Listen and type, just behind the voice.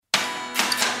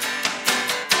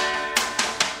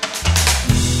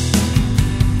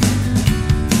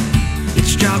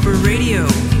Radio.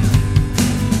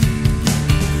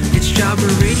 It's Jobber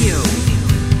Radio.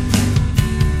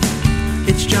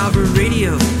 It's Jobber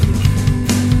Radio.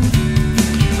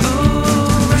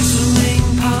 Oh, wrestling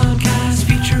podcast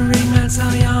featuring Matt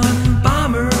Zion,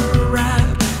 Bomber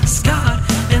Rap, Scott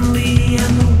and Lee,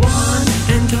 and the one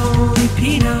and only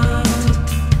Peanut.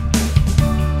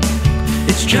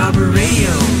 It's Jobber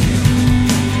Radio.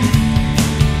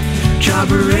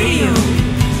 Jobber Radio.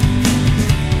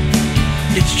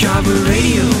 It's Jobber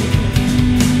Radio.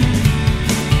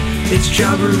 It's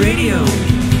Jobber Radio.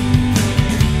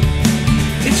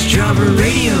 It's Jobber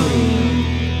Radio.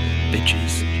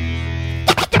 Bitches.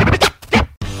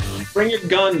 Bring your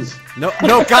guns. No,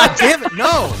 god damn it,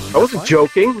 no! I wasn't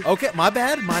joking. Okay, my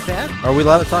bad. Are we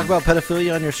allowed to talk about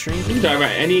pedophilia on your stream? You can talk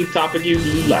about any topic you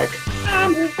like.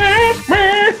 I'm the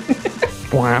Batman.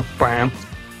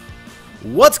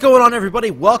 What's going on,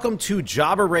 everybody? Welcome to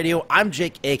Jobber Radio. I'm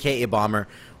Jake, a.k.a. Bomber.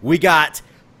 We got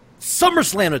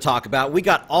SummerSlam to talk about. We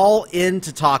got All In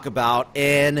to talk about.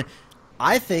 And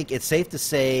I think it's safe to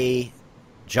say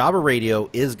Jobber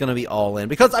Radio is going to be all in.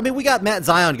 Because, I mean, we got Matt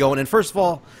Zion going. And first of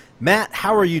all, Matt,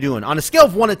 how are you doing? On a scale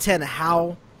of 1 to 10,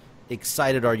 how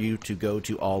excited are you to go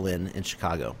to All In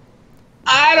Chicago?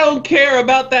 I don't care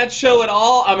about that show at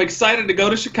all. I'm excited to go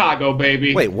to Chicago,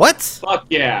 baby. Wait, what? Fuck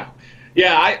yeah.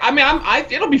 Yeah, I mean,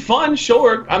 it'll be fun,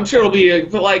 sure. I'm sure it'll be,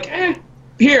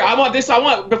 Here, I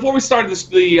want, before we started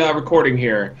the recording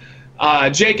here,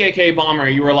 Jake, a.k.a. Bomber,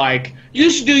 you were like, you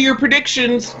should do your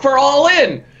predictions for All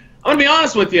In. I'm going to be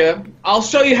honest with you. I'll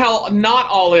show you how not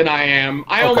all in I am.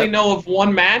 I only know of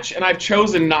one match, and I've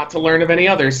chosen not to learn of any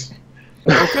others.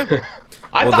 Okay.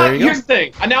 Here's the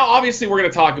thing. Now, obviously, we're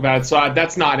going to talk about it, so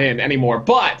that's not in anymore.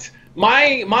 But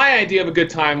my idea of a good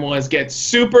time was get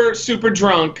super, super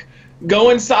drunk,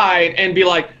 go inside, and be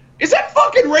like, is that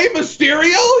fucking Rey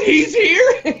Mysterio? He's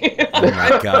here? Oh,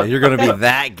 my God. You're going to be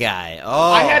that guy.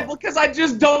 Oh. Because I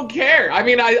just don't care. I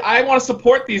mean, I want to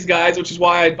support these guys, which is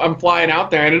why I'm flying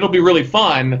out there, and it'll be really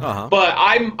fun. Uh-huh. But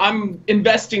I'm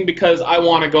investing because I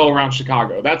want to go around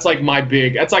Chicago. That's like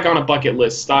that's like on a bucket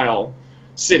list style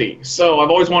city. So I've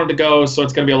always wanted to go, so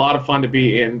it's going to be a lot of fun to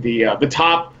be in the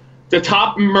top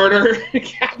murder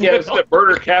capital. Yeah, it's the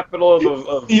murder capital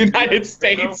of the United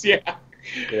States, yeah.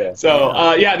 So,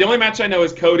 the only match I know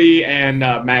is Cody and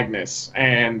Magnus.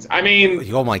 And, I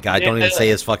mean... Oh, my God, don't even say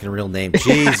his fucking real name.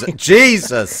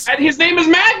 Jesus. And his name is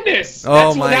Magnus!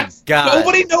 Oh, my God.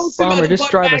 Nobody knows him. Bomber, just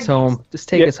drive us home. Just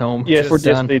take us home. Yes, we're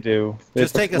done. They do.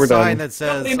 Just take a sign that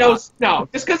says... Nobody knows. No,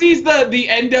 just because he's the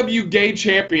NW gay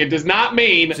champion does not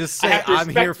mean... Just say, I'm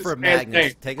here for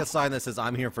Magnus. Take a sign that says,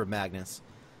 I'm here for Magnus.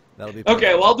 That'll be perfect.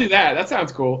 Okay, well, I'll do that. That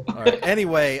sounds cool. All right.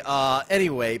 Anyway,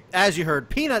 as you heard,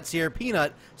 Peanut's here.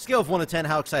 Peanut, scale of 1 to 10,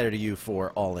 how excited are you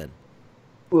for All In?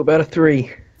 Ooh, about a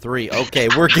 3. 3. Okay,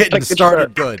 we're getting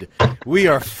started good. We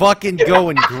are fucking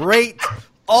going great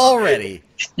already.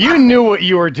 You knew what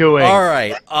you were doing. All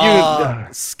right.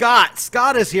 Scott.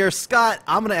 Scott is here. Scott,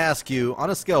 I'm going to ask you,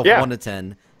 on a scale of 1 to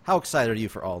 10, how excited are you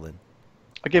for All In?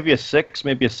 I'll give you a 6,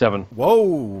 maybe a 7.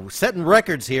 Whoa, setting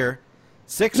records here.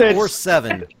 6 or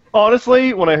 7.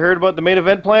 Honestly, when I heard about the main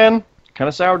event plan, kind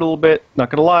of soured a little bit. Not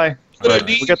gonna lie. But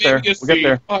we'll get there.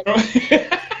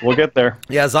 We'll get there.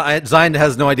 Yeah, Zion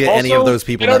has no idea any of those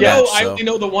people in that match. I only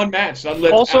know the one match. I'm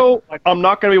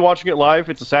not going to be watching it live.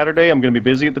 It's a Saturday. I'm going to be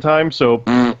busy at the time, so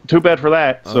too bad for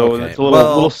that. So Okay. it's a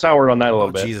little soured on that a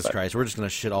little bit. Jesus Christ, we're just going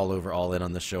to shit all over All In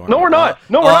on this show. No, we're not.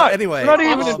 No, we're not. Anyway. We're not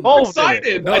even involved in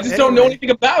excited. I just don't know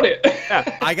anything about it.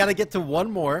 I got to get to one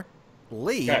more.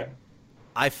 Lee. Okay.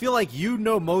 I feel like you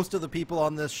know most of the people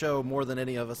on this show more than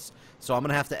any of us, so I'm going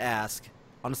to have to ask,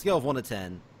 on a scale of 1 to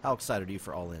 10, how excited are you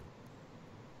for All In?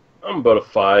 I'm about a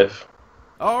 5.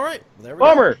 All right. Well, there we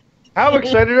Bummer. How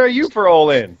excited are you for All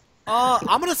In?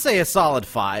 I'm going to say a solid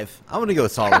 5. I'm going to go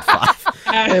solid 5.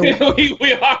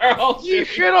 we are all You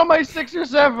shit on my 6 or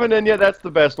 7, and yet that's the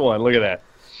best one. Look at that.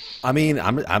 I mean,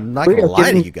 I'm not going to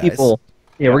lie to you guys.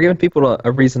 We're giving people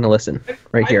a reason to listen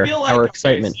right here. Like, Our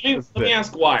excitement. So let me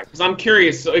ask why, because I'm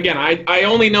curious. So again, I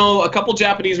only know a couple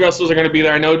Japanese wrestlers are going to be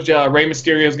there. I know Rey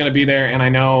Mysterio is going to be there, and I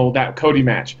know that Cody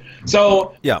match.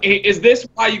 So is this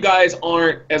why you guys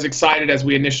aren't as excited as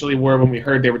we initially were when we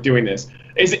heard they were doing this?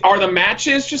 Are the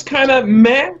matches just kind of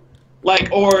meh?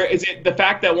 Like, or is it the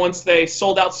fact that once they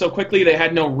sold out so quickly, they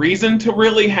had no reason to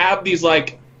really have these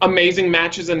like amazing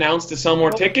matches announced to sell more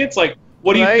tickets? Like,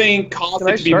 what do you think caused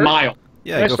it to be mild?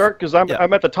 Yeah, Can I start? Because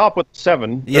I'm at the top with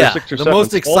 7. Yeah, 6 or the 7.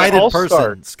 most excited I'll person.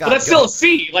 Start. Scott, but that's still a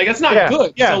C. Like, that's not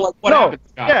good. Yeah. So, like, what happened,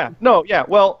 Scott?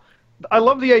 Well, I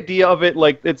love the idea of it.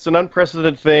 Like, it's an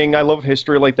unprecedented thing. I love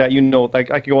history like that. You know,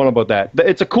 like, I could go on about that.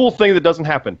 It's a cool thing that doesn't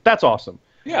happen. That's awesome.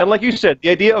 Yeah. And like you said, the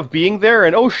idea of being there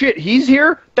and, oh shit, he's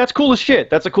here, that's cool as shit.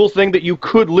 That's a cool thing that you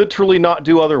could literally not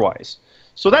do otherwise.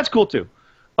 So that's cool too.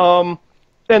 And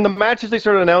the matches they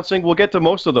started announcing, we'll get to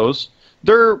most of those.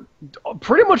 They're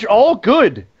pretty much all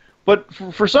good. But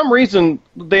for some reason,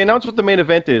 they announced what the main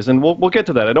event is, and we'll get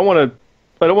to that. I don't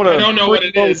know what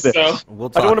it is, so I don't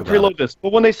want to preload this.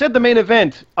 But when they said the main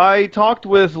event, I talked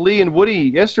with Lee and Woody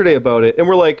yesterday about it, and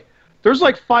we're like, there's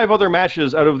like 5 other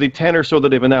matches out of the 10 or so that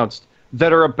they've announced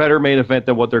that are a better main event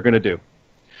than what they're going to do.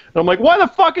 And I'm like, why the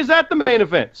fuck is that the main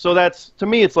event? So that's, to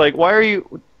me, it's like, why are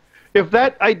you... If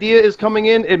that idea is coming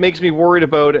in, it makes me worried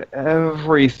about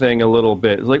everything a little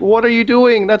bit. It's like, what are you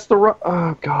doing? That's the...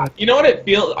 Oh, God. You know what it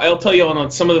feels... I'll tell you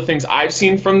on some of the things I've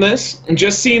seen from this, and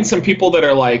just seeing some people that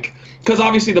are like... Because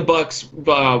obviously the Bucks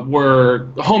were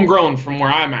homegrown from where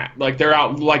I'm at. Like, they're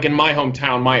out, like, in my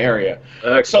hometown, my area.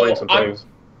 Explain some things.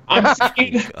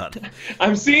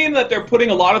 I'm seeing that they're putting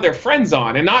a lot of their friends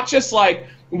on, and not just, like...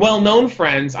 well-known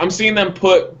friends. I'm seeing them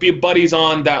be buddies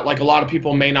on that like a lot of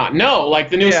people may not know. Like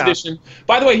the newest edition.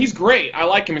 By the way, he's great. I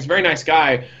like him. He's a very nice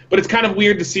guy. But it's kind of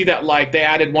weird to see that like they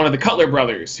added one of the Cutler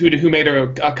brothers who made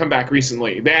a comeback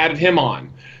recently. They added him on.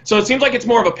 So it seems like it's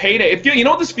more of a payday. You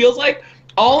know what this feels like?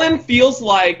 All In feels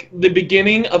like the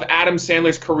beginning of Adam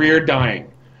Sandler's career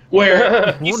dying.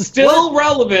 Where he's still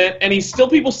relevant and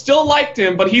people still liked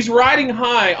him, but he's riding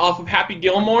high off of Happy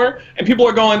Gilmore, and people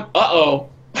are going, uh-oh.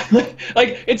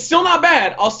 Like, it's still not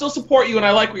bad. I'll still support you, and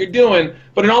I like what you're doing.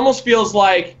 But it almost feels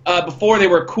like before they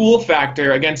were a cool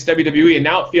factor against WWE, and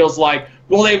now it feels like,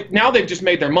 well, they've just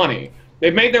made their money.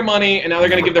 They've made their money, and now they're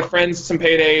going to give their friends some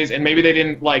paydays, and maybe they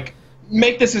didn't, like,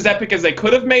 make this as epic as they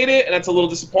could have made it, and that's a little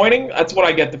disappointing. That's what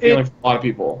I get the feeling from a lot of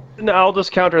people. No, I'll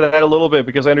just counter that a little bit,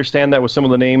 because I understand that with some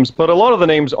of the names, but a lot of the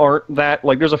names aren't that.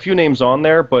 Like, there's a few names on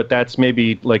there, but that's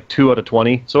maybe, like, 2 out of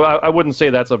 20. So I wouldn't say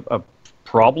that's a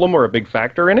problem or a big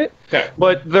factor in it. Okay.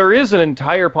 But there is an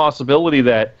entire possibility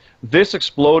that this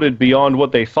exploded beyond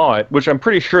what they thought, which I'm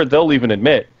pretty sure they'll even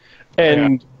admit.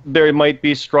 And they might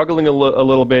be struggling a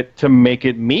little bit to make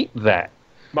it meet that.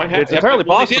 It's entirely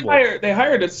possible. They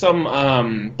hired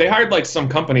some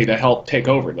company to help take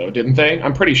over, though, didn't they?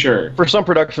 I'm pretty sure. For some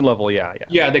production level, yeah.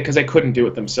 Yeah, because they couldn't do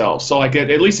it themselves. So like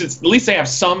at least they have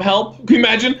some help. Can you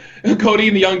imagine Cody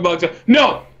and the Young Bucks?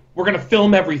 No. We're going to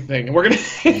film everything, and we're going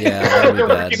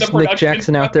to... Nick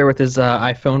Jackson out there with his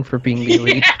iPhone for being the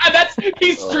elite. Yeah,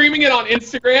 he's streaming it on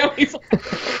Instagram. He's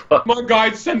like, my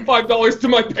guys, send $5 to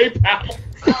my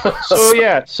PayPal.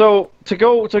 So to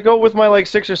go with my like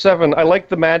 6 or 7, I like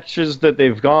the matches that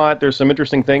they've got. There's some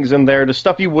interesting things in there. The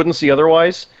stuff you wouldn't see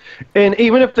otherwise. And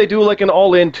even if they do like an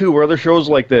All-In 2 or other shows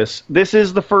like this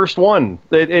is the first one.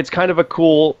 It's kind of a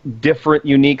cool, different,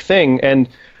 unique thing, and...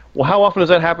 Well, how often does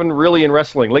that happen really in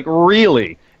wrestling? Like,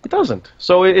 really? It doesn't.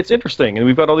 So it's interesting. And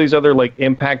we've got all these other, like,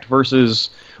 Impact versus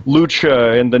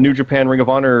Lucha and the New Japan Ring of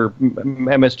Honor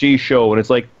MSG show. And it's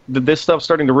like, this stuff's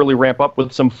starting to really ramp up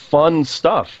with some fun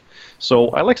stuff. So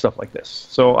I like stuff like this.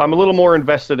 So I'm a little more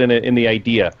invested in it, in the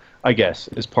idea, I guess,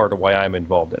 is part of why I'm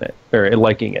involved in it, or in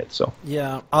liking it. So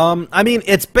yeah. I mean,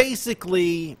 it's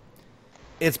basically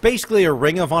a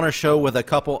Ring of Honor show with a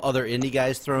couple other indie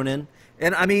guys thrown in.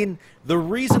 And, I mean, the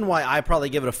reason why I probably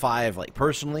give it a 5, like,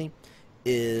 personally,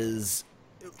 is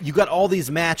you got all these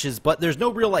matches, but there's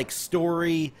no real, like,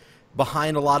 story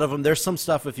behind a lot of them. There's some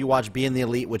stuff if you watch Being the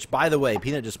Elite, which, by the way,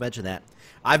 Peanut just mentioned that.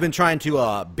 I've been trying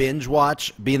to binge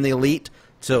watch Being the Elite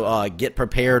to get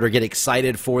prepared or get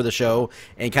excited for the show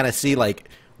and kind of see, like,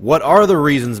 what are the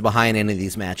reasons behind any of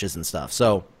these matches and stuff.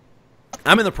 So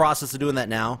I'm in the process of doing that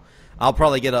now. I'll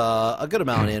probably get a good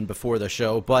amount in before the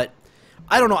show, but...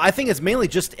 I don't know. I think it's mainly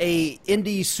just a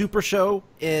indie super show,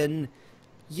 and,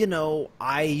 you know,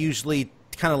 I usually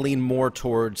kind of lean more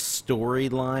towards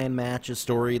storyline matches,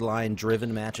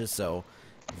 storyline-driven matches, so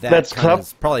that's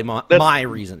probably my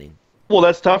reasoning. Well,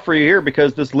 that's tough for you here,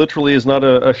 because this literally is not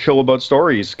a show about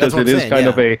stories, because it is kind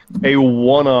of a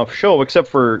one-off show, except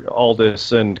for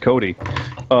Aldis and Cody.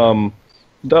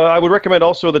 I would recommend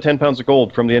also the 10 Pounds of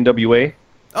Gold from the NWA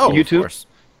YouTube. Of course.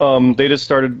 They just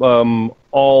started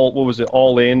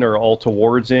All In or All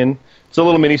Towards In. It's a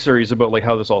little mini-series about like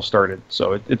how this all started.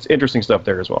 So it's interesting stuff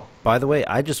there as well. By the way,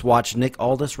 I just watched Nick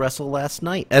Aldis wrestle last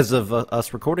night as of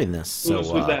us recording this. So,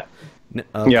 who's that?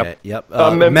 Okay, yep.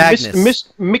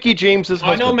 Magnus. Mickey James's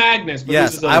husband. I know Magnus. But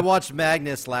yes, I watched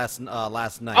Magnus last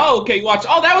night. Oh, okay, you watched.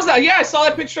 Oh, that was yeah. I saw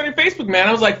that picture on your Facebook, man.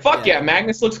 I was like, fuck yeah,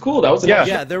 Magnus looks cool. That was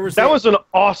there was an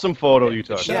awesome photo you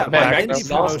took. Yeah, Magnus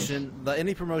the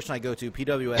indie promotion I go to,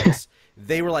 PWX,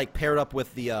 they were like paired up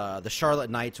with the Charlotte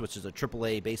Knights, which is a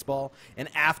AAA baseball. And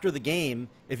after the game,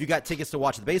 if you got tickets to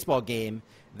watch the baseball game,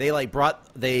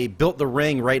 they built the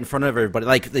ring right in front of everybody.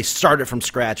 Like they started from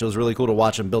scratch. It was really cool to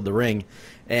watch them build the ring,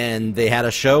 and they had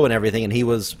a show and everything. And he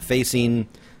was facing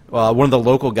one of the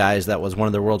local guys that was one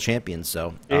of their world champions.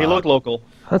 So yeah, he looked local.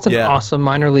 That's an awesome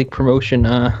minor league promotion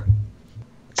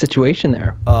situation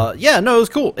there. Yeah, no, it was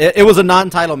cool. It was a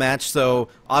non-title match, so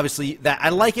obviously I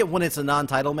like it when it's a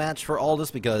non-title match for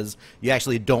Aldis because you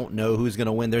actually don't know who's going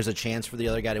to win. There's a chance for the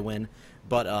other guy to win.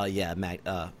 But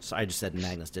so I just said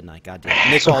Magnus, didn't I? God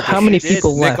damn. Nick so Aldis. How many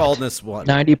people left? Nick Aldis won.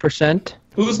 90%.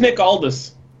 Who's Nick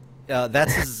Aldis?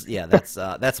 That's his. Yeah,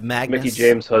 that's Magnus. Mickey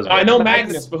James' husband. I know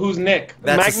Magnus, but who's Nick?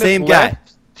 That's Magnus the same guy.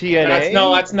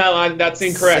 TNA? That's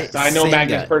incorrect. I know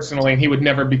Magnus personally, and he would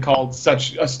never be called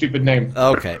such a stupid name.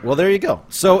 Okay, well there you go.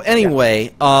 So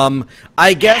anyway,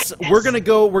 I guess we're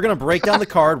gonna break down the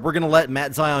card. We're gonna let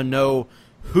Matt Zion know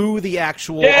who the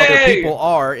actual other people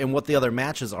are and what the other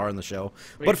matches are in the show.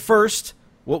 But first,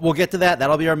 we'll get to that.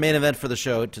 That'll be our main event for the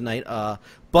show tonight.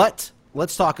 But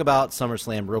let's talk about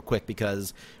SummerSlam real quick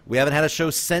because we haven't had a show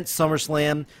since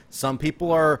SummerSlam. Some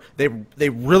people they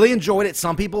really enjoyed it.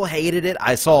 Some people hated it.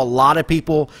 I saw a lot of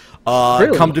people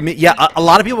come to me. Yeah, a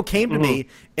lot of people came to me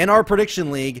in our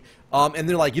prediction league, and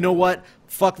they're like, you know what?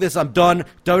 Fuck this. I'm done.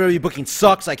 WWE booking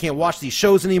sucks. I can't watch these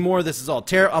shows anymore. This is all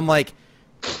terrible. I'm like,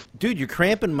 dude, you're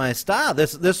cramping my style.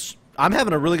 I'm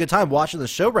having a really good time watching the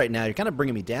show right now. You're kind of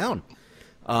bringing me down.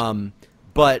 And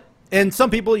some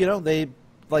people, they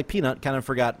like Peanut kind of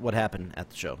forgot what happened at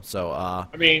the show. So I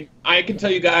mean, I can tell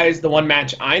you guys the one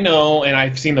match I know and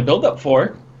I've seen the build-up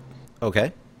for.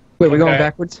 Okay. Wait, we're going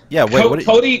backwards? Yeah. Wait.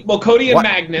 Cody and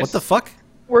Magnus. What the fuck?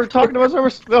 We're talking about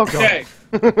SummerSlam. Okay.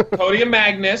 Cody and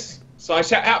Magnus. So I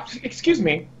shout out. Excuse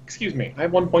me. I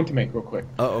have one point to make real quick.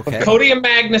 Oh, okay. Cody and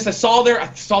Magnus. I saw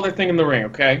their thing in the ring.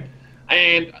 Okay.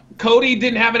 And Cody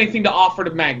didn't have anything to offer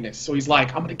to Magnus, so he's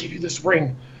like, "I'm gonna give you this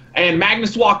ring." And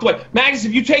Magnus walked away. Magnus,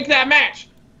 if you take that match,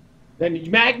 then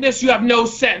Magnus, you have no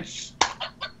sense.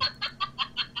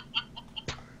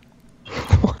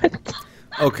 What?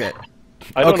 Okay.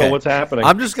 I don't know what's happening.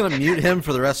 I'm just gonna mute him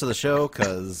for the rest of the show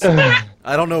because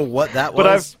I don't know what that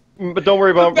was. But don't worry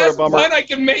about the best Bummer. point I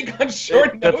can make on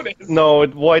short notice. No,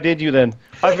 why did you then?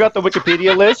 I've got the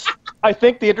Wikipedia list. I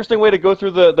think the interesting way to go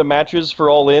through the matches for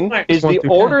All In is the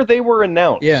order they were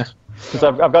announced. Yeah. Because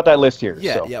I've got that list here.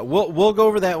 Yeah, so. yeah. We'll go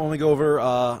over that when we go over.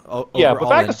 But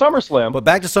back to SummerSlam. But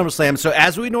back to SummerSlam. So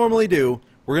as we normally do,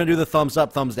 we're gonna do the thumbs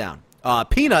up, thumbs down.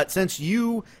 Peanut, since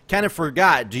you kind of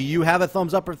forgot, do you have a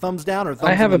thumbs up or thumbs down or thumbs?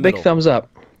 I have a big thumbs up.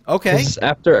 Okay.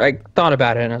 After I thought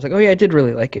about it, and I was like, oh yeah, I did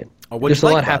really like it. Just a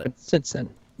lot happened since then.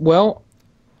 Well,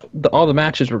 all the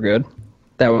matches were good.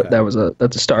 That's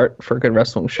a start for a good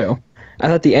wrestling show. I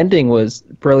thought the ending was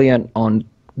brilliant on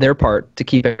their part to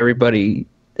keep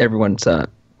everyone's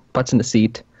butts in the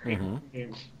seat.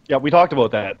 Mm-hmm. Yeah, we talked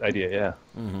about that idea. Yeah.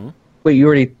 Mm-hmm. Wait, you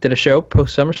already did a show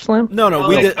post SummerSlam? No,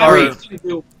 we did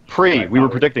pre. We were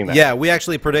predicting that. Yeah, we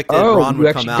actually predicted Ron would come out. You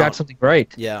actually got something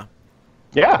right. Yeah.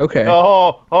 Yeah. Okay.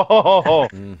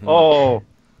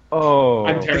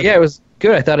 Yeah, it was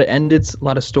good. I thought it ended a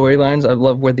lot of storylines. I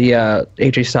love where the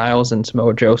AJ Styles and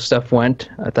Samoa Joe stuff went.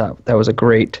 I thought that was a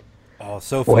great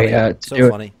so funny. So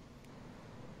funny.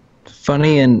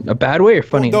 Funny in a bad way or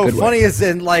funny in a good funny way? as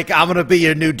in, like, I'm going to be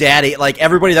your new daddy. Like,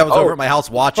 everybody that was over at my house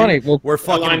watching, we're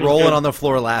fucking rolling on the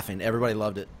floor laughing. Everybody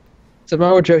loved it.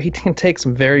 Samoa Joe, he can take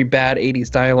some very bad 80s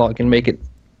dialogue and make it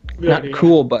not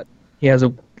cool, but he has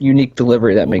a unique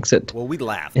delivery that makes it we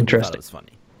laughed. Interesting. We thought it was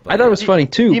funny. I thought it was funny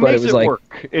too, but it was like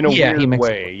work in a weird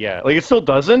way. Yeah, like it still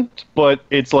doesn't, but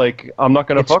it's like I'm not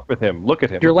gonna fuck with him. Look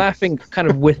at him. You're laughing kind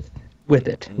of with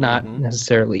it, not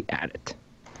necessarily at it.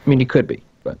 I mean, you could be,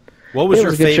 but what was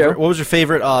your favorite? What was your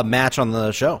favorite match on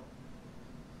the show?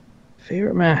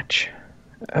 Favorite match?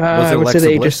 I would say the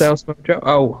AJ Styles Joe.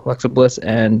 Oh, Alexa Bliss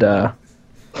and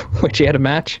which he had a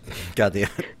match. God damn.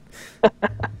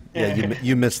 Yeah,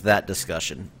 you missed that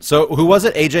discussion. So who was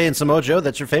it? AJ and Samoa Joe.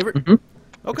 That's your favorite? Mm-hmm.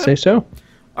 Okay. I'd say so.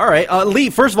 All right,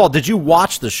 Lee. First of all, did you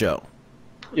watch the show?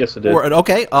 Yes, I did.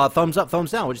 Okay. Thumbs up,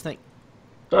 thumbs down. What'd you think?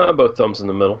 Both thumbs in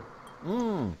the middle.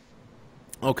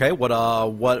 Okay.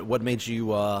 What made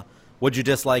you? What'd you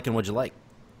dislike and what'd you like?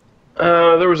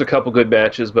 There was a couple good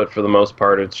matches, but for the most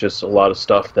part, it's just a lot of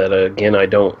stuff that again I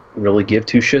don't really give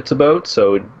two shits about.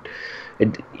 So,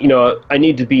 I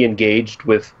need to be engaged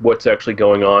with what's actually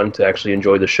going on to actually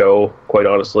enjoy the show. Quite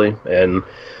honestly, and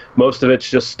most of it's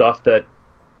just stuff that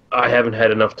I haven't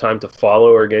had enough time to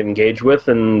follow or get engaged with,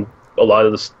 and a lot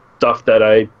of the stuff that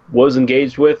I was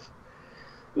engaged with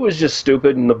was just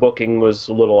stupid, and the booking was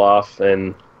a little off,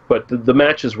 but the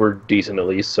matches were decent at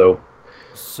least. So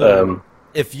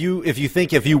if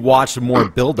you watched more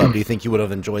build-up, do you think you would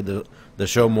have enjoyed the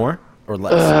show more or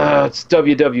less? It's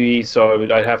WWE, so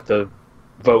I'd have to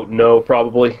vote no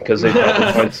probably because they'd have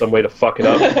to find some way to fuck it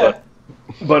up.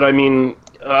 But I mean,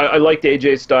 I liked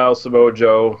AJ Styles, Samoa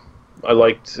Joe. I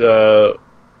liked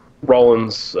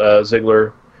Rollins,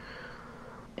 Ziggler,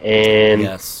 and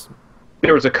yes.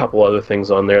 There was a couple other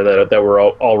things on there that were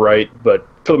all right, but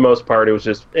for the most part, it was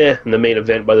just in the main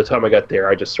event, by the time I got there,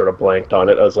 I just sort of blanked on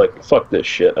it. I was like, fuck this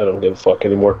shit. I don't give a fuck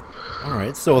anymore. All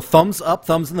right, so a thumbs up,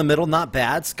 thumbs in the middle, not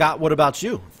bad. Scott, what about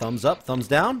you? Thumbs up, thumbs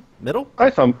down, middle?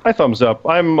 I thumbs up.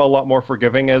 I'm a lot more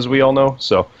forgiving, as we all know,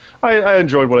 so I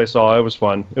enjoyed what I saw. It was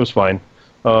fun. It was fine.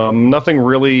 Nothing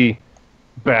really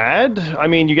bad. I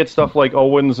mean, you get stuff like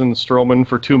Owens and Strowman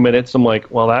for 2 minutes. I'm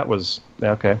like, well, that was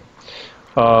okay.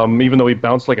 Even though he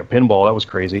bounced like a pinball, that was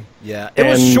crazy. Yeah, it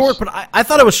was short, but I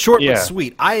thought it was short but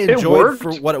sweet. I enjoyed it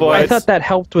for what it was. I thought that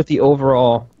helped with the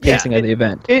overall pacing of the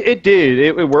event. It did.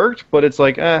 It worked, but it's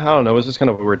like, I don't know. It was just kind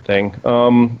of a weird thing.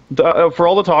 For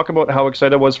all the talk about how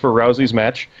excited I was for Rousey's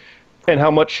match and how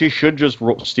much she should just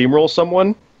steamroll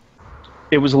someone,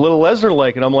 it was a little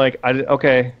Lesnar-like, and I'm like,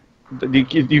 okay.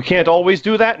 You can't always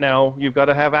do that now. You've got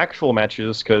to have actual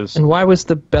matches. And why was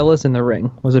the Bellas in the ring?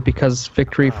 Was it because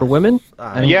victory for women?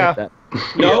 I didn't get that.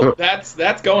 No,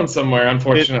 that's going somewhere,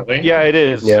 unfortunately. It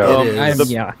is.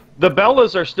 Yeah. The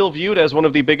Bellas are still viewed as one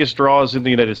of the biggest draws in the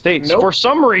United States. Nope. For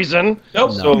some reason.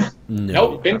 Nope.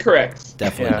 Nope. Incorrect.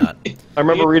 Definitely not. I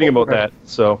remember reading about that.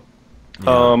 So,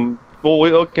 well,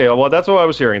 that's what I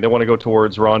was hearing. They want to go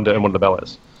towards Ronda and one of the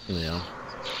Bellas. Yeah.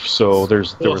 So there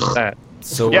was that.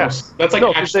 So that's like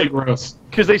actually gross.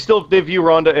 Because they view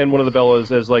Ronda and one of the Bellas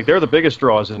as like they're the biggest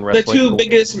draws in wrestling. The two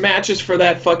biggest matches for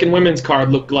that fucking women's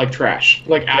card look like trash,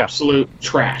 like absolute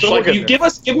trash. So like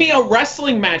give me a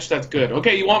wrestling match that's good.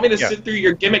 Okay, you want me to sit through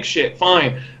your gimmick shit,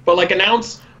 fine, but like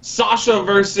announce Sasha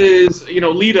versus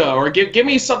Lita, or give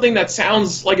me something that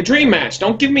sounds like a dream match.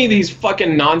 Don't give me these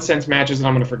fucking nonsense matches that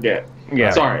I'm gonna forget. Yeah,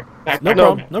 sorry. No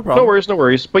problem. No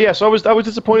worries. But yeah, so I was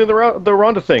disappointed in the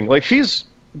Ronda thing. Like she's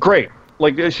great.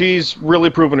 Like, she's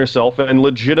really proven herself and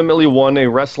legitimately won a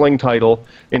wrestling title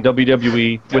in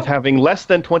WWE with having less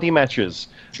than 20 matches.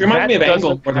 She reminds me of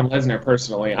Angle more than Lesnar,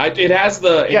 personally. It has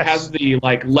the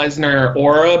like Lesnar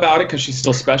aura about it because she's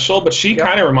still special, but she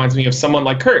kind of reminds me of someone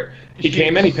like Kurt. He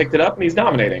came in, he picked it up, and he's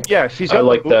dominating. Yeah, I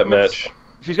like that match.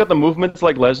 She's got the movements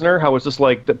like Lesnar. How it's just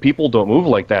like that people don't move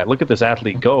like that. Look at this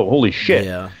athlete go! Holy shit!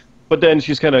 Yeah. But then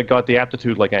she's kind of got the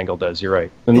aptitude like Angle does. You're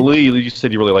right. And Lee, you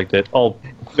said you really liked it. I'll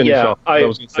finish off what I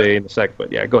was going to say in a sec,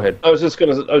 but yeah, go ahead. I was just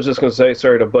going to say,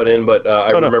 sorry to butt in, but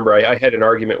I remember I had an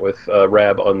argument with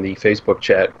Rab on the Facebook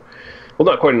chat. Well,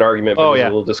 not quite an argument, but a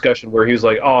little discussion where he was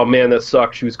like, "Oh man, that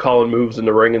sucked." She was calling moves in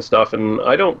the ring and stuff, and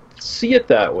I don't see it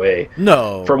that way.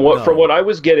 No. From what I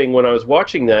was getting when I was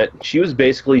watching that, she was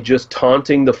basically just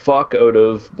taunting the fuck out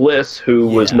of Bliss, who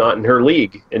was not in her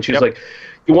league, and she was like,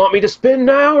 "You want me to spin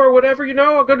now or whatever? I'm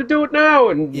going to do it now."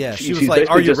 And she was like,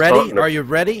 "Are you ready? Are you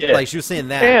ready?" Yeah. Like she was saying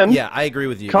that. And I agree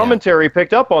with you. Commentary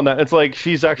picked up on that. It's like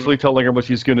she's actually telling her what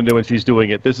she's going to do, and she's doing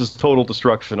it. This is total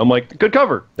destruction. I'm like, good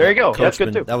cover. There you go. Coachman, that's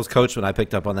good too. That was Coachman. I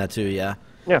picked up on that too. Yeah.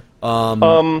 Yeah.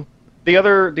 The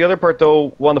other part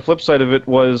though, on the flip side of it,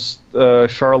 was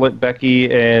Charlotte,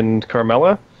 Becky, and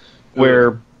Carmella,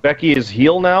 where Becky is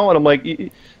heel now, and I'm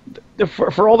like.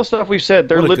 For all the stuff we've said,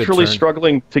 they're literally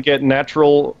struggling to get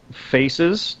natural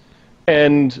faces,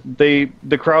 and the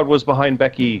crowd was behind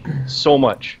Becky so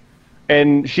much.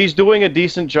 And she's doing a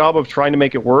decent job of trying to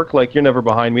make it work. Like, you're never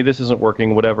behind me, this isn't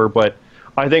working, whatever. But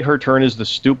I think her turn is the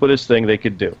stupidest thing they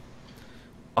could do.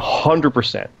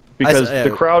 100%. Because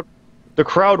the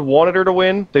crowd wanted her to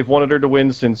win. They've wanted her to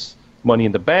win since Money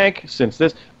in the Bank, since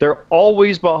this. They're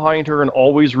always behind her and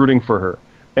always rooting for her.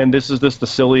 And this is the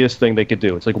silliest thing they could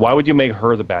do. It's like, why would you make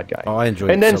her the bad guy? Oh, I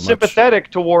enjoyed it and then so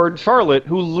sympathetic toward Charlotte,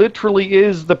 who literally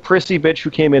is the prissy bitch who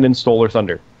came in and stole her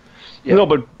thunder. Yeah. No,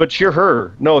 but cheer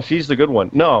her. No, she's the good one.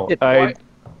 No,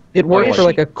 it worked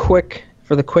for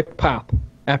the quick pop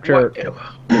after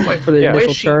for the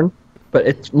initial turn, but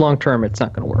it's long term. It's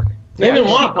not going to work. They didn't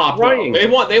want to pop.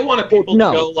 They wanted people to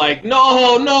go like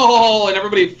no, and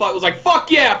everybody was like, fuck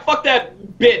yeah, fuck that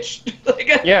bitch.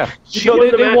 Yeah, she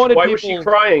won the match. Why was she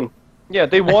crying? Yeah,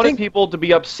 they wanted people to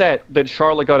be upset that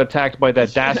Charlotte got attacked by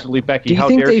that dastardly Becky. Do you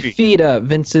think they feed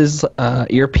Vince's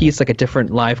earpiece like a different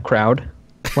live crowd?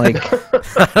 Like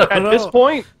at this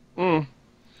point,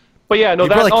 But yeah, no, You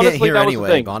that probably can't honestly hear that anyway, was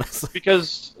the thing. honestly.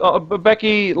 Because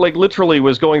Becky, like, literally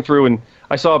was going through, and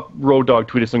I saw Road Dogg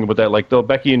tweeted something about that, like, though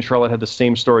Becky and Charlotte had the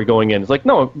same story going in. It's like,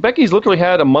 no, Becky's literally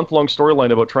had a month-long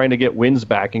storyline about trying to get wins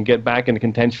back and get back into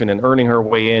contention and earning her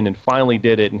way in, and finally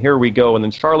did it, and here we go. And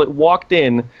then Charlotte walked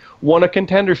in, won a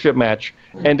contendership match,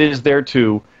 and is there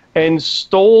too, and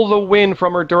stole the win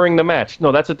from her during the match.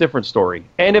 No, that's a different story.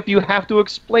 And if you have to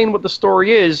explain what the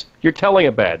story is, you're telling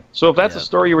it bad. So if that's the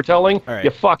story you were telling, right.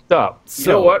 you fucked up. You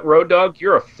know what, Road Dogg?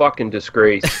 You're a fucking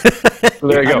disgrace.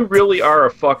 There you go. You really are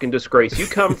a fucking disgrace. You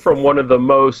come from one of the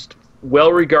most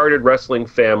well-regarded wrestling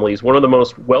families, one of the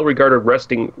most well-regarded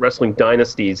wrestling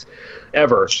dynasties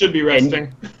ever. Should be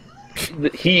resting.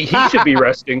 He should be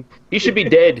resting. He should be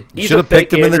dead. Should have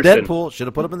picked him in the Deadpool. Should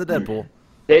have put him in the Deadpool.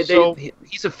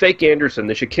 He's a fake Anderson.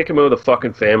 They should kick him out of the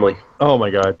fucking family. Oh my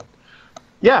god.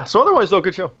 Yeah, so otherwise though,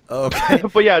 good show. Okay.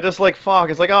 But yeah, just like fuck,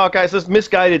 it's like, oh guys, this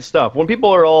misguided stuff. When people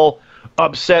are all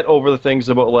upset over the things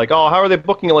about like, oh, how are they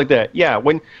booking it like that? Yeah,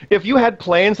 if you had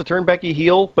plans to turn Becky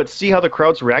heel, but see how the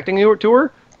crowd's reacting to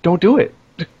her, don't do it.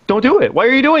 Don't do it. Why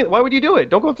are you doing it? Why would you do it?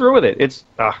 Don't go through with it. It's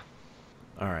All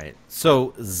right.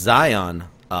 So Zion,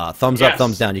 thumbs up,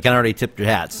 thumbs down. You kind of already tipped your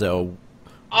hat, so.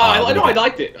 I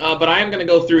liked it, but I am going to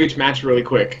go through each match really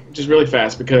quick, just really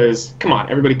fast, because, come on,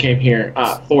 everybody came here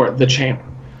for the champ.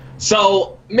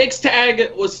 So, mixed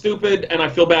tag was stupid, and I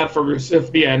feel bad for Rusev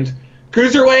at the end.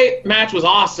 Cruiserweight match was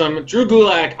awesome. Drew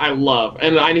Gulak, I love.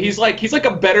 And he's like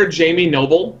a better Jamie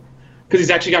Noble, because he's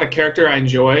actually got a character I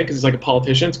enjoy, because he's like a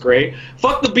politician. It's great.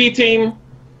 Fuck the B team.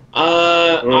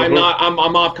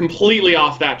 I'm off completely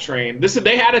off that train.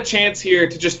 They had a chance here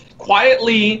to just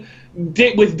quietly,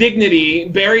 with dignity,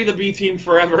 bury the B team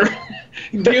forever,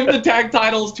 give the tag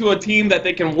titles to a team that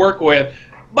they can work with.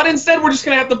 But instead, we're just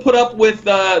going to have to put up with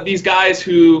these guys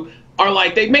who are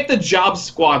like, they make the Job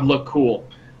Squad look cool.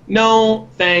 No,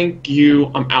 thank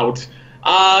you. I'm out.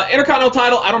 Intercontinental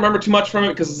title, I don't remember too much from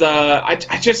it because I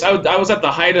was at the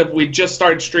height of, we just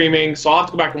started streaming, so I'll have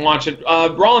to go back and watch it.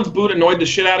 Rollins' boot annoyed the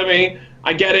shit out of me.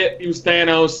 I get it. He was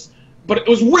Thanos. But it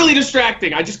was really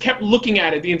distracting. I just kept looking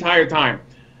at it the entire time.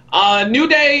 New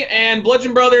Day and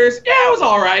Bludgeon Brothers, yeah, it was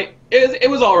all right. It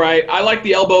was all right. I like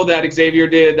the elbow that Xavier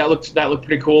did. That looked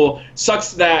pretty cool.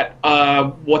 Sucks that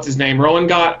what's his name, Rowan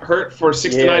got hurt for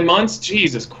 6 to 9 months.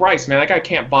 Jesus Christ, man, that guy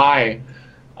can't buy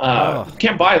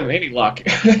them any luck.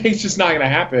 It's just not gonna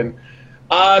happen.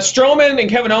 Strowman and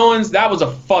Kevin Owens, that was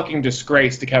a fucking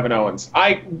disgrace to Kevin Owens.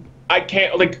 I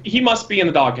can't, like, he must be in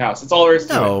the doghouse. That's all there is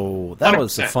to it. No, that 100%.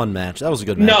 Was a fun match. That was a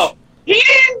good match. No. He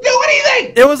didn't do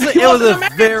anything. It was a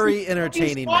very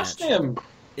entertaining match. Him.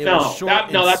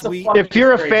 That's sweet. If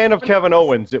you're a fan of Kevin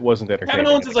Owens, it wasn't entertaining. Kevin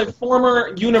Owens is a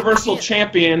former Universal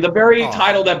Champion, the very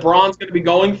title that Braun's going to be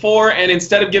going for, and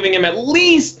instead of giving him at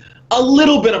least a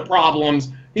little bit of problems,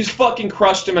 he's fucking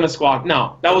crushed him in a squat.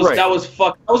 No, that was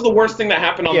the worst thing that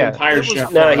happened on the entire show.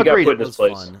 No, he got put in his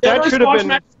place. That should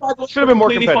have been more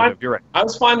competitive. Fine. You're right. I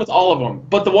was fine with all of them,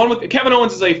 but the one with Kevin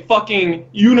Owens is a fucking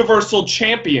Universal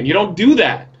Champion. You don't do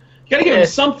that. You got to give him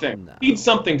something. Feed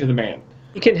something to the man.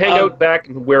 He can hang out back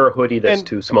and wear a hoodie that's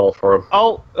too small for him.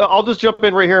 I'll just jump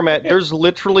in right here, Matt. Yeah. There's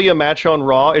literally a match on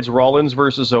Raw. It's Rollins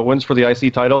versus Owens for the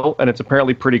IC title, and it's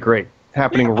apparently pretty great.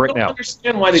 Happening right now. I don't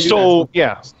understand why they do that. So,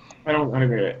 yeah. I don't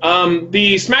agree with it.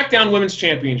 The SmackDown Women's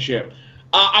Championship.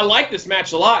 I like this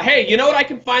match a lot. Hey, you know what I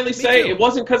can finally say? It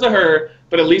wasn't because of her,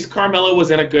 but at least Carmella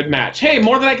was in a good match. Hey,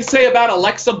 more than I can say about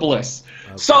Alexa Bliss.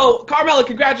 Okay. So, Carmella,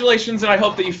 congratulations, and I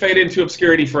hope that you fade into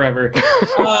obscurity forever.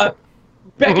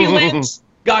 Becky Lynch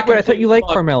got... Wait, I thought you liked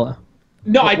Carmella.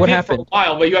 No, I did for a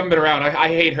while, but you haven't been around. I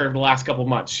hate her the last couple of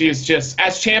months. She's just,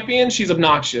 as champion, she's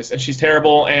obnoxious, and she's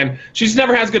terrible, and she just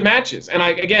never has good matches. And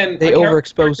they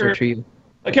overexpose her to you.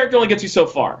 A character only gets you so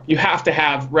far. You have to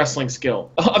have wrestling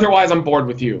skill. Otherwise, I'm bored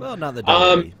with you. Well, not the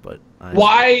WWE, but...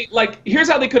 Why? Like, here's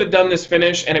how they could have done this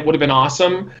finish, and it would have been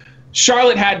awesome.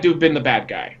 Charlotte had to have been the bad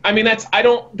guy. I mean,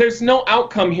 there's no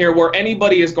outcome here where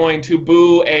anybody is going to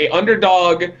boo a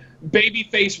underdog,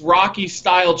 babyface,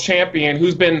 Rocky-style champion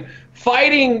who's been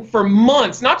fighting for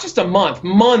months, not just a month,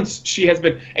 months she has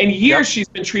been, and years she's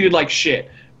been treated like shit.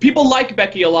 People like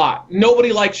Becky a lot.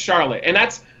 Nobody likes Charlotte, and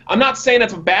I'm not saying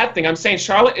that's a bad thing. I'm saying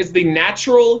Charlotte is the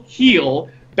natural heel.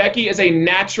 Becky is a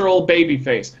natural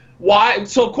babyface. Why?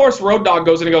 So, of course, Road Dogg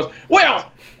goes in and goes,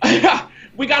 well,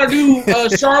 we got to do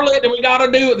Charlotte, and we got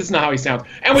to do... This is not how he sounds.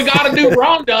 And we got to do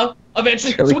Ronda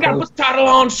eventually. So we got to put the title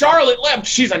on Charlotte.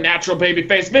 She's a natural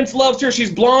babyface. Vince loves her. She's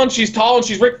blonde, she's tall, and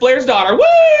she's Ric Flair's daughter.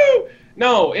 Woo!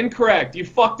 No, incorrect. You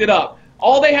fucked it up.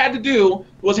 All they had to do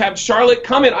was have Charlotte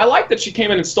come in. I like that she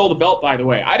came in and stole the belt, by the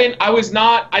way. I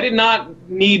did not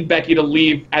need Becky to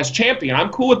leave as champion. I'm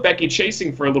cool with Becky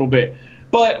chasing for a little bit.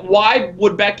 But why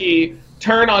would Becky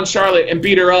turn on Charlotte and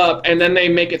beat her up, and then they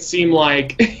make it seem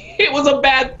like it was a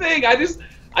bad thing?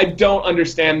 I don't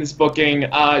understand this booking.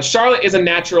 Charlotte is a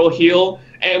natural heel,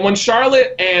 and when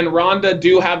Charlotte and Ronda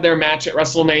do have their match at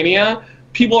WrestleMania,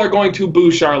 people are going to boo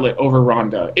Charlotte over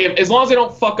Ronda. As long as they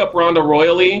don't fuck up Ronda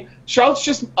royally, Charlotte's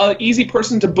just an easy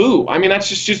person to boo. I mean, that's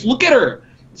just look at her.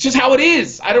 It's just how it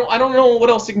is. I don't know what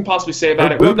else you can possibly say about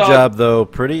Her it. boob job though,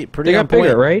 pretty They on got bigger,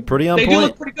 point, right? Pretty on They point. do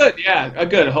look pretty good. Yeah,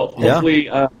 good. Hopefully.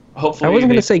 Hopefully, I wasn't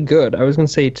going to say good. I was going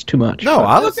to say it's too much. No,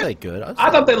 I would say good.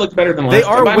 I thought they looked better than last They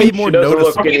time. are way more she doesn't look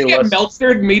noticeable. Are we any gonna get less-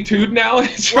 Meltzered, Me Too'd now?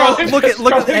 Charlotte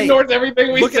hey, ignores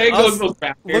everything we look say, at us- goes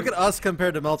back. Look at us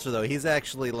compared to Meltzer, though. He's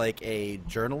actually like a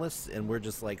journalist, and we're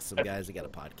just like some guys that got a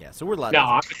podcast. So we're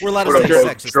allowed. We're allowed to say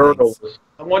sexist things.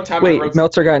 One time, I Wait, wrote,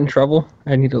 Meltzer got in trouble?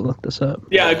 I need to look this up.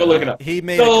 yeah, go look it up. He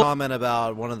made So- a comment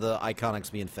about one of the Iconics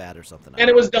being fat or something. And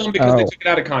it was dumb because they Oh. took it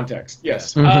out of context.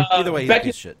 Yes. Either way, he's a Becky,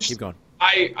 piece of shit. Keep going.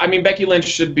 I mean, Becky Lynch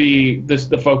should be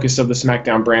the focus of the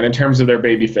SmackDown brand in terms of their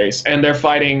babyface, and they're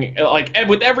fighting like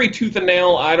with every tooth and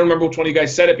nail. I don't remember which one of you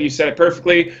guys said it, but you said it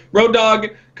perfectly. Road Dogg,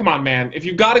 come on, man! If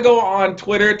you've got to go on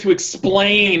Twitter to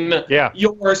explain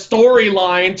your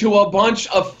storyline to a bunch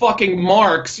of fucking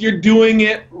marks, you're doing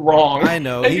it wrong. I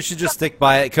know. He should just stick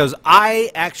by it because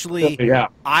I actually,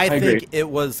 I think agree. it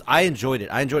was. I enjoyed it.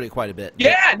 I enjoyed it quite a bit.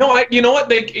 Yeah, no, you know what?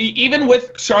 They even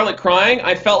with Charlotte crying,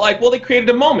 I felt like, well, they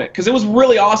created a moment because it was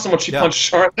really awesome when she punched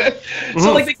Charlotte.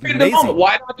 So like they created Amazing. a moment.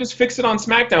 Why not just fix it on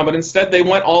SmackDown? But instead, they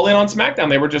went all in on SmackDown.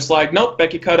 They were just like, nope.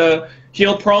 Becky cut a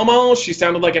heel promo. She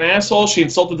sounded like an asshole. She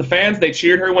insulted the fans. They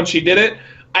cheered her when she did it.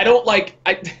 I don't like.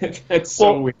 It's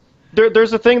so weird.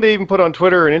 There's a thing they even put on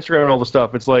Twitter and Instagram and all the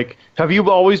stuff. It's like, have you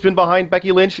always been behind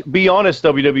Becky Lynch? Be honest,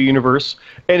 WWE Universe.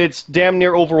 And it's damn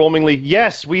near overwhelmingly,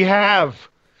 yes, we have.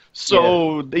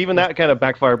 So even that kind of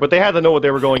backfired. But they had to know what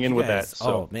they were going in with that. So.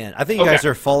 Oh, man. I think you guys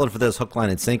are falling for this hook, line,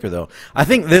 and sinker, though. I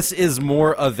think this is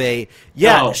more of a,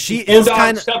 she is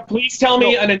kind of... Please tell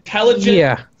me an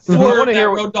intelligent word that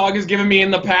Road Dogg has given me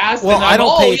in the past. Well, and I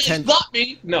don't pay attention.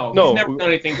 attention. No, he's never done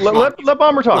anything. Let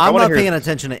Bomber talk. I'm not paying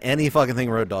attention to any fucking thing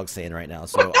Road Dogg's saying right now.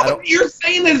 So you're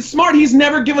saying that it's smart. He's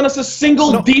never given us a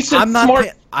single decent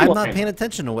smart... I'm not paying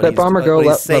attention to what Let Bomber go.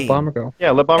 Let Bomber go.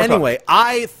 Yeah, let Bomber Anyway,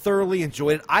 I thoroughly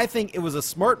enjoyed it. I think it was a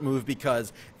smart move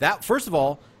because that, first of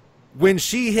all, when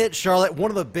she hit Charlotte, one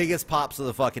of the biggest pops of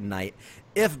the fucking night.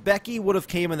 If Becky would have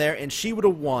came in there and she would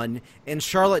have won, and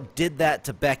Charlotte did that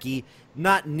to Becky,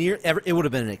 it would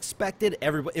have been expected.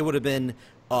 It would have been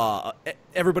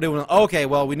everybody would have, okay,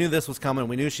 well, we knew this was coming.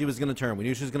 We knew she was going to turn. We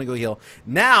knew she was going to go heel.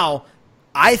 Now,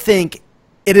 I think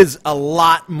it is a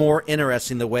lot more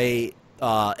interesting the way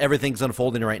everything's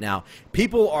unfolding right now.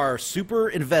 People are super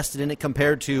invested in it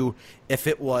compared to if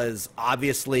it was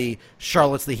obviously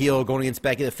Charlotte's the heel going against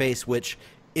Becky the face, which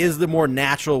is the more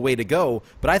natural way to go.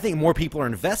 But I think more people are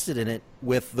invested in it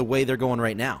with the way they're going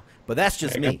right now. But that's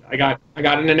just me. I got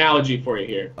an analogy for you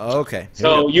here. Okay.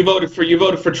 So you voted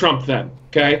for Trump then,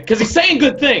 okay? Because he's saying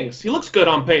good things. He looks good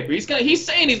on paper. He's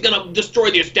saying he's gonna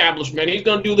destroy the establishment. He's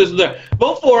gonna do this and that.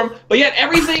 Vote for him, but yet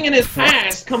everything in his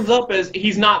past comes up as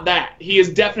he's not that. He is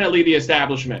definitely the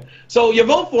establishment. So you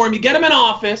vote for him, you get him in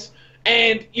office,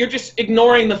 and you're just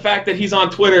ignoring the fact that he's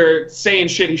on Twitter saying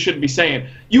shit he shouldn't be saying.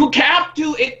 You have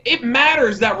to, it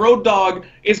matters that Road Dogg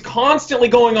is constantly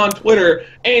going on Twitter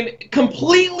and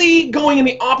completely going in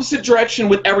the opposite direction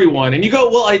with everyone. And you go,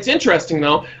 well, it's interesting,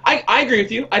 though. I agree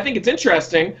with you. I think it's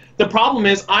interesting. The problem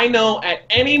is I know at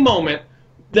any moment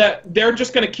that they're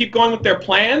just going to keep going with their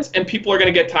plans and people are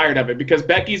going to get tired of it because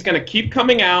Becky's going to keep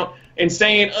coming out and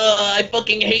saying, I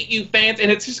fucking hate you fans.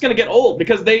 And it's just going to get old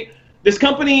because this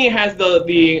company has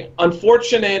the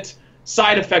unfortunate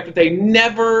side effect that they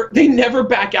never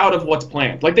back out of what's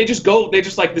planned. Like they just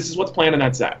like, this is what's planned and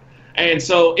that's that. And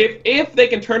so if they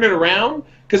can turn it around,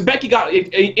 because Becky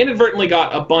inadvertently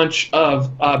got a bunch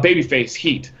of babyface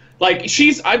heat. Like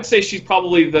I'd say she's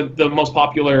probably the most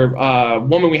popular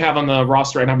woman we have on the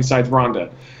roster right now besides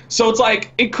Ronda. So it's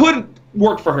like it could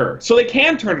work for her. So they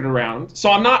can turn it around.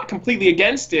 So I'm not completely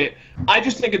against it. I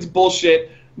just think it's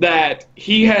bullshit that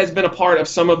he has been a part of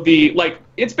some of the, like,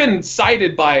 it's been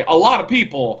cited by a lot of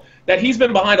people that he's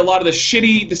been behind a lot of the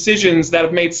shitty decisions that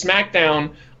have made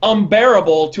SmackDown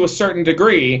unbearable to a certain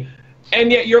degree.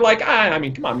 And yet you're like, I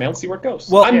mean, come on, man, let's see where it goes.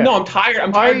 Well, I'm tired.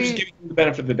 I'm tired of just giving him the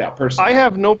benefit of the doubt, personally. I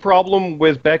have no problem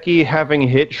with Becky having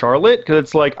hit Charlotte because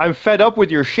it's like, I'm fed up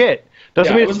with your shit.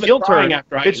 Doesn't mean it's heel turn.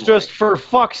 It's just for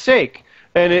fuck's sake.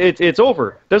 And it's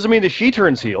over. Doesn't mean that she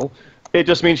turns heel. it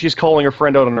just means she's calling her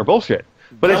friend out on her bullshit.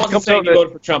 But I wasn't saying you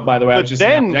voted for Trump, by the way. I should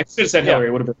have said Hillary.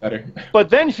 It would have been better. But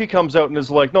then she comes out and is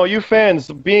like, "No, you fans,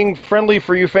 being friendly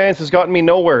for you fans has gotten me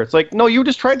nowhere." It's like, no, you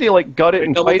just tried to like gut it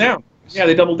and double down. Yeah,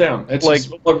 they doubled down. It's like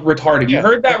just retarded. You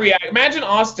heard that react. Imagine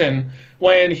Austin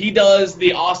when he does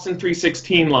the Austin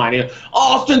 316 line.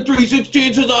 Austin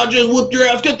 316 says, "I just whooped your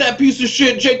ass. Get that piece of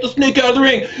shit. Jake the Snake out of the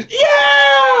ring."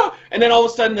 Yeah. And then all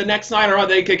of a sudden, the next night, or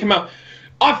they come out.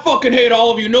 I fucking hate all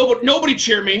of you. Nobody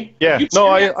cheer me. Yeah, no,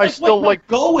 I still like.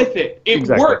 Go with it. It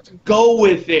worked. Go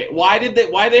with it. Why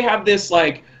they have this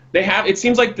like? They have. It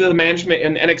seems like the management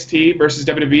in NXT versus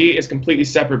WWE is completely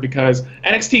separate because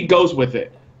NXT goes with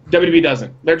it. WWE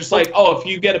doesn't. They're just like, oh, if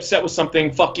you get upset with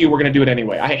something, fuck you. We're gonna do it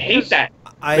anyway. I hate that.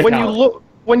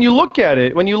 When you look at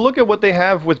it, when you look at what they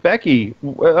have with Becky,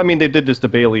 I mean, they did this to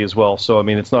Bayley as well, so I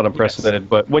mean, it's not unprecedented. Yes.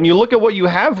 But when you look at what you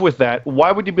have with that,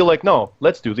 why would you be like, no,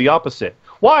 let's do the opposite?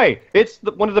 Why? It's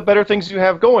one of the better things you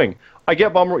have going. I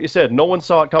get, Bomber, what you said. No one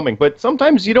saw it coming. But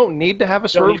sometimes you don't need to have a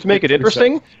swerve to make it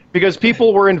interesting because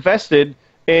people were invested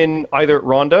in either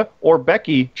Ronda or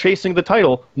Becky chasing the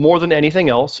title more than anything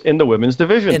else in the women's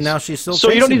divisions. And now she's still so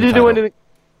you don't need to do anything.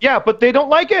 Yeah, but they don't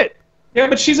like it. Yeah,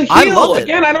 but she's a heel.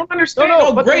 Again, I don't understand.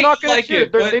 No, but they're not going to like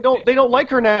it. They don't like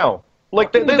her now.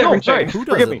 Like they don't. Sorry,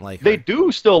 forgive me. Like her? They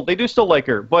do still like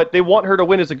her, but they want her to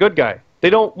win as a good guy. They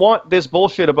don't want this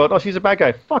bullshit about, oh, she's a bad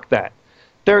guy. Fuck that.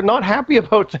 They're not happy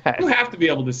about that. You have to be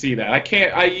able to see that. I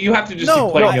can't. You have to just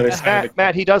keep playing the other side.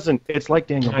 Matt, he doesn't. It's like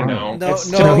Daniel Bryan. I know.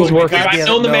 No, he's working. I've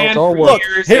known the man for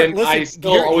years, and I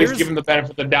still always give him the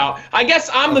benefit of the doubt. I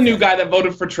guess I'm the new guy that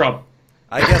voted for Trump.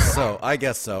 I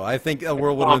guess so. I think the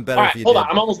world would have been better if you hold on.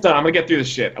 I'm almost done. I'm going to get through this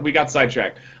shit. We got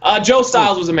sidetracked. Joe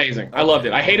Styles was amazing. I loved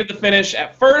it. I hated the finish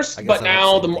at first, but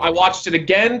now I watched it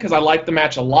again because I liked the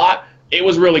match a lot. It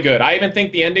was really good. I even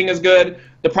think the ending is good.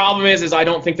 The problem is I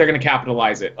don't think they're going to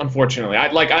capitalize it, unfortunately.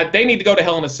 They need to go to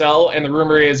Hell in a Cell, and the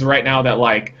rumor is right now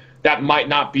that that might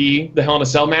not be the Hell in a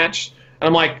Cell match. And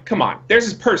I'm like, come on, theirs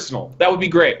is personal. That would be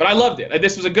great. But I loved it.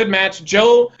 This was a good match.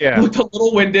 Joe looked a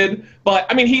little winded, but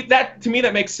I mean,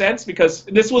 that makes sense because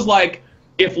this was like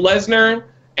if Lesnar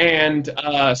and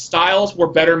Styles were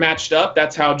better matched up,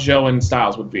 that's how Joe and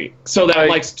Styles would be. So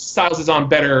that Styles is on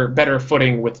better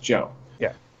footing with Joe.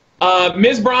 Yeah.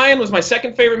 Miz Bryan was my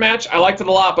second favorite match. I liked it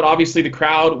a lot, but obviously the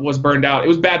crowd was burned out. It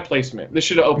was bad placement. This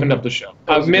should have opened up the show.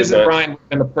 Miz and Bryan would have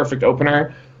been the perfect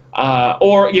opener.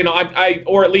 Or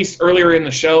at least earlier in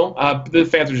the show, the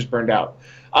fans were just burned out.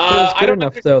 It was good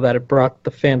enough, though, that it brought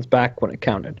the fans back when it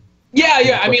counted.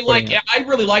 Yeah. I mean, I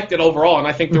really liked it overall, and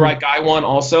I think the right guy won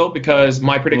also because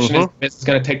my prediction is Miz is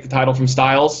going to take the title from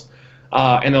Styles,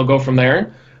 and they'll go from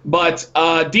there. But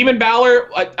Demon Balor,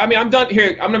 I'm done here.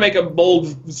 I'm going to make a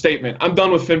bold statement. I'm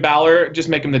done with Finn Balor. Just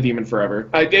make him the Demon forever.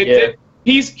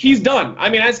 He's done. I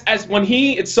mean, as when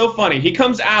it's so funny. He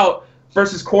comes out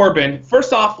versus Corbin.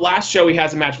 First off, last show he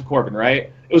has a match with Corbin,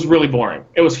 right? It was really boring.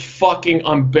 It was fucking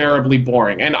unbearably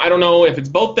boring. And I don't know if it's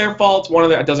both their faults, one of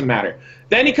them, it doesn't matter.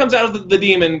 Then he comes out of the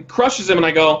Demon, crushes him, and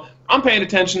I go, I'm paying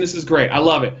attention. This is great. I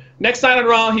love it. Next night on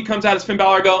Raw, he comes out as Finn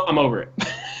Balor. I go, I'm over it.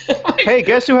 Hey,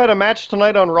 guess who had a match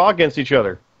tonight on Raw against each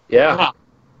other? Yeah. Uh-huh.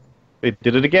 They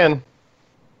did it again.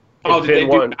 Oh, did they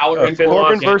do Balor and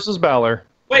Corbin versus Balor?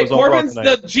 Wait, Corbin's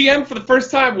the GM for the first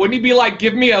time. Wouldn't he be like,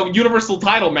 give me a Universal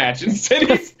title match? Instead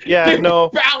he's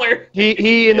Balor.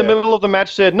 He in the middle of the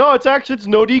match said, no, it's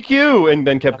no DQ, and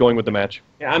then kept going with the match.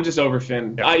 Yeah, I'm just over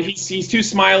Finn. He's too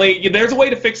smiley. There's a way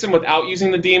to fix him without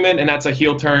using the Demon, and that's a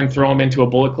heel turn, throw him into a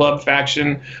Bullet Club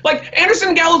faction. Like, Anderson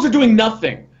and Gallows are doing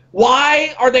nothing.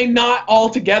 Why are they not all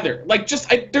together?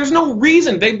 There's no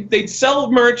reason. They'd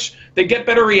sell merch, they'd get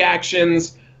better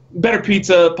reactions, better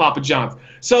pizza, Papa John's.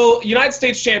 So, United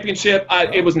States Championship,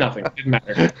 it was nothing. It didn't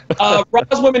matter.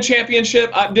 Raw's Women's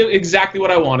Championship, did exactly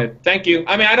what I wanted. Thank you.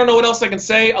 I mean, I don't know what else I can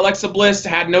say. Alexa Bliss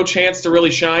had no chance to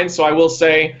really shine, so I will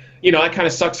say, that kind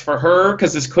of sucks for her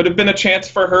because this could have been a chance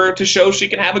for her to show she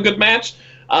can have a good match.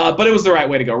 But it was the right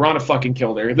way to go. Ronda fucking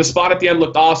killed her. The spot at the end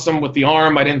looked awesome with the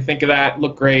arm. I didn't think of that.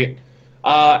 Looked great.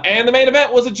 And the main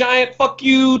event was a giant fuck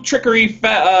you trickery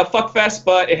fuck fest,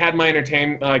 but it had my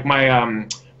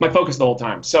my focus the whole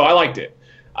time. So I liked it.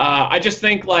 I just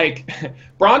think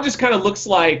Braun just kind of looks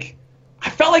like I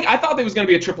thought there was going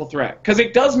to be a triple threat because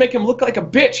it does make him look like a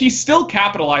bitch. He's still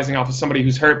capitalizing off of somebody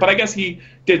who's hurt, but I guess he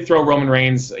did throw Roman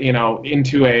Reigns,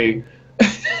 into a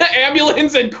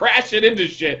ambulance and crash it into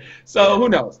shit. So who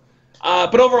knows?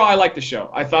 But overall, I liked the show.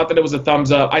 I thought that it was a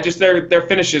thumbs up. Their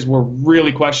finishes were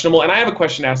really questionable, and I have a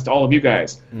question asked to all of you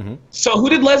guys. Mm-hmm. So who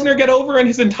did Lesnar get over in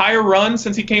his entire run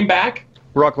since he came back?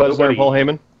 Brock Lesnar and Paul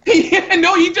Heyman. Yeah,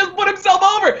 no, he just put himself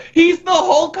over. He's the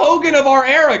Hulk Hogan of our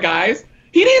era, guys.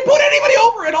 He didn't put anybody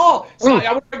over at all. So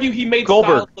I would argue he made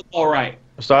Goldberg. Styles look all right.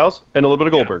 Styles and a little bit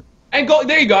of Goldberg. And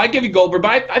there you go. I give you Goldberg,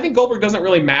 but I think Goldberg doesn't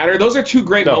really matter. Those are two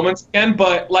great moments again.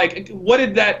 But like, what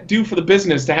did that do for the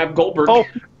business to have Goldberg? Oh,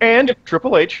 and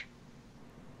Triple H.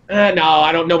 No,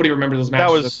 I don't. Nobody remembers those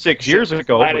matches. That was 6 years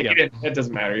ago. It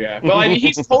doesn't matter. Yeah, but I mean,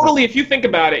 he's totally. If you think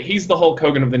about it, he's the Hulk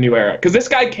Hogan of the new era. Because this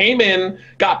guy came in,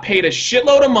 got paid a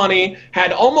shitload of money,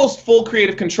 had almost full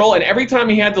creative control, and every time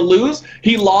he had to lose,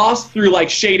 he lost through like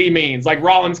shady means, like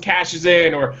Rollins cashes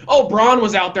in, or Braun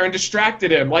was out there and distracted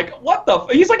him. Like what the?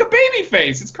 He's like a baby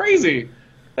face. It's crazy.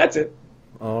 That's it.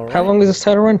 All right. How long does this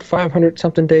title run? 500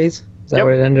 something days. Is that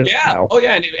what it ended? Yeah. Wow. Oh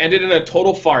yeah, and it ended in a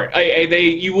total fart.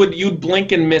 You'd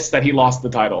blink and miss that he lost the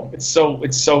title. It's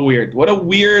so weird. What a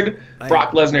weird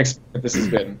Brock Lesnar experience this has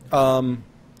been.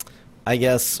 I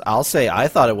guess I'll say I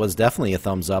thought it was definitely a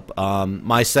thumbs up.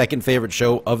 My second favorite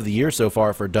show of the year so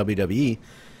far for WWE.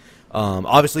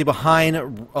 Obviously behind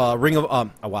Ring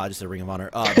of I just said Ring of Honor.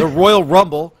 The Royal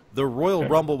Rumble. The Royal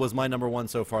Rumble was my number one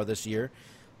so far this year.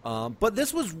 But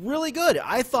this was really good.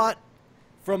 I thought.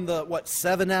 From the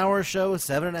 7-hour show,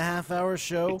 7.5-hour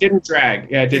show. It didn't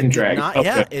drag. Yeah, it didn't drag.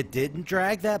 It didn't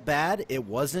drag that bad. It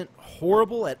wasn't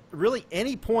horrible at really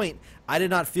any point. I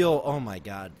did not feel, oh my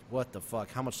God, what the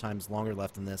fuck? How much time's longer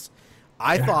left in this?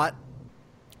 I thought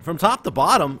from top to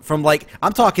bottom, from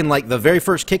I'm talking the very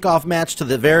first kickoff match to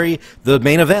the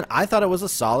main event, I thought it was a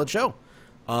solid show.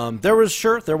 There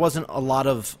wasn't a lot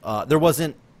of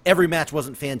every match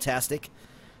wasn't fantastic.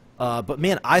 But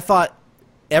man, I thought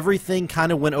everything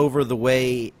kind of went over the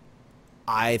way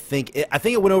I think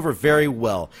it went over very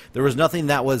well. There was nothing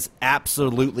that was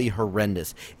absolutely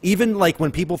horrendous. Even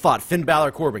when people thought Finn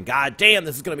Balor Corbin, God damn,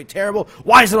 this is going to be terrible.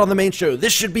 Why is it on the main show?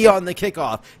 This should be on the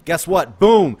kickoff. Guess what?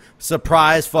 Boom.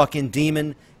 Surprise fucking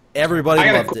demon. Everybody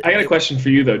loved it. I got a question for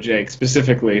you, though, Jake,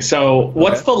 specifically. So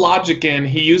what's the logic in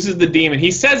he uses the demon?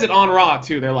 He says it on Raw,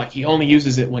 too. They're like, he only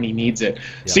uses it when he needs it. Yeah.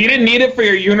 So you didn't need it for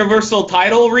your Universal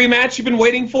title rematch you've been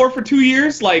waiting for 2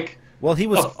 years? Well, he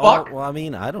was.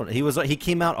 He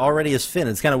came out already as Finn.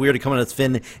 It's kind of weird to come out as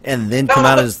Finn and then come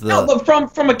out as the. No, but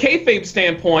from a kayfabe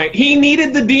standpoint, he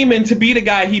needed the demon to beat a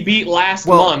guy he beat last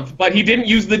month, but he didn't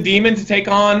use the demon to take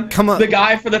on the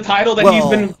guy for the title that he's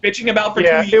been bitching about for 2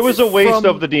 years. Yeah, it was a waste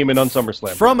of the demon on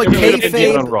SummerSlam. From a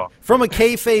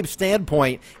kayfabe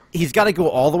standpoint, he's got to go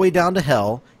all the way down to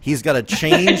hell. He's got to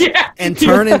change and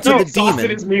turn into the demon.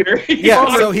 His meter.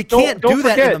 So he can't do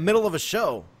that in the middle of a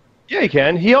show. Yeah, he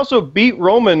can. He also beat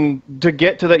Roman to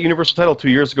get to that Universal title 2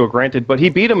 years ago, granted, but he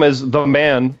beat him as the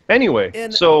man anyway.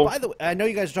 And so, by the way, I know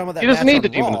you guys are talking about that he doesn't match need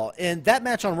on the Raw, demon. and that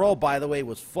match on Raw, by the way,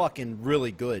 was fucking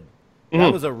really good.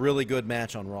 That was a really good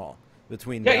match on Raw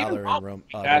between Balor and Roman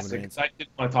Reigns. I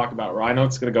didn't want to talk about Raw. I know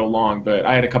it's going to go long, but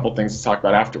I had a couple things to talk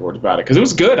about afterwards about it because it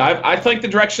was good. I think the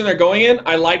direction they're going in,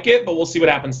 I like it, but we'll see what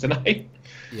happens tonight.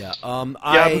 Yeah,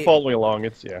 I've been following along.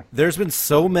 There's been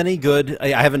so many good.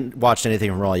 I haven't watched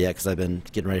anything on Raw yet because I've been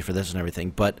getting ready for this and everything.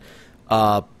 But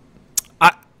I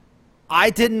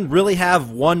didn't really have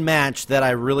one match that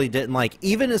I really didn't like.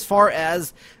 Even as far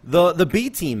as the B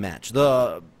team match,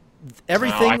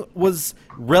 everything was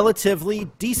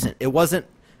relatively decent. It wasn't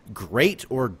great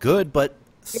or good, but.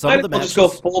 Some of the matches. Just go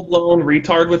full-blown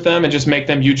retard with them and just make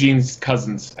them Eugene's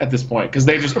cousins at this point because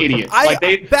they're just idiots.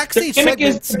 Backstage their gimmick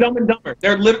is Dumb and Dumber.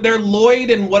 They're Lloyd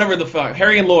and whatever the fuck.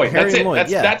 Harry and Lloyd. That's it.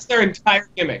 That's their entire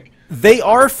gimmick. They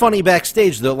are funny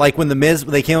backstage though. Like when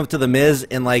they came up to the Miz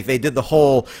and they did the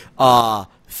whole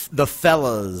the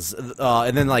fellas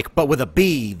and then but with a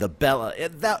B, the Bella.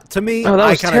 That to me, that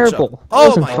was terrible.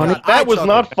 Oh my god, that was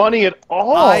not funny at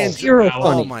all. Zero funny.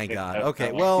 Oh my god.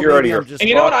 Okay, well, you're maybe I'm just. And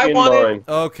you know what I wanted?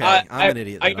 Okay, I'm an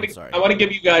idiot. I'm sorry. I want to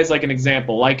give you guys an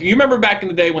example. You remember back in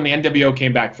the day when the NWO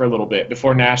came back for a little bit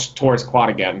before Nash tore his quad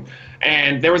again.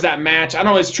 And there was that match, I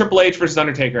don't know, it's Triple H versus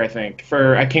Undertaker, I think,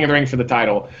 for King of the Ring for the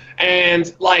title. And,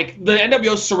 the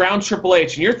NWO surround Triple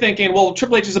H, and you're thinking, well,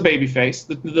 Triple H is a babyface,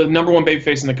 the number one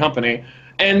babyface in the company.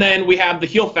 And then we have the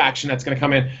heel faction that's going to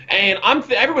come in. And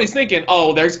everybody's thinking,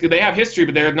 they have history,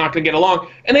 but they're not going to get along.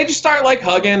 And they just start,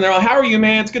 hugging. They're like, how are you,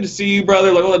 man? It's good to see you, brother.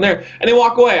 And they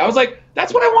walk away. I was like,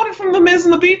 that's what I wanted from The Miz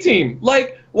and the B team.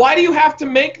 Why do you have to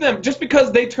make them, just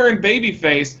because they turned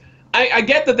babyface, I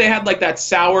get that they had that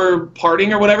sour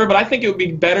parting or whatever, but I think it would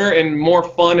be better and more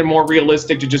fun and more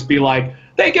realistic to just be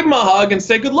they give him a hug and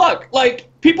say good luck.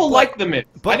 People like the Miz.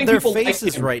 But I think their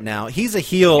faces right now. He's a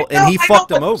heel and he fucked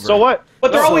them over. So what?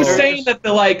 But they're always saying that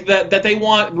that they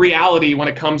want reality when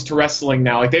it comes to wrestling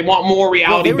now. They want more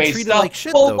reality-based stuff. Like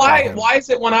shit, though, why is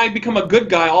it when I become a good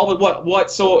guy, all of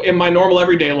what? So in my normal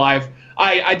everyday life,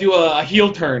 I do a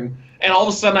heel turn. and all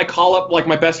of a sudden I call up like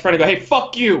my best friend and go, "Hey,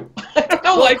 fuck you." I don't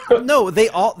know, like no,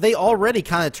 they already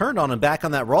kind of turned on him back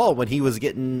on that Raw when he was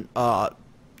getting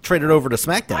traded over to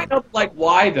SmackDown. I know, like,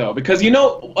 why though? Because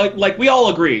like we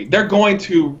all agree, they're going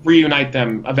to reunite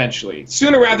them eventually,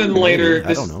 sooner rather than later.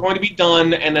 This is going to be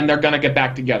done, and then they're going to get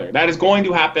back together. That is going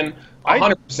to happen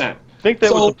 100%. I think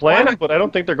that was the plan, but I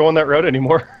don't think they're going that route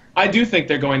anymore. I do think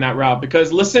they're going that route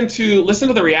because listen to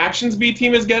the reactions B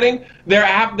Team is getting.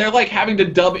 They're like having to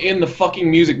dub in the fucking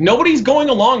music. Nobody's going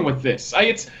along with this.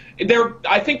 I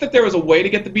think that there was a way to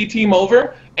get the B Team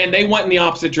over, and they went in the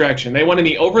opposite direction. They went in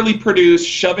the overly produced,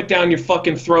 shove it down your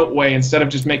fucking throat way instead of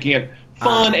just making it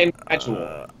fun and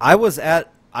casual. I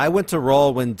went to Raw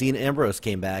when Dean Ambrose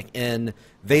came back, and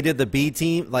they did the B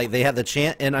Team, like they had the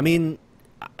chant, and I mean,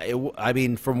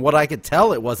 from what I could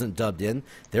tell, it wasn't dubbed in.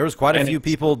 There was quite a few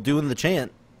people doing the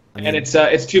chant. And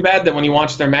it's too bad that when you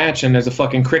watch their match and there's a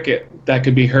fucking cricket that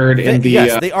could be heard in the...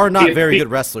 Yes, they are not very good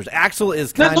wrestlers. Axel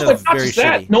is kind of very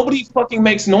shitty. Nobody fucking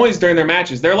makes noise during their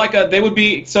matches. They're like they would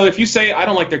be... So if you say, I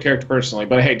don't like their character personally,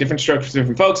 but hey, different strokes for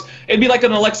different folks, it'd be like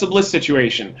an Alexa Bliss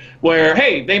situation where,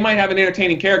 hey, they might have an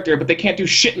entertaining character, but they can't do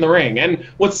shit in the ring. And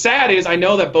what's sad is I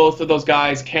know that both of those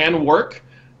guys can work.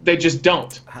 They just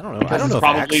don't. I don't know. I don't know if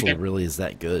Axel really is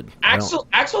that good. Axel's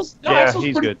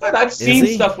he's pretty good. I've seen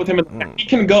stuff with him. He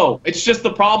can go. It's just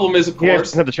the problem is, of course, he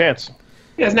hasn't had the chance.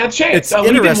 He hasn't had the chance. It's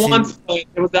interesting. He did once, but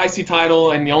it was the IC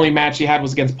title, and the only match he had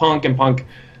was against Punk, and Punk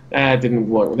didn't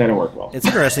work well. It's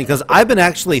interesting because I've been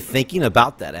actually thinking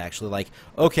about that. Actually, like,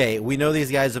 okay, we know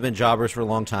these guys have been jobbers for a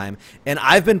long time, and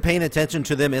I've been paying attention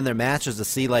to them in their matches to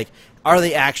see, like, are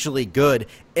they actually good?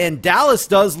 And Dallas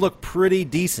does look pretty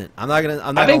decent. I'm not gonna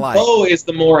lie. I think Bo is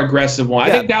the more aggressive one.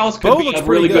 Yeah, I think Dallas could be a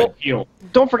really good heel.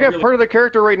 Don't forget, part of the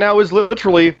character right now is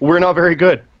literally we're not very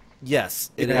good.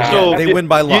 Yes, it is. Yeah. So they win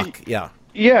by luck.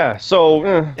 Yeah, so...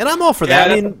 And I'm all for that.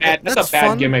 Yeah, I mean, that's a bad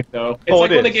fun. gimmick, though. It's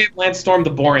like when they gave Lance Storm the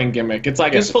boring gimmick. It's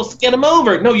like, you're supposed to get him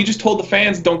over. No, you just told the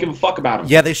fans don't give a fuck about him.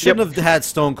 Yeah, they shouldn't have had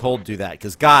Stone Cold do that,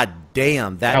 because god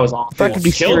damn, that was awful. That could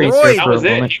be Killed serious. That was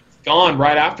it. He was gone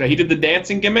right after. He did the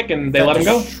dancing gimmick, and they let him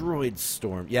go. Destroyed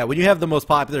Storm. Yeah, when you have the most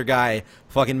popular guy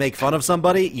fucking make fun of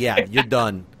somebody, yeah, you're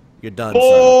done. You're done,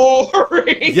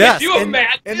 boring. Yes, Can you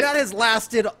imagine? And that has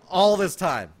lasted all this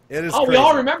time. It is crazy. We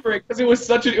all remember it because it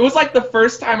was like the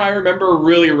first time I remember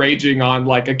really raging on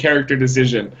like a character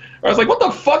decision. I was like, what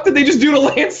the fuck did they just do to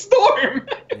Lance Storm?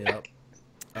 Yep.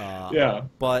 Yeah.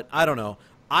 But I don't know.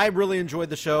 I really enjoyed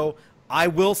the show. I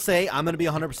will say, I'm going to be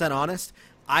 100% honest,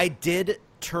 I did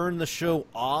turn the show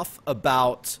off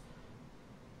about...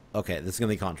 Okay, this is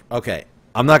going to be Okay,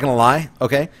 I'm not going to lie,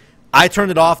 okay? I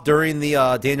turned it off during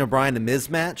the Daniel Bryan and Miz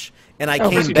match, and I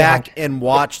came back and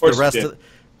watched the rest of...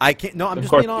 I'm just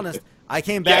being honest. I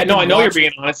came back. Yeah, no, I know you're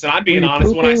being honest, and I'm being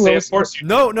honest when I say, of course.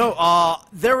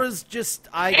 There was just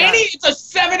it's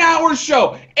a 7-hour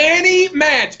show. Any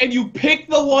match, and you pick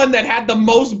the one that had the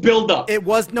most build-up. It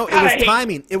was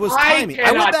timing. It was timing.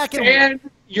 I went back and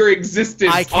your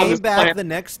existence. I came back the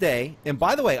next day, and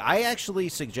by the way, I actually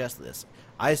suggest this.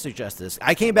 I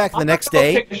came back the next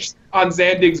day on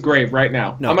Zandig's grave right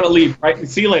now. No. I'm gonna leave. Right,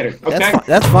 see you later. Okay,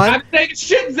 that's fine. I'm taking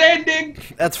shit,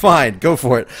 Zandig. That's fine. Go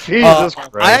for it. Jesus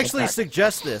Christ. I actually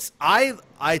suggest this.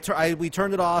 We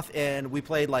turned it off and we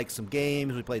played like some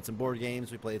games. We played some board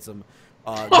games. We played some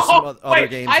other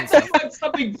games. I thought you had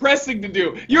something pressing to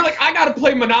do. You're like, I gotta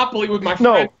play Monopoly with my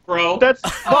friends, bro. That's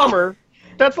bummer.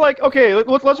 That's like, okay,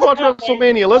 let's watch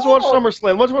WrestleMania, let's watch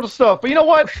SummerSlam, let's watch stuff. But you know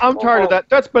what? I'm tired of that.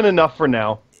 That's been enough for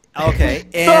now. Okay,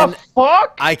 and the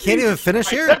fuck? I can't even finish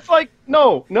here. That's like,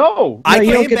 no. I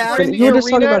came back. You were just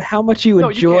talking about how much you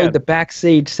enjoyed the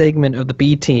backstage segment of the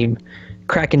B Team,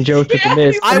 cracking jokes with the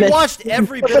Miz. I watched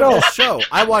every bit of the show.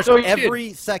 I watched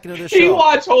every second of the show.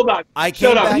 Hold on.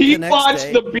 Shut up. He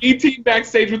watched the B Team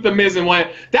backstage with the Miz and went,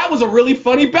 that was a really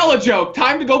funny Bella joke.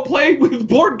 Time to go play with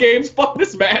board games. Fuck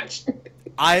this match.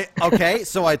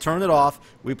 So I turned it off.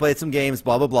 We played some games,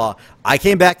 blah, blah, blah. I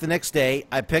came back the next day.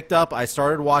 I picked up. I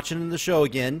started watching the show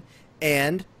again.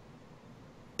 And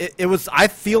it was, I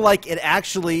feel like it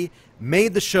actually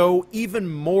made the show even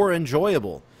more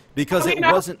enjoyable because it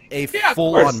wasn't a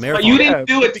full-on marathon. But you didn't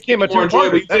do it to keep it more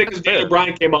enjoyable. You did it because Daniel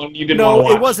Bryan came on and you didn't want to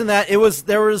watch. No, it wasn't that.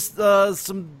 There was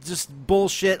some just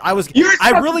bullshit. I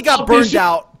really got burned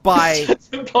out by...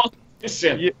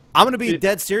 I'm going to be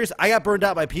dead serious. I got burned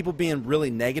out by people being really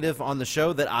negative on the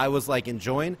show that I was like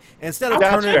enjoying. Instead of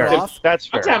turning it off, that's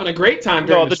fair. I was having a great time.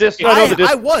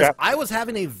 I was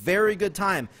having a very good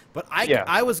time, but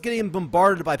I was getting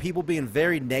bombarded by people being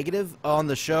very negative on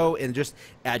the show and just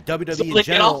at WWE in general.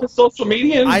 Get off of social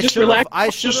media and just relax.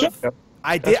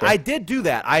 I did do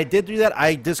that.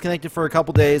 I disconnected for a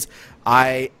couple days.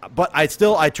 But I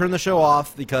turned the show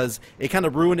off because it kind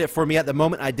of ruined it for me at the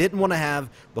moment. I didn't want to have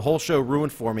the whole show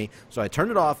ruined for me, so I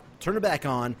turned it off, turned it back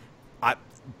on.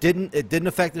 It didn't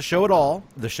affect the show at all.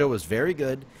 The show was very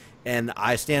good, and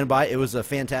I stand by. It was a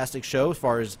fantastic show as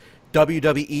far as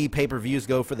WWE pay-per-views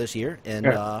go for this year. And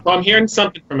well, I'm hearing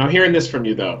this from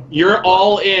you though. You're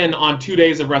all in on 2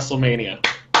 days of WrestleMania.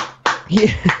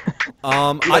 Yeah.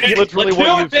 Literally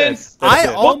what you said.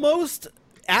 I almost,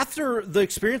 after the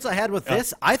experience I had with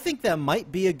this, I think that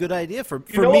might be a good idea for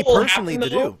me personally to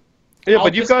do. Yeah,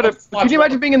 but you've got to. Can you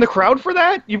imagine being in the crowd for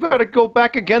that? You've got to go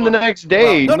back again the next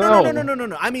day. No.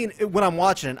 I mean, when I'm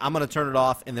watching it, I'm going to turn it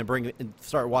off and then bring it and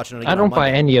start watching it again. I don't buy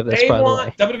any of this, by the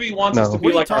way. WWE wants us to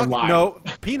be like our live. No,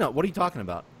 Peanut, what are you talking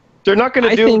about? They're not going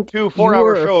to do 2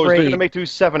 4-hour shows. They're going to make 2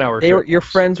 7-hour shows. Your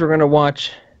friends were going to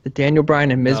watch the Daniel Bryan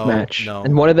and Miz match,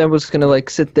 and one of them was going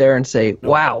to sit there and say,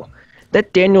 "Wow,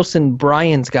 that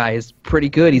Danielson-Bryan's guy is pretty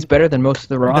good. He's better than most of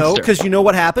the roster." No, because you know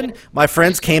what happened? My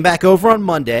friends came back over on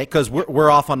Monday, because we're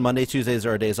off on Monday, Tuesdays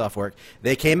are our days off work.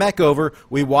 They came back over,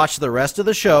 we watched the rest of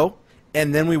the show,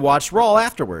 and then we watched Raw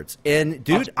afterwards. And,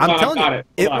 dude, I'm telling you,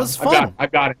 it was fun.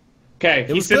 I've got it. Okay,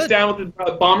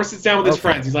 Bomber sits down with his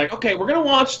friends. He's like, okay, we're going to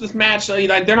watch this match.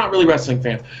 They're not really wrestling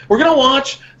fans. We're going to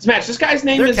watch this match. This guy's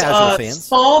name is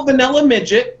Small Vanilla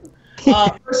Midget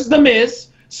versus The Miz.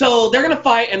 So they're going to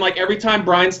fight, and every time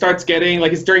Bryan starts getting,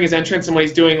 it's during his entrance and when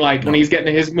he's doing, when he's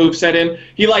getting his move set in,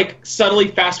 he, subtly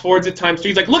fast-forwards at times, too.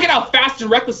 He's like, look at how fast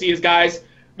and reckless he is, guys.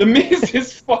 The Miz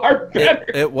is far better.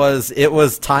 It was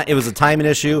a timing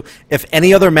issue. If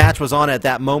any other match was on at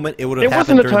that moment, it would have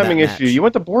happened during that match. It wasn't a timing issue. You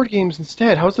went to Board Games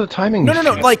instead. How's it a timing issue?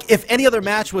 No. If any other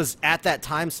match was at that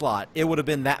time slot, it would have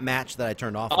been that match that I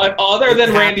turned off. Other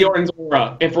than Randy Orton's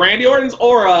aura. If Randy Orton's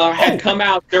aura had come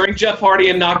out during Jeff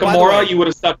Hardy and Nakamura, you would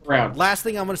have stuck around. Last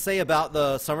thing I'm going to say about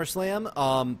the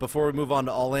SummerSlam, before we move on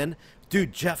to All In,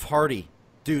 dude, Jeff Hardy.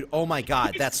 Dude, oh my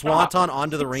God, that swanton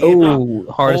onto the ring.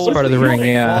 Oh, hardest part of the ring,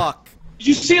 yeah. Fuck. Did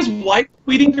you see his wife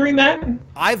tweeting during that?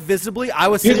 I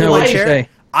was sitting in my chair.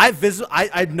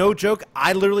 I no joke.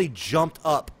 I literally jumped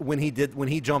up when he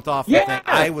jumped off the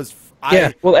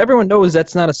thing. Well, everyone knows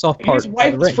that's not a soft part. His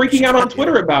wife was freaking out on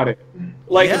Twitter about it,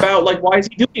 about why is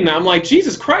he doing that? I'm like,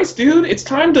 Jesus Christ, dude! It's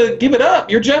time to give it up.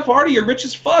 You're Jeff Hardy. You're rich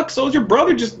as fuck. So is your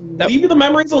brother. Just leave the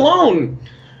memories alone.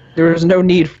 There was no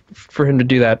need for him to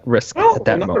do that risk at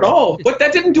that moment. Not at all. But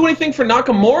that didn't do anything for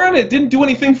Nakamura, and it didn't do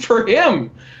anything for him.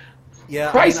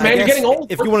 Yeah, Christ, man, you're getting old.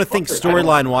 If you want to think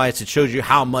storyline-wise, it shows you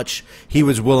how much he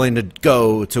was willing to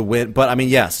go to win. But, I mean,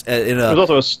 yes. It was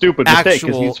also a stupid mistake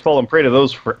because he's fallen prey to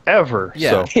those forever.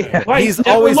 Yeah. So. He's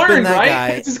always been that guy.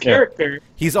 It's his character.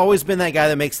 He's always been that guy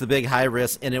that makes the big high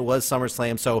risk, and it was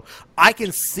SummerSlam. So I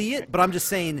can see it, but I'm just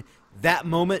saying that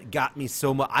moment got me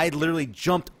so much. I literally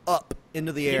jumped up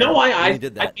into the air. You know why I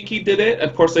think he did it?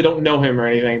 Of course, I don't know him or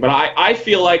anything, but I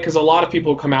feel like, because a lot of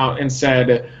people come out and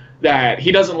said that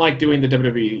he doesn't like doing the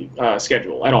WWE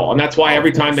schedule at all, and that's why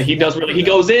every time that he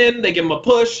goes in, they give him a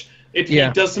push. He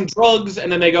does some drugs, and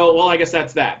then they go, well, I guess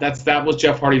that's that. That was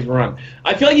Jeff Hardy's run.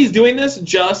 I feel like he's doing this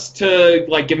just to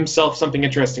give himself something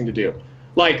interesting to do.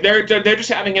 They're just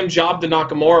having him job to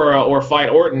Nakamura or fight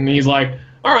Orton, and he's like,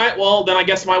 all right, well, then I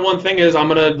guess my one thing is I'm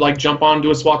going to, jump on, do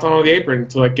a swanton on the apron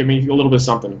to, give me a little bit of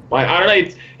something. I don't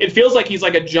know. It feels like he's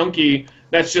like a junkie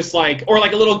that's just or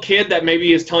like a little kid that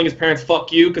maybe is telling his parents,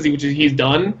 fuck you, because he's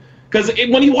done. Because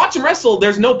when you watch him wrestle,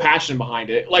 there's no passion behind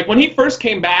it. When he first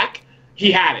came back,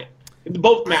 he had it.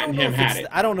 Both Matt and him had it.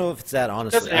 I don't know if it's that,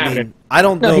 honestly. I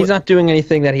don't know. No, he's not doing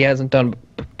anything that he hasn't done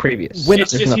previous.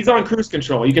 It's just he's on cruise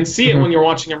control. You can see it when you're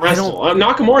watching him wrestle.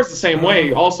 Nakamura's the same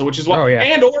way also, which is why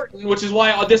and Orton, which is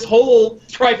why this whole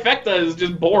trifecta is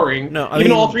just boring. Even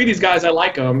though all three of these guys, I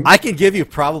like them. I can give you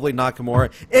probably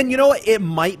Nakamura. And you know what? It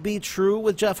might be true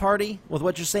with Jeff Hardy, with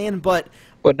what you're saying, but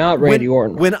not Randy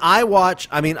Orton. When I watch,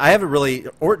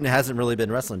 Orton hasn't really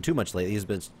been wrestling too much lately. He's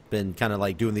been kind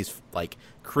of doing these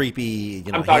creepy,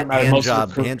 hand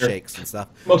job handshakes and stuff.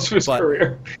 Most of his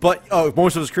career. But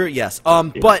most of his career, yes.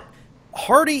 But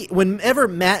Hardy, whenever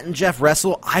Matt and Jeff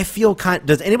wrestle, I feel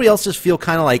does anybody else just feel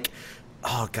kind of like,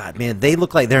 oh God, man, they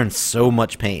look like they're in so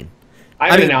much pain. I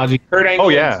have an analogy. Kurt Angle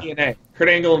and TNA. Kurt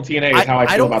Angle and TNA is how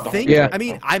I feel about the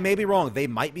whole. I may be wrong. They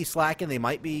might be slacking. They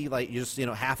might be just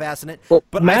half-assing it. Well,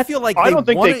 but Matt, I feel like I don't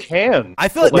think they can. I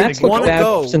feel like they want to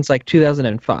go since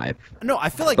 2005. No, I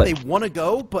feel like they want to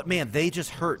go, but man, they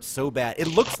just hurt so bad. It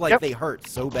looks like they hurt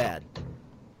so bad.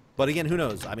 But again, who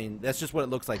knows? That's just what it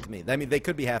looks like to me. They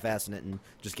could be half-assing it and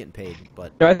just getting paid.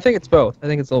 But no, I think it's both. I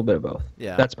think it's a little bit of both.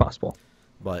 Yeah, that's possible.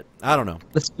 But I don't know.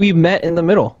 We met in the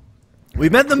middle. We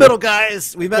met in the middle,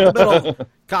 guys. We met in the middle.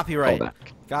 Copyright.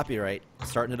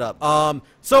 Starting it up.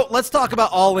 So let's talk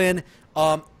about All In.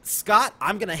 Scott,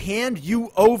 I'm going to hand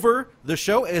you over the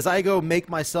show as I go make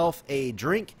myself a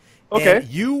drink. Okay. And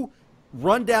you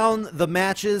run down the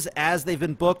matches as they've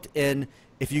been booked, and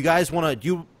if you guys want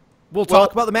to, we'll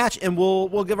talk about the match, and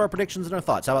we'll give our predictions and our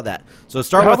thoughts. How about that? So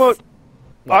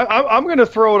I'm going to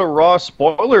throw out a Raw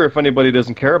spoiler if anybody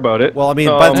doesn't care about it. Well, I mean,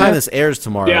 by the time this airs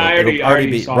tomorrow, Raw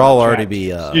will already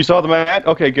be. You saw the match?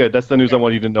 Okay, good. That's the news I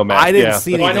want you to know, Matt. I didn't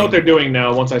see anything. Well, I know what they're doing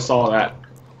now. Once I saw that.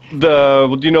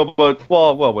 Do you know about?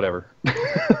 Well, whatever.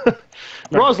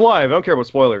 Raw's live. I don't care about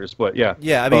spoilers, but yeah.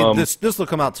 Yeah, I mean, this will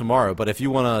come out tomorrow. But if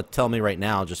you want to tell me right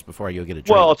now, just before I go get a drink.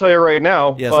 Well, I'll tell you right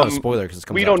now. Yeah, it's not a spoiler because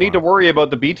we don't need to worry about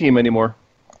the B team anymore.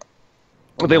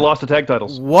 They lost the tag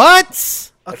titles. What?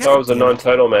 I thought it was a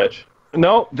non-title match.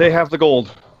 No, they have the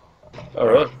gold. Oh,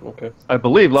 really? Okay. I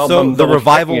believe. So the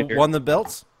Revival won the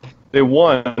belts? They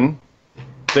won.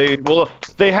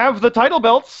 They have the title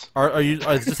belts.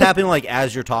 Is this happening like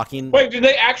as you're talking? Wait, did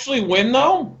they actually win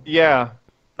though? Yeah.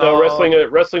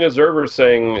 Wrestling Observer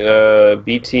saying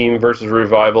B Team versus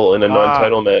Revival in a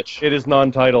non-title match. It is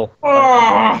non-title.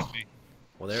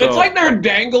 It's like they're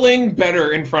dangling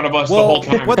better in front of us the whole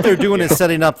time. What they're doing is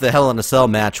setting up the Hell in a Cell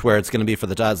match where it's going to be for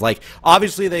the titles. Like,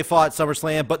 obviously they fought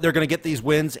SummerSlam, but they're going to get these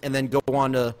wins and then go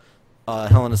on to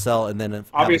Hell in a Cell and then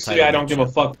obviously I don't give a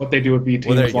fuck what they do with B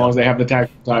Team as long as they have the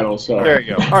tag titles. So there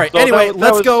you go. All right. So anyway,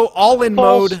 let's go all in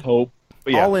mode. Hope.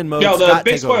 All in mode. Yeah, the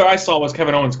big spoiler I saw was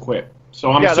Kevin Owens quit.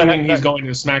 So I'm assuming he's going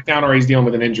to SmackDown or he's dealing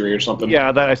with an injury or something.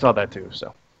 Yeah, I saw that too.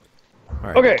 So. All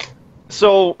right. Okay,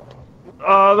 so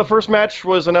the first match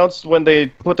was announced when they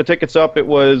put the tickets up. It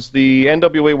was the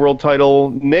NWA World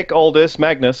Title, Nick Aldis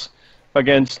Magnus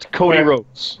against Cody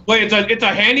Rhodes. Wait, it's a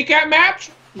handicap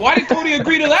match? Why did Cody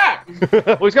agree to that?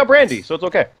 Well, he's got Brandy, so it's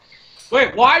okay.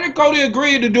 Wait, why did Cody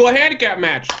agree to do a handicap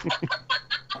match?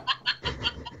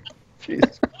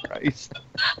 Jesus Christ.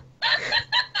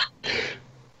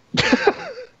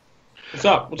 What's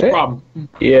up? What's the problem?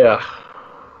 Yeah.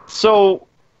 So,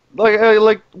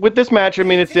 like with this match, I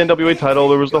mean, it's the NWA title.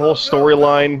 There was the whole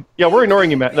storyline. Yeah, we're ignoring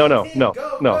you, Matt. No.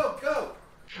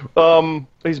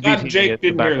 He's beating Jake it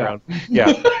in the background.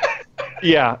 Hear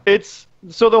Yeah,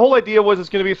 so the whole idea was it's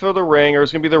going to be for the ring, or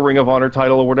it's going to be the Ring of Honor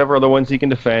title, or whatever other ones he can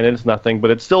defend, and it's nothing.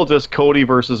 But it's still just Cody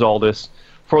versus Aldis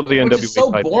for the NWA title. It's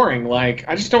so boring. Like,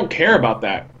 I just don't care about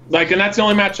that. Like, and that's the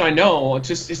only match I know. It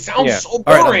sounds so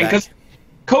boring because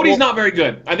Cody's not very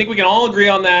good. I think we can all agree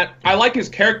on that. I like his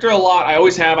character a lot. I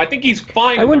always have. I think he's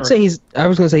fine. I wouldn't say he's. I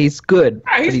was going to say he's good.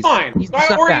 He's fine. He's not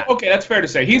bad. Okay, that's fair to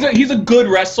say. He's a good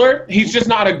wrestler. He's just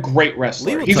not a great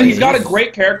wrestler. He's got a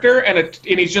great character and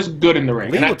he's just good in the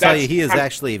ring. Lee will tell you he is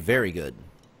actually very good.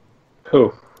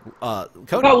 Who? Cody. I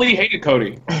thought Lee hated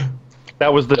Cody.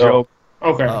 That was the joke.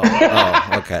 Okay.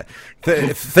 Okay.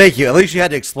 Thank you. At least you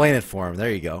had to explain it for him.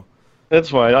 There you go. That's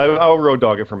fine. I'll road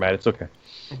dog it for Matt. It's okay.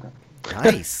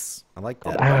 Nice. I like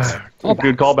that.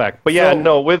 Good callback. But yeah,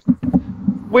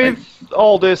 with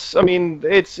all this, I mean,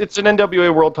 it's an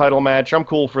NWA World Title match. I'm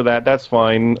cool for that. That's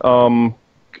fine.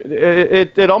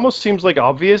 It almost seems like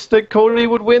obvious that Cody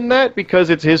would win that because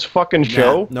it's his fucking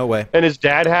show. No way. And his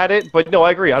dad had it, but no,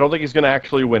 I agree. I don't think he's going to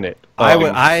actually win it. I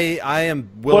am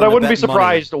willing. But I wouldn't be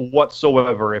surprised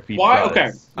whatsoever if he. Why?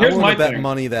 Okay. Here's my bet thing.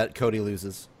 money that Cody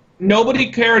loses.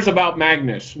 Nobody cares about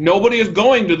Magnus. Nobody is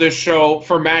going to this show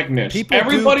for Magnus.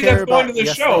 Everybody that's going to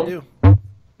this show.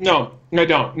 No, I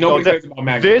don't. Nobody cares about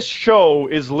Magnus. This show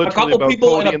is literally about Cody. A couple people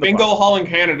Cody in a bingo hall in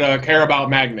Canada care about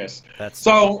Magnus.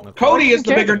 Cody is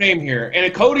the bigger name here,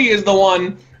 and Cody is the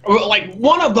one, like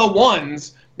one of the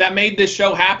ones that made this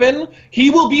show happen. He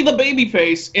will be the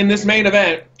babyface in this main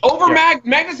event over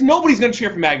Magnus. Nobody's going to cheer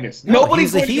for Magnus.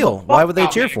 Nobody's a heel. Why would they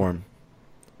cheer for him?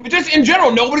 Just in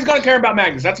general, nobody's going to care about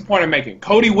Magnus. That's the point I'm making.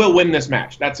 Cody will win this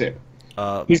match. That's it.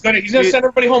 He's gonna send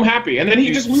everybody home happy, and then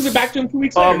he just loses it back to him 2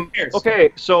 weeks later. Who cares?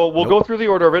 Okay, so we'll go through the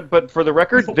order of it, but for the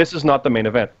record, this is not the main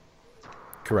event.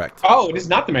 Correct. Oh, it is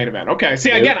not the main event. Okay.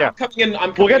 See, again, I'm coming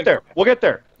in. We'll get there. We'll get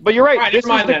there. But you're right. All right, never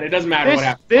mind then. It doesn't matter what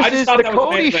happens. This is the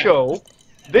Cody show.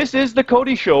 This is the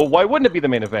Cody show. Why wouldn't it be the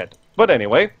main event? But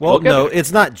anyway. Well, no,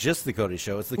 it's not just the Cody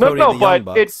show. It's the Cody and the Young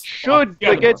Bucks. It should.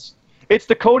 It's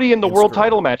the Cody and the World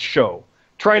Title match show.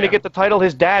 Trying to get the title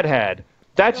his dad had.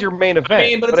 That's your main event. I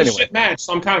mean, but it's a shit match,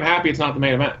 so I'm kind of happy it's not the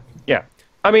main event. Yeah.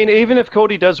 I mean, even if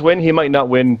Cody does win, he might not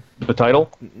win the title.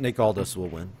 Nick Aldis will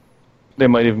win. There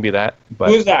might even be that. But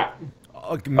who's that?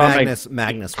 Magnus will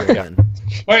win.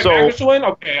 Wait, Magnus will win?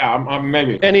 Okay, yeah,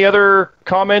 maybe. Any other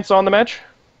comments on the match?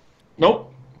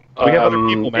 Nope. We have other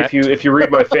people, Matt. If you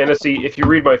read my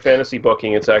fantasy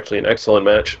booking, it's actually an excellent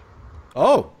match.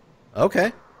 Oh,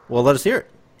 okay. Well, let us hear it.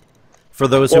 For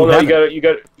those Well, who no, haven't. you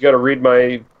got to read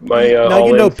my No,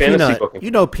 all-in fantasy Peanut. booking.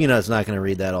 You know Peanut's not going to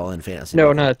read that all in fantasy. No,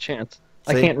 booking. not a chance.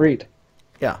 I See? can't read.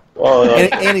 Yeah. Well,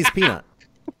 And he's Peanut.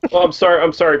 well, I'm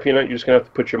sorry, Peanut. You're just gonna have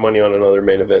to put your money on another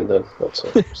main event then. That's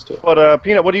still. But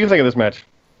Peanut, what do you think of this match?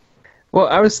 Well,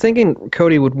 I was thinking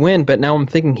Cody would win, but now I'm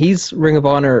thinking he's Ring of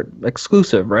Honor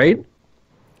exclusive, right?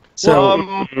 So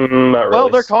Not really. Well,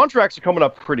 their contracts are coming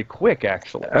up pretty quick,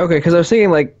 actually. okay, because I was thinking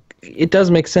like it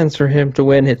does make sense for him to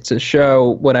win. It's a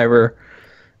show, whatever.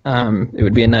 It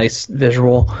would be a nice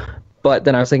visual, but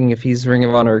then I was thinking if he's Ring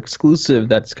of Honor exclusive,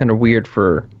 that's kind of weird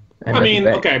for. I mean,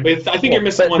 okay, but I think you're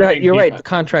missing one thing. You're right. The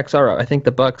contracts are up. I think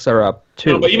the Bucks are up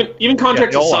too. No, but even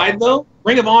contracts they all aside, though,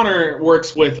 Ring of Honor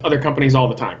works with other companies all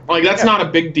the time. Like that's not a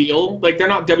big deal. Like they're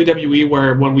not WWE,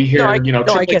 where when we hear I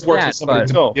Triple H get works that, with somebody,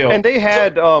 it's a No, big deal. and they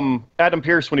had Adam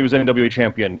Pearce when he was NWA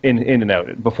champion in and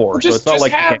out before, Just- so it's not just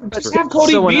like have- you can't- just have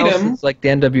Cody Someone beat else him. is like the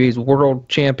NWA's world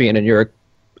champion, and you're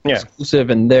Yeah.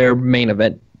 exclusive in their main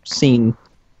event scene.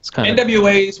 It's kind of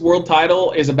NWA's world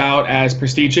title is about as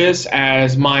prestigious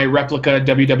as my replica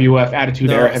WWF Attitude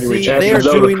No, Era Heavyweight see, Champion. they are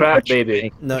Load of doing- crap,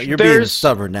 baby. No, you're being There's-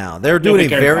 stubborn now. They're doing Nobody a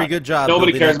cares very about good it. job.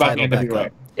 Nobody building cares that about the title back NWA.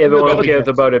 up. Everyone Nobody cares cares.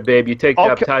 about it, babe. You take I'll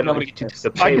that ca- title, nobody you get cares. to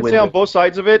I pay can with say on it. both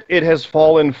sides of it, it has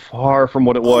fallen far from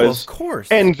what it Oh, was. of course.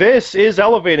 And this is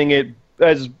elevating it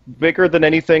as bigger than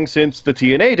anything since the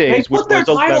TNA They days. put their was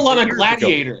title on a 11 years ago.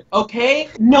 gladiator, okay?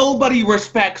 Nobody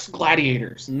respects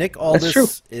gladiators. Nick true.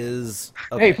 Aldis is.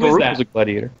 Okay. Hey, Who is Farouk that? was a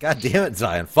gladiator. God damn it,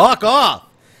 Zion. Fuck off.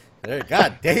 There,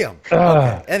 God damn.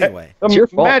 Okay. Anyway. It's your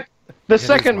fault. The is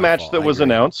second my match fault, that I was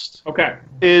agree. announced Okay.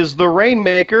 is the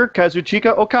Rainmaker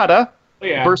Kazuchika Okada Oh,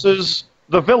 yeah. versus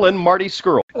the villain Marty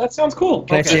Scurll. That sounds cool.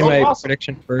 Can I Okay. say my Awesome.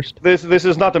 prediction first? This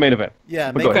is not the main event. Yeah,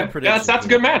 But make go your ahead. Yeah, prediction. that's a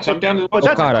good match. I'm down to But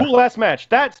that's Okada. a cool ass match.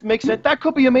 That makes it. That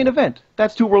could be a main event.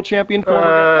 That's two world champion. It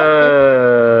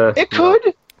could.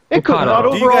 It could. Okada. Not Do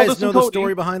over you all guys this know and the Cody.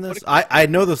 story behind this? I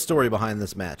know the story behind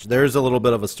this match. There's a little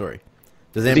bit of a story.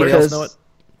 Does anybody Because- else know it?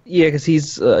 Yeah, because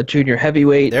he's a junior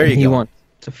heavyweight. There you and he go. wants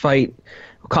to fight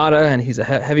Okada, and he's a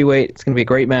heavyweight. It's going to be a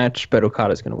great match, but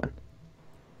Okada's going to win.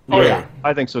 Oh, yeah.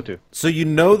 I think so too. So you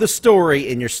know the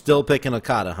story, and you're still picking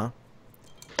Okada, huh?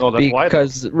 Oh, that's why.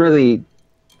 Because really,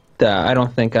 I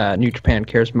don't think New Japan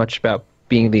cares much about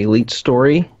being the elite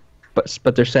story,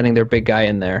 but they're sending their big guy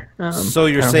in there. So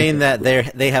you're I don't saying think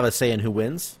that they have a say in who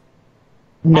wins?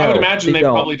 I would imagine they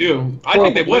don't. probably do. I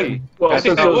think they would. Well, I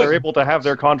think they So they're would. able to have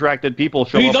their contracted people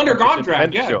show He's up under on this contract,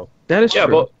 event yeah. show. that is Yeah,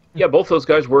 true. both those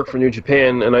guys work for New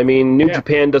Japan, and I mean, New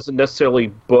Japan doesn't necessarily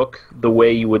book the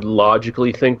way you would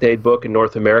logically think they'd book in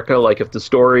North America. Like, if the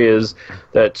story is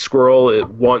that Scurll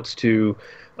wants to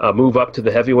move up to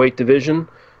the heavyweight division,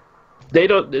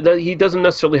 he doesn't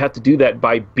necessarily have to do that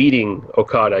by beating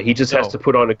Okada. He just has No. to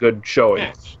put on a good showing.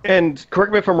 Yeah. And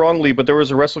correct me if I'm wrong, Lee, but there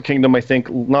was a Wrestle Kingdom, I think,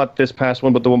 not this past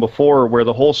one, but the one before, where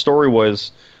the whole story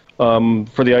was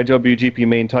for the IWGP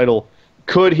main title.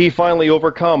 Could he finally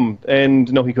overcome?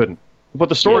 And no, he couldn't. But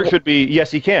the story should be,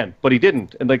 yes, he can, but he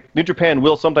didn't. And like New Japan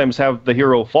will sometimes have the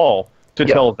hero fall to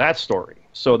tell that story.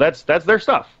 So that's their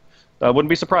stuff. I wouldn't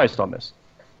be surprised on this.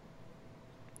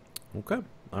 Okay.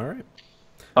 All right.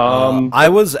 Um, I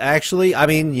was actually, I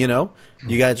mean, you know,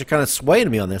 you guys are kind of swaying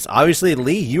me on this. Obviously,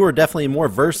 Lee, you are definitely more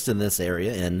versed in this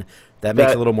area, and that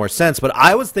makes a little more sense. But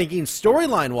I was thinking,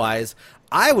 storyline-wise,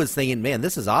 I was thinking, man,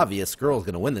 this is obvious. Girl's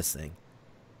going to win this thing.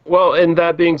 Well, and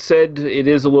that being said, it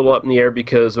is a little up in the air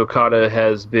because Okada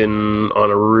has been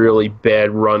on a really bad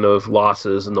run of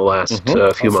losses in the last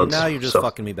few So months. now you're just So-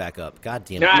 fucking me back up. God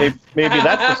damn it. Yeah. maybe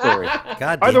that's the story.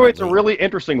 God damn Either way, it, it's a Lee. really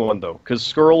interesting one, though, because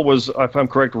Scurll was, if I'm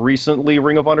correct, recently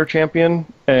Ring of Honor champion,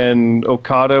 and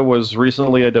Okada was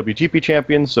recently a WGP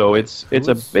champion, so it's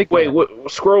a big... Wait,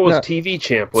 Scurll was No. TV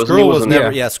champ, wasn't he? Scurll was Wasn't never,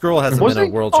 he? yeah, Scurll hasn't Was been he?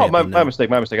 a world oh, champion. my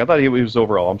mistake. I thought he was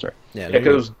overall. I'm sorry. Yeah, Yeah,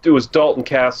 because it was Dalton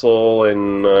Castle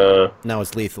and now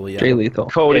it's lethal, yeah. Jay Lethal.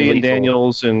 Cody Yeah, and Lethal.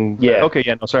 Daniels and... Yeah. Okay,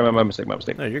 yeah, no, sorry, my mistake.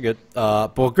 No, you're good. Well,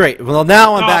 great. Well,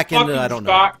 now I'm Oh, back fuck into, you, I don't know.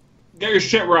 Scott. Get your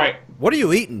shit right. What are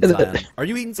you eating, Zion? Are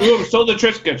you eating Ooh, something? so the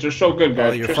Triscuits. They're so good, Oh,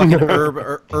 guys. you're Triscuits. fucking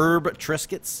herb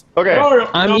Triscuits? Okay. Oh,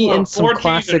 I'm no, eating some 4 cheese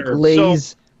classic and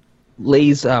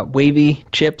Lay's wavy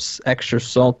chips, extra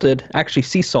salted. Actually,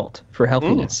 sea salt for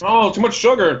healthiness. Oh, too much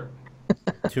sugar.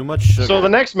 Too much sugar. So the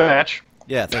next match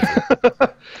Yeah, thank you.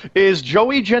 is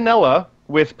Joey Janela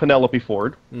with Penelope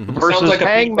Ford Sounds versus like a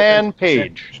Hangman Facebook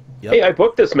Page. Yep. Hey, I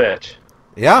booked this match.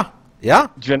 Yeah, yeah.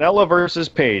 Janela versus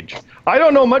Page. I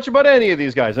don't know much about any of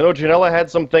these guys. I know Janela had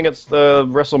something at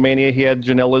WrestleMania. He had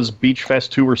Janela's Beach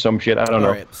Fest 2 or some shit. I don't know.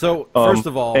 All right. So, first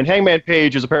of all, and Hangman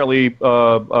Page is apparently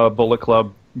a Bullet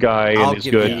Club guy I'll and is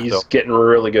give good. you- He's so. getting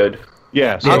really good.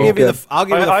 Yeah, so I'll give you the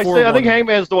 4-1. I think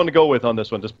Hangman's the one to go with on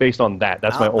this one, just based on that.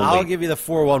 That's my only. I'll give you the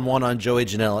 4-1-1 on Joey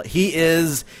Janela. He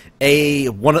is the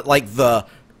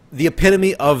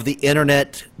epitome of the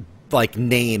internet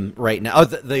name right now. Oh,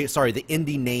 the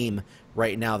indie name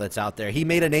right now that's out there. He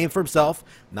made a name for himself.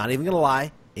 Not even gonna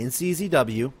lie, in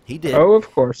CZW, he did. Oh, of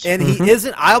course. And he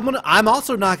isn't. I'm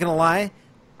also not gonna lie.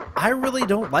 I really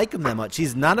don't like him that much.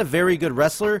 He's not a very good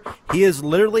wrestler. He is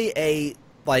literally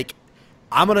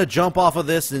I'm going to jump off of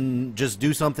this and just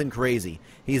do something crazy.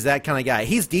 He's that kind of guy.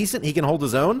 He's decent. He can hold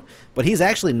his own, but he's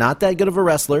actually not that good of a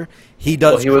wrestler. He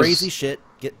does crazy shit.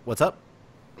 What's up?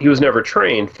 He was never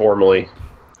trained formally.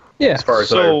 Yeah. As far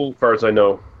as I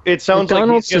know. It sounds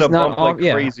McDonald's like he's going to bump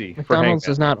crazy. McDonald's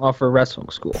does not offer wrestling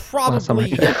school. Probably,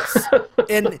 yes.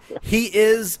 And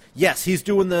he's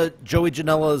doing the Joey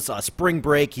Janela's Spring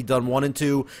Break. He done 1 and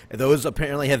 2. Those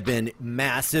apparently have been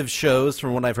massive shows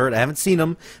from what I've heard. I haven't seen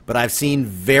them, but I've seen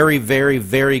very, very,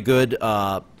 very good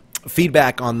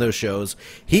feedback on those shows.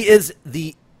 He is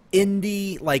the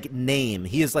indie name.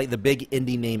 He is the big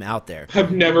indie name out there.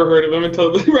 I've never heard of him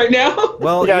until right now.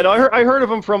 Well, yeah, I heard of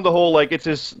him from the whole it's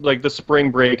his the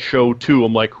Spring Break show too.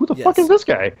 I'm like, who the fuck is this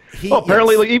guy?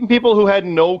 Apparently, even people who had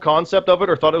no concept of it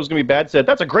or thought it was gonna be bad said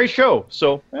that's a great show.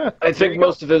 So I think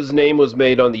most of his name was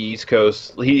made on the East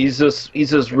Coast. He's this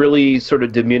really sort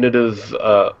of diminutive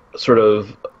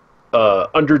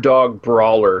underdog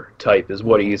brawler type is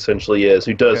what he essentially is,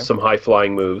 who does some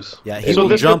high-flying moves. Yeah, so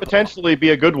this could potentially be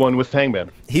a good one with Hangman.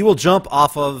 He will jump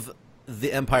off of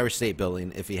the Empire State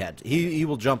Building if he had to. He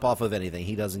will jump off of anything.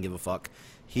 He doesn't give a fuck.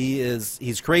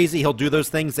 He's crazy. He'll do those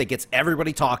things that gets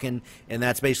everybody talking, and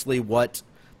that's basically what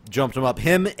jumped him up.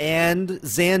 Him and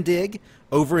Zandig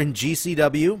over in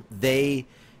GCW, they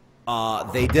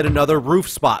did another roof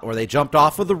spot where they jumped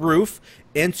off of the roof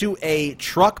into a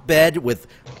truck bed with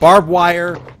barbed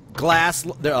wire, glass,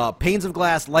 panes of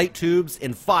glass, light tubes,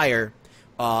 and fire.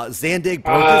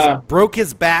 Zandig broke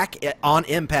his back on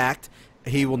impact.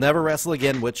 He will never wrestle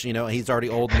again, which, he's already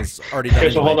old and has already done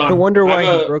it. So hold on. I wonder why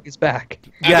he broke his back.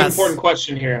 I have an important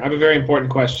question here. I have a very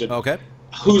important question. Okay.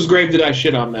 Whose grave did I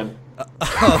shit on then?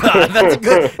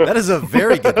 That is a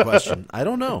very good question. I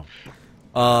don't know.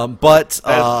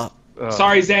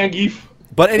 Sorry, Zangief.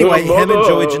 But anyway, him and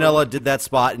Joey Janela did that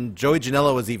spot, and Joey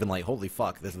Janela was even like, holy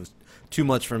fuck, this was too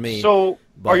much for me. So,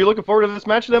 are you looking forward to this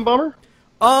match then, Bomber?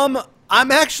 I'm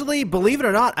actually, believe it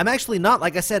or not, I'm actually not.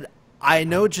 Like I said, I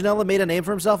know Janela made a name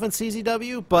for himself in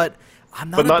CZW, but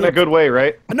I'm not. But not in a good way,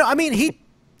 right? No, I mean,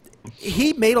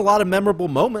 he made a lot of memorable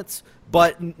moments,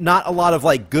 but not a lot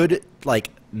of good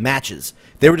matches.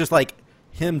 They were just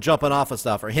him jumping off of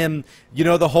stuff, or him,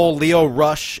 the whole Leo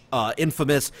Rush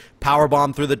infamous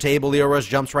powerbomb through the table. Leo Rush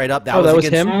jumps right up. That was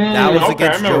against him? That was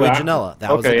against Joey Janela.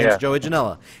 That was against yeah. Joey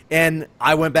Janela. And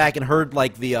I went back and heard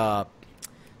the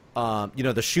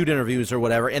the shoot interviews or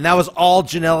whatever, and that was all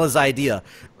Janela's idea.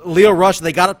 Leo Rush,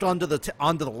 they got up onto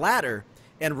the ladder,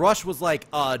 and Rush was like,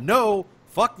 no,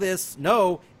 fuck this,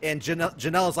 no, and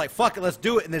Janela's like, fuck it, let's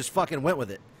do it, and they just fucking went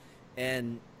with it.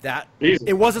 And that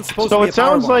it wasn't supposed to be. So it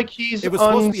sounds like he's it was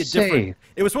supposed to be a different.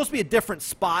 It was supposed to be a different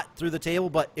spot through the table,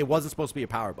 but it wasn't supposed to be a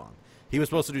powerbomb. He was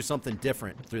supposed to do something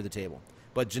different through the table.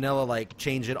 But Janela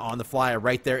changed it on the fly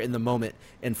right there in the moment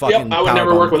and fucking. Yep, I would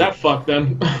never work with that fuck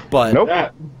then. But nope.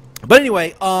 But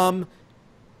anyway,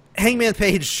 Hangman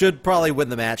Page should probably win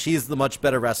the match. He's the much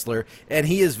better wrestler, and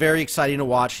he is very exciting to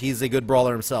watch. He's a good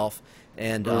brawler himself,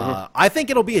 and I think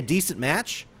it'll be a decent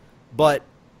match. But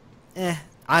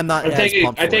I'm not.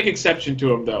 I take exception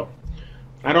to him though.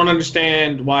 I don't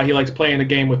understand why he likes playing the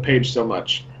game with Page so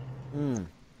much. Okay.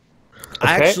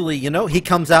 Actually, he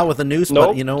comes out with a noose,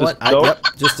 but you know what? Nope.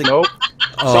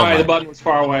 Sorry, the button was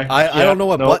far away. I don't know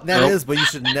what button that is, but you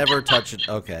should never touch it.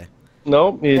 Okay.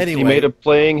 No, he made a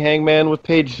playing Hangman with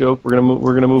Page joke. We're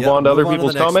gonna move on to other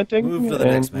people's commenting. Move to the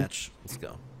next match. Let's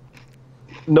go.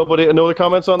 No other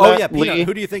comments on that? Oh yeah, Peanut,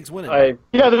 who do you think's winning?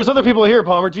 There's other people here,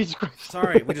 Palmer. Jesus Christ.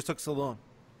 Sorry, we just took so long.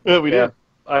 Yeah, we did.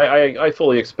 I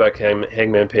fully expect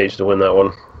Hangman Page to win that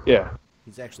one. Yeah.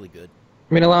 He's actually good.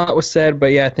 I mean, a lot was said,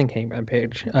 but yeah, I think Hangman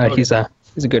Page. He's a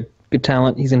good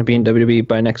talent. He's going to be in WWE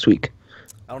by next week.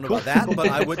 I don't know about that, but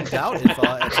I wouldn't doubt it.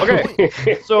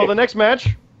 Okay, so the next match,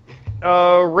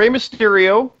 Rey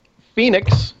Mysterio,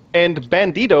 Phoenix, and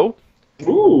Bandito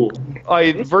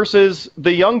versus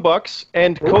the Young Bucks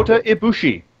and Kota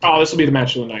Ibushi. Oh, this will be the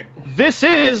match of the night. This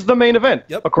is the main event.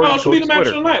 Yep. According this will be the match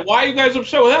of the night. Why are you guys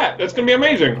upset with that? That's going to be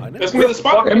amazing. That's going to be the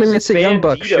spot. I mean, it's a Young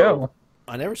Bucks show.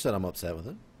 I never said I'm upset with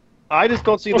it. I just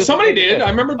don't see this. Somebody did. I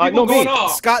remember people going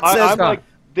off. Scott says... I'm like,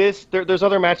 this. There's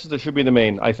other matches that should be the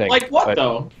main, I think. Like what,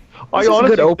 though? I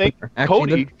honestly think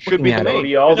Cody should be the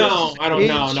main. No, I don't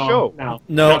know.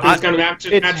 No.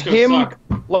 It's him.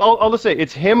 Well, I'll just say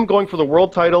it's him going for the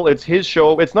world title. It's his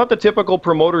show. It's not the typical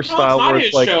promoter style where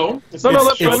it's like show. Let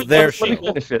me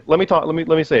finish it. Let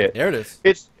me say it. There it is.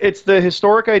 It's the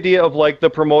historic idea of like the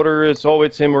promoter is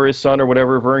it's him or his son or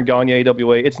whatever, Vern Gagne,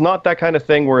 AWA. It's not that kind of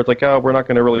thing where it's like, oh, we're not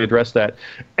going to really address that.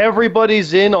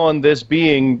 Everybody's in on this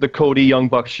being the Cody Young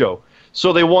Bucks show.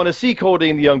 So they want to see Cody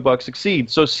and the Young Bucks succeed.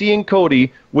 So seeing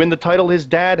Cody win the title his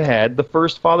dad had, the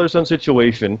first father-son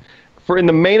situation, in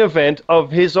the main event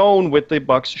of his own with the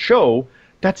Bucks show,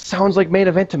 that sounds like main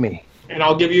event to me. And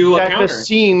I'll give you a counter. That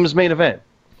seems main event.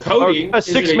 Cody, a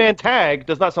six-man tag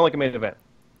does not sound like a main event.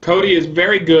 Cody is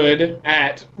very good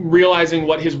at realizing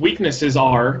what his weaknesses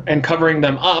are and covering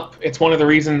them up. It's one of the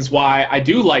reasons why I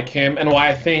do like him and why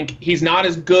I think he's not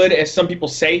as good as some people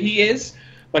say he is,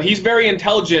 but he's very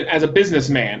intelligent as a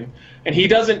businessman. And he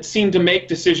doesn't seem to make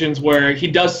decisions where he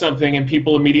does something and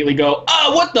people immediately go,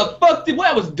 oh, what the fuck?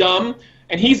 That was dumb.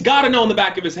 And he's got to know in the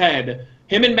back of his head,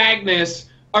 him and Magnus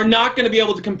are not going to be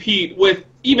able to compete with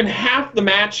even half the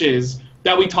matches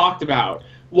that we talked about.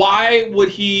 Why would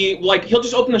he, he'll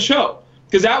just open the show.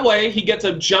 Because that way he gets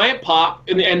a giant pop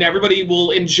and everybody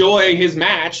will enjoy his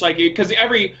match. Because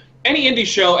any indie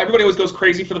show, everybody always goes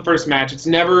crazy for the first match. It's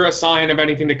never a sign of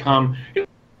anything to come.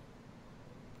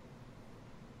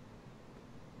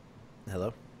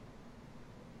 Hello?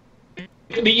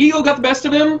 The ego got the best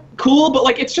of him, cool,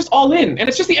 but it's just all in. And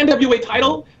it's just the NWA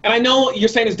title. And I know you're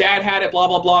saying his dad had it, blah,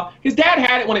 blah, blah. His dad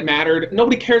had it when it mattered.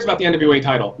 Nobody cares about the NWA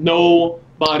title.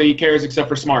 Nobody cares except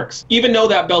for Smarks. Even though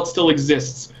that belt still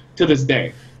exists to this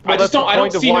day. Well, I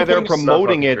don't see why they're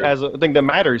promoting it as a thing that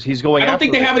matters. He's going. I don't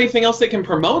think they have anything else they can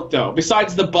promote though,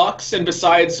 besides the Bucks and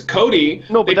besides Cody.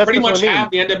 No, but they pretty much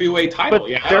have the NWA title. But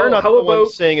they're not the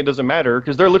ones saying it doesn't matter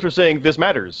because they're literally saying this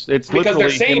matters. It's because literally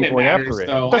they're saying him going matters, after it.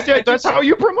 Though. That's how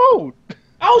you promote.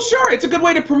 Oh, sure, it's a good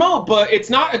way to promote, but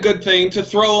it's not a good thing to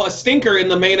throw a stinker in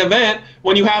the main event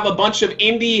when you have a bunch of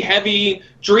indie-heavy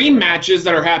dream matches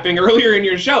that are happening earlier in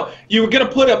your show. You're going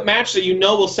to put a match that you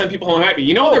know will send people home happy.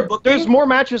 You know they're booking? There's more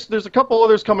matches. There's a couple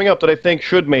others coming up that I think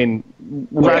should main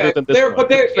rather than this one.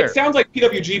 But it sounds like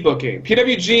PWG booking.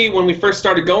 PWG, when we first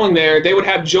started going there, they would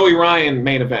have Joey Ryan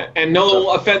main event. And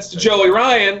no offense to Joey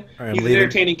Ryan, he's an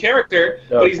entertaining character,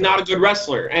 but he's not a good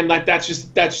wrestler. And that's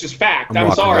just fact.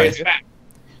 I'm sorry, it's fact.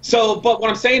 So, but what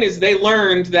I'm saying is they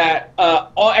learned that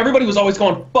everybody was always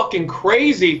going fucking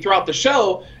crazy throughout the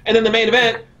show, and then the main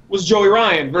event was Joey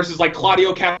Ryan versus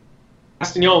Claudio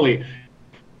Castagnoli.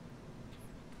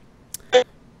 But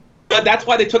that's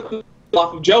why they took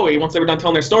off of Joey once they were done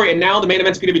telling their story, and now the main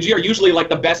events PWG are usually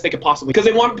the best they could possibly, because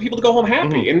they want people to go home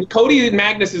happy, and Cody and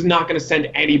Magnus is not going to send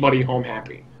anybody home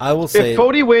happy. I will say, if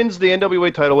Cody wins the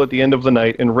NWA title at the end of the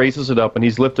night and raises it up and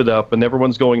he's lifted up and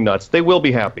everyone's going nuts, they will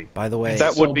be happy. By the way,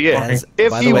 that would be it.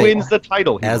 If he wins the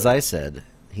title, I said,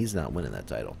 he's not winning that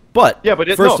title. But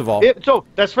so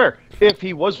that's fair. If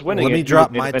he was winning, let me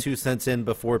drop my 2 cents in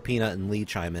before Peanut and Lee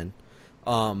chime in.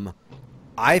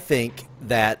 I think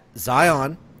that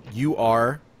Zion, you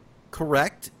are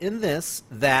correct in this,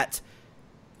 that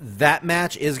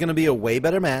match is going to be a way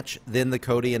better match than the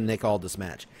Cody and Nick Aldis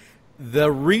match.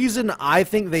 The reason I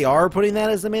think they are putting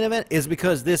that as the main event is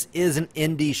because this is an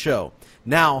indie show.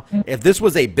 Now, if this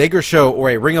was a bigger show or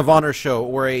a Ring of Honor show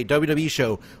or a WWE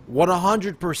show,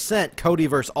 100% Cody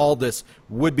versus Aldis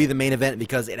would be the main event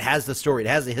because it has the story, it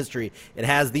has the history, it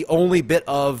has the only bit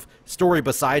of story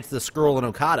besides the Skrull and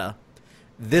Okada.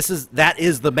 That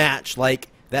is the match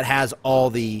that has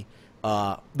all the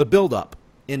build up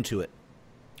into it.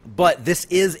 But this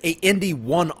is a indie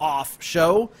one-off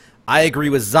show. I agree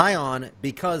with Zion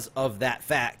because of that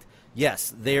fact.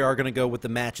 Yes, they are going to go with the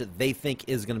match that they think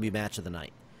is going to be match of the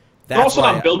night. They're also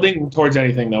not building towards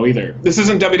anything, though, either. This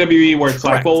isn't WWE where it's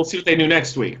well, we'll see what they do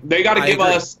next week. They got to give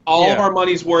us all of our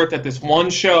money's worth at this one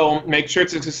show, make sure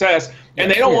it's a success, and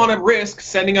they don't want to risk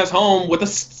sending us home with a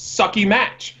sucky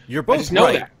match. You're both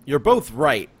right. That. You're both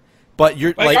right. But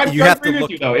you have to look.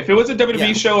 You, though. If it was a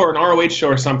WWE show or an ROH show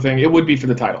or something, it would be for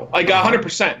the title,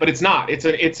 100%. But it's not.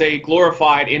 It's a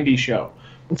glorified indie show.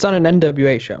 It's not an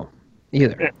NWA show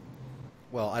either. Yeah.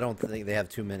 Well, I don't think they have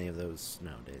too many of those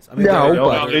nowadays. I mean,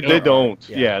 they don't.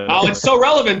 Yeah. Oh, it's so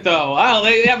relevant though. Oh,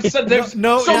 they have so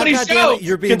many shows.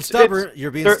 You're being stubborn.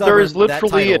 You're being stubborn. There is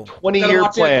literally a 20-year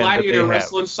plan. Gladiator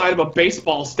wrestle inside of a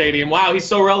baseball stadium. Wow, he's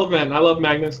so relevant. I love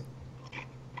Magnus.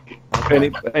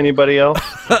 Anybody else?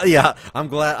 Yeah, I'm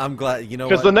glad. You know,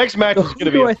 because the next match is going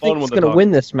to be a fun one. Who's going to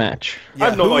win this match? I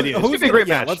have no idea. It's going to be a great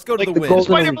match. Let's go to the win.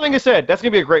 Despite everything I said, that's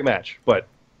going to be a great match. But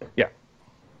yeah.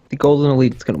 the Golden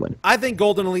Elite's going to win. I think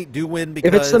Golden Elite do win because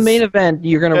If it's the main event,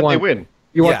 you're going to want... They win.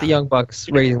 You want Yeah. the Young Bucks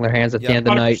raising their hands at the end of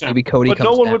the night. 100%. Maybe Cody But comes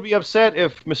no one down. would be upset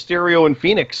if Mysterio and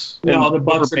Phoenix. No, and the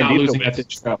Bucks are not Bandito losing wins. at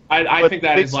this show. I But think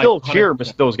that they'd is still like cheer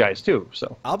 100%. those guys too.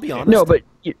 So I'll be honest. No, but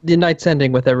the night's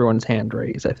ending with everyone's hand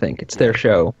raised, I think. It's their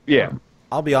show. yeah,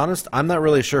 I'll be honest. I'm not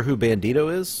really sure who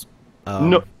Bandito is.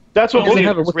 no, that's what He doesn't most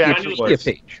have a people's reaction Wikipedia was.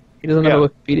 page. He doesn't have a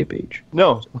Wikipedia page.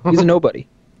 No, He's a nobody.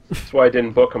 That's why I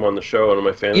didn't book him on the show on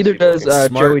my fantasy. Either does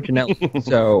Smart. Joey Janela.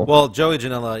 So Well, Joey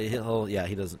Janela,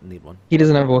 he doesn't need one. he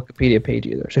doesn't have a Wikipedia page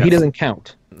either. So he Yes. doesn't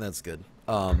count. That's good.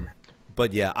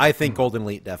 But yeah, I think Golden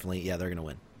Elite definitely. Yeah, they're gonna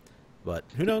win. But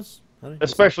who knows?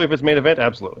 especially if it's main event.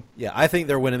 Absolutely. Yeah, I think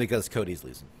they're winning because Cody's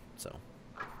losing. So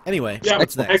anyway, Yeah,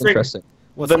 what's I next? agree. Interesting.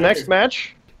 What's The next? next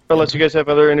match, unless you guys have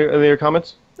any other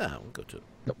comments. No, we'll go to it.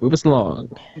 No, move us along.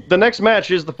 The next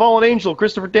match is the Fallen Angel,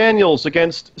 Christopher Daniels,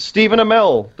 against Stephen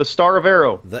Amell, the Star of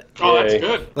Arrow. Oh, that's Yay.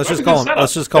 good. Let's That's just a call good him. setup.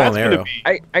 Let's just call him That's gonna Arrow.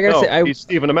 be- I gotta no, say, he's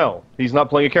Stephen Amell. He's not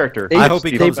playing a character. They, I hope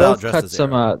he they comes out both dressed cut as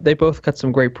some. Arrow. They both cut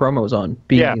some great promos on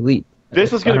being Yeah. elite.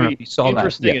 This is I going don't know to if be you saw that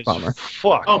interesting yet, Palmer. as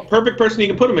fuck. Oh, perfect person you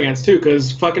can put him against too,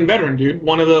 because fucking veteran dude.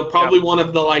 Probably one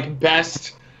of the like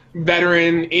best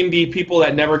veteran indie people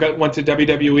that never went to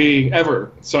WWE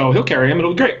ever. So he'll carry him.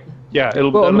 It'll be great. Yeah,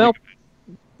 Well, that'll Amell,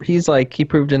 be- he's like he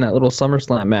proved in that little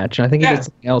SummerSlam match, and I think he Yeah, did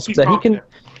something else he's that he strong can. there.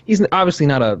 He's obviously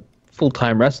not a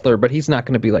full-time wrestler, but he's not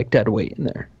going to be like dead weight in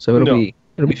there. So it'll No. be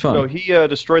fun. No, he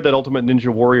destroyed that Ultimate Ninja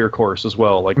Warrior course as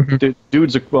well. Like,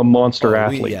 dude's a monster Oh,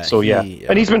 athlete. yeah, so yeah, he-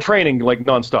 and he's been training like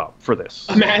nonstop for this.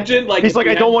 Imagine like He's if like,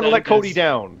 we I don't hadn't want to done let Cody this-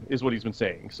 down, is what he's been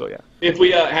saying. So yeah, If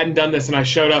we hadn't done this and I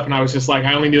showed up and I was just like,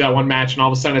 I only knew that one match, and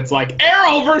all of a sudden it's like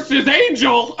Arrow versus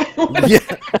Angel. Yeah.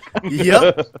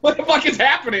 Yep. What the fuck is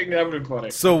happening? That would have been funny.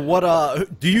 So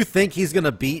what? Do you think he's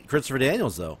gonna beat Christopher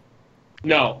Daniels though?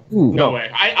 No, Ooh. no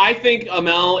way. I think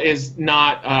Amell is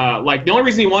not like the only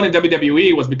reason he won in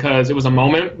WWE was because it was a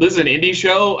moment. This is an indie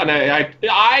show, and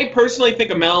I personally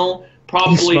think Amell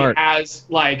probably smart. has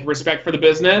like respect for the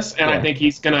business, and I think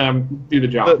he's gonna do the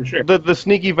job for sure. the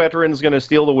sneaky veteran's going to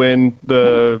steal the win.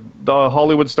 The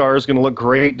Hollywood star is going to look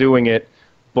great doing it,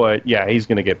 but yeah, he's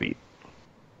going to get beat.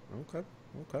 Okay.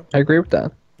 Okay. I agree with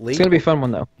that. Lee? It's going to be a fun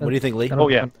one though. What do you think, Lee? I don't Oh,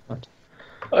 yeah. know.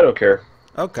 I don't care.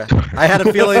 Okay. I had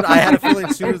a feeling.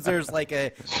 As soon as there's like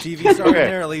a TV star in Okay.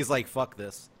 there, Lee's like, "Fuck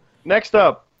this." Next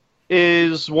up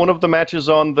is one of the matches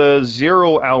on the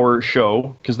 0 Hour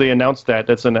show, because they announced that.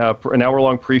 That's an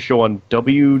hour-long pre-show on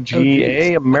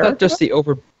WGA I America. thought just the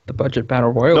over the budget battle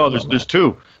royal. No, there's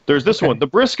two. There's this one, the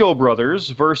Briscoe brothers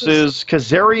versus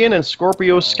Kazarian and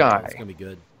Scorpio It's Sky. gonna be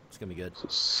good. It's gonna be good.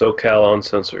 SoCal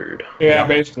Uncensored. Yeah,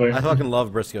 basically. I fucking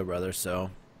love Briscoe Brothers. So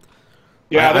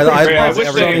Yeah, they're pretty great. I love wish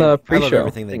everything. On the I love pre-show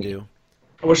everything they do.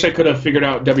 I wish I could have figured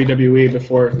out WWE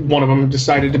before one of them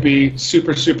decided to be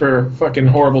super, super fucking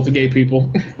horrible to gay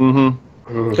people.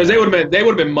 Mm-hmm. Because they would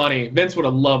have been money. Vince would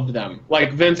have loved them.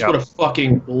 Like Vince Yeah. would have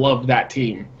fucking loved that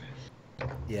team.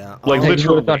 Yeah. Like you would've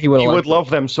literally, thought he he would've would liked love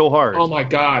them so hard. Oh my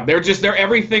god, they're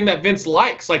everything that Vince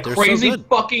likes. Like They're so crazy good.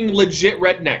 fucking legit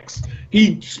rednecks.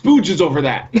 He spooges over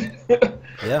that.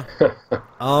 Yeah.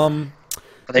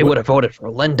 They would have voted for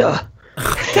Linda.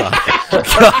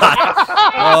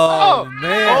 Oh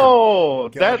man. Oh,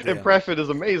 that Goddamn. impression is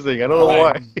amazing. I don't know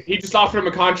why. He just offered him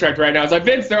a contract right now. It's like,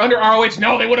 Vince, they're under ROH.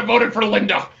 No, they would have voted for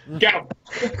Linda. Get him.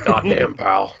 Goddamn,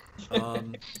 pal.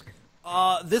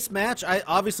 This match,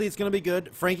 obviously it's going to be good.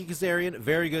 Frankie Kazarian,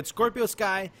 very good. Scorpio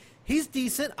Sky, he's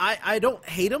decent. I don't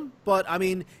hate him, but I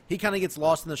mean, he kind of gets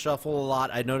lost in the shuffle a lot.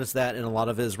 I noticed that in a lot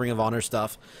of his Ring of Honor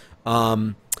stuff.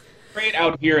 Great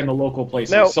out here in the local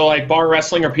places. No. So like bar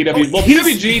wrestling or PWG. Well, he's-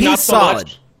 PWG he's not so solid.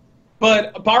 much.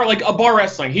 But a bar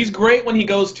wrestling. He's great when he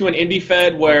goes to an indie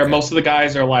fed where most of the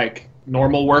guys are like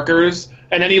normal workers,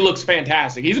 and then he looks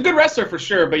fantastic. He's a good wrestler for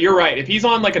sure, but you're right. If he's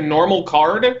on like a normal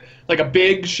card, like a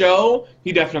big show,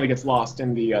 he definitely gets lost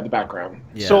in the background.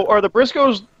 Yeah. So are the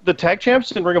Briscoes the tag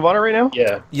champs in Ring of Honor right now?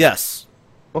 Yeah. Yes.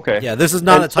 Okay. Yeah, this is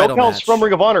not And a title SoCal's match. from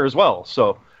Ring of Honor as well,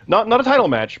 so not a title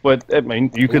match, but I mean,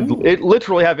 you could it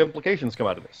literally have implications come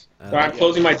out of this. All right,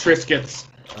 closing my Triscuits.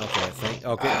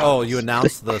 Okay. Oh, you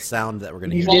announced the sound that we're going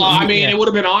to hear. Well, I mean, Yeah. it would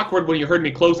have been awkward when you heard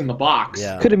me closing the box.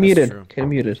 Yeah. Could have that's muted. true. Could have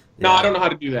muted. No, Yeah. I don't know how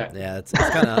to do that. Yeah, it's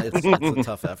kind of it's a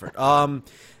tough effort.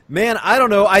 Man, I don't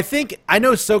know. I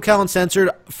know SoCal Uncensored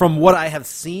from what I have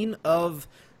seen of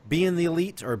being the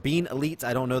elite or being elite.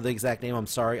 I don't know the exact name. I'm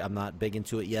sorry, I'm not big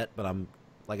into it yet. But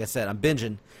like I said, I'm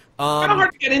binging. Kind of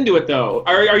hard to get into it though.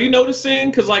 Are you noticing?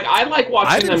 Because like I like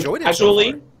watching I've them enjoyed it so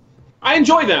casually. far. I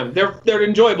enjoy them. They're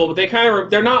enjoyable, but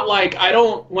they're not like I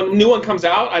don't. When a new one comes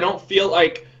out, I don't feel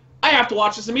like I have to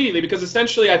watch this immediately because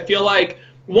essentially I feel like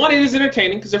one, it is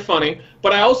entertaining because they're funny,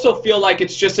 but I also feel like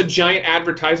it's just a giant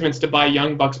advertisements to buy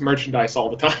Young Bucks merchandise all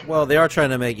the time. Well, they are trying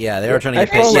to make, they are trying to I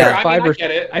get fell paid. like five or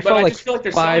get it, I but fell I like just feel like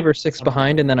there's 5 or 6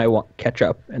 behind, and then I catch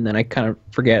up, and then I kind of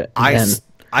forget it. And then,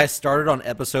 I started on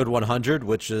episode 100,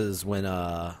 which is when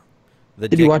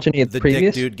Did you watch any of the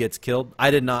previous? Dick dude gets killed. I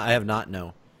did not. I have not.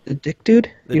 No. The Dick dude?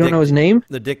 The You don't Dick- know his name?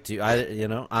 The Dick dude. I refuse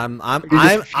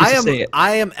to say it.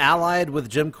 am allied with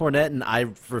Jim Cornette, and I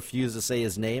refuse to say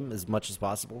his name as much as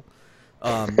possible.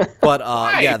 But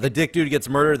yeah, the Dick dude gets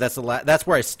murdered. That's that's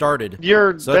where I started.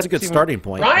 So that's a good starting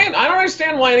point. Ryan, I don't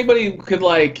understand why anybody could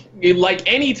like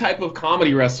any type of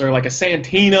comedy wrestler, like a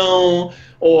Santino,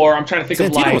 or I'm trying to think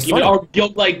Santino was of like, funny. or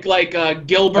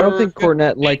Gilbert. I don't think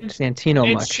Cornette liked Santino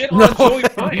and much. shit on Joey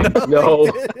Ryan.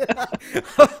 No.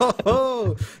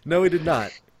 No, he did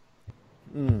not.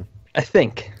 I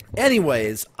think.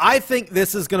 Anyways, I think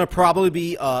this is going to probably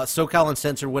be SoCal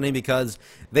Uncensored winning because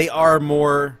they are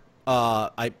more.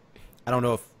 I don't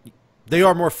know if they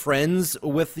are more friends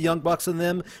with the Young Bucks than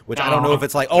them, which I don't know if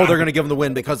it's like, they're going to give them the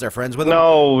win because they're friends with them.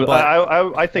 No, but,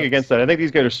 I think against that. I think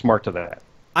these guys are smart to that.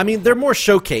 I mean, they're more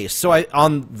showcased,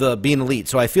 on the being elite,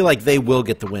 so I feel like they will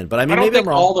get the win. But I mean, I don't maybe think I'm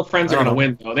wrong. all the friends are going to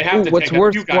win, though. They have to What's take a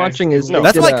worth few guys. watching is No, they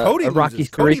that's did why a Cody Rocky loses.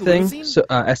 3 Cody thing. losing? So,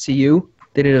 SCU,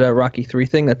 they did a Rocky 3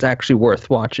 thing that's actually worth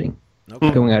watching. Okay.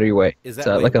 Going out of your way. Is It's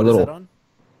that like a what is little. that on?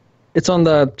 It's on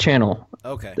the channel.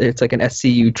 Okay. It's like an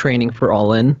SCU training for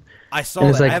All In. I saw and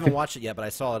that. it's like I haven't watched it yet, but I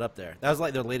saw it up there. That was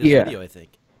like their latest Yeah. video, I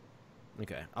think.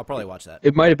 Okay, I'll probably watch that.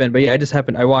 It might have been, but yeah,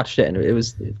 I watched it, and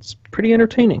it's pretty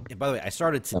entertaining. And by the way, I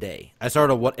started today. I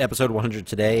started episode 100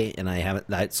 today, and I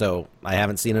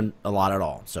haven't seen a lot at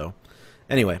all. So,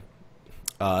 anyway,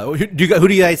 who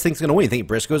do you guys think is going to win? You think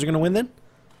Briscoes are going to win then?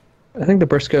 I think the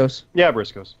Briscoes. Yeah,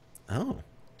 Briscoes. Oh,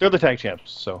 They're the tag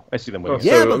champs, so I see them winning.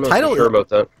 Yeah, So but I'm not title- sure about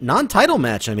that. non-title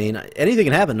match. I mean, anything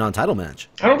can happen. Non-title match.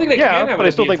 I don't think they Yeah, can have but I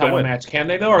a still think they'll title win. match, can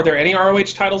they? Though, are there any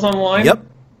ROH titles on the line? Yep.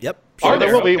 Are Sure, there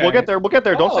there? will be. Okay. We'll get there. We'll get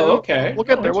there. Don't say okay. We'll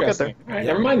get there. We'll get Interesting. there. All right,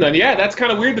 never mind then. Yeah, that's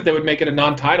kind of weird that they would make it a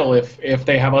non-title if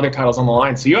they have other titles on the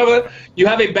line. So you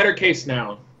have a better case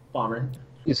now, Bomber.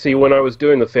 You see, when I was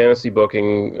doing the fantasy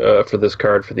booking for this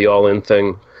card for the All In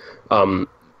thing,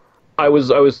 I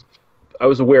was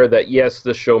aware that yes,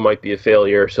 this show might be a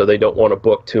failure, so they don't want to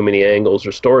book too many angles or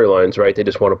storylines, right? They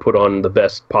just want to put on the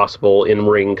best possible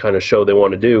in-ring kind of show they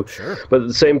want to do. Sure. But at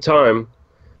the same time,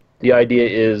 the idea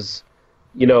is,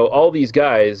 all these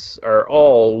guys are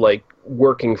all like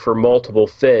working for multiple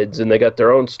feds, and they got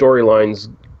their own storylines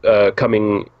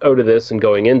coming out of this and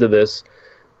going into this.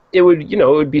 It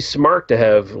would be smart to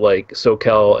have like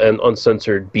SoCal and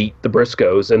Uncensored beat the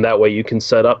Briscoes, and that way you can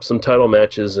set up some title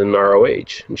matches in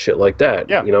ROH and shit like that.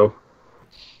 Yeah.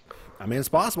 I mean, it's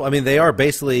possible. I mean, they are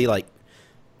basically like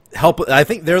I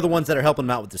think they're the ones that are helping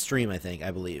them out with the stream. I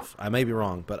believe. I may be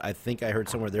wrong, but I think I heard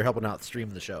somewhere they're helping out the stream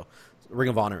of the show. Ring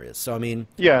of Honor is. So I mean,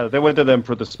 Yeah, they went to them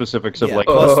for the specifics of Yeah. like,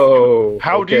 Oh,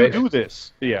 how do okay. you do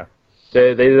this? Yeah.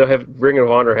 They have Ring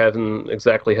of Honor hasn't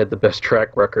exactly had the best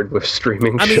track record with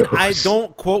streaming I mean, shows.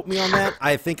 don't quote me on that.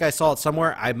 I think I saw it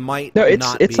somewhere. I might. No,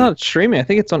 it's not streaming. I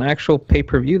think it's on actual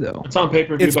pay-per-view though. It's on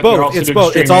pay-per-view. It's but they're both. also It's doing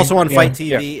both. It's streaming. also on Yeah. Fight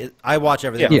TV. I watch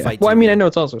everything on Yeah. Fight Well, TV. I mean, I know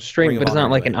it's also Ring streaming, of but it's not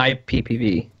Honor, like right. an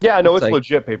IPPV. Yeah, no, it's like-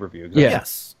 legit pay-per-view. Yeah.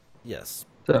 Yes.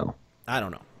 So I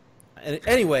don't know.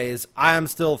 Anyways, I'm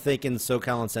still thinking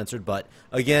SoCal Uncensored, but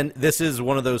again, this is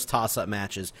one of those toss-up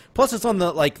matches. Plus, it's on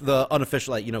the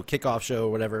unofficial kickoff show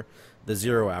or whatever, the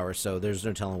 0 hour. So there's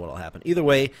no telling what'll happen. Either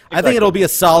way, I think it'll be a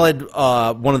solid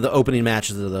one of the opening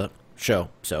matches of the show.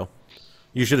 So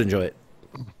you should enjoy it.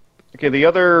 Okay, the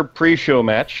other pre-show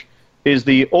match is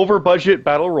the over-budget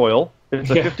Battle Royal. It's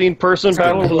a Yeah. 15-person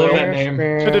Battle I love that Royal name.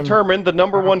 to determine the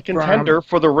number one contender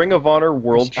for the Ring of Honor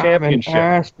World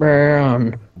Championship.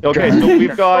 Okay, so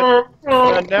we've got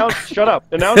announced. Shut up.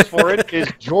 Announced for it is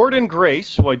Jordan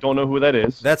Grace, who I don't know who that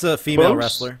is. That's a female Folks,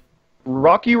 wrestler.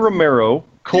 Rocky Romero,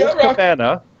 Colt Yeah, Rock.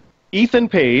 Cabana, Ethan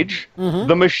Page,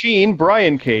 The Machine,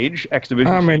 Brian Cage,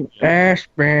 X-Division.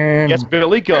 Ashburn. Yes,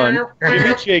 Billy Gunn,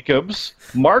 Jimmy Jacobs,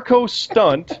 Marco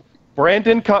Stunt,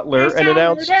 Brandon Cutler, and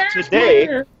announced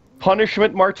today,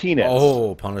 Punishment Martinez.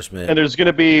 Oh, Punishment. And there's going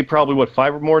to be probably,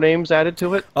 5 or more names added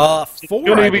to it? 4,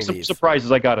 Going I to be some believe.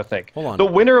 surprises, I got to think. Hold on. The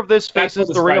winner of this That's faces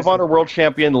what the Ring of surprises Honor World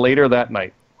Champion later that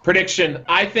night. Prediction.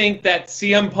 I think that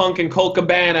CM Punk and Colt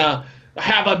Cabana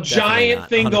have a giant not.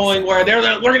 thing 100%. going where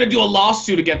we're going to do a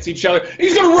lawsuit against each other.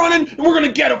 He's going to run in, and we're going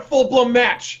to get a full-blown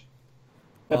match.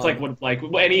 That's like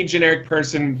what any generic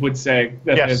person would say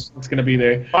that Yes. it's going to be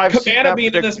there. I've seen Cabana that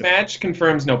being in this predicted. match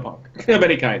confirms no Punk of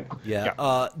any kind.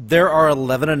 Yeah. There are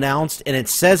 11 announced, and it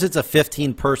says it's a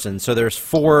 15-person, so there's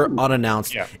 4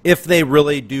 unannounced. Yeah. If they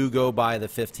really do go by the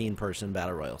 15-person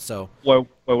battle royal, so Why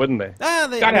wouldn't they?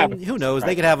 who knows?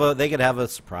 They could have a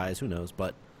surprise. Who knows?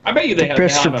 But I bet you they have.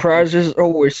 Best they have surprises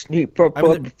always sneak up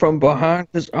from behind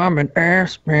because I'm an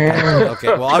ass man. okay.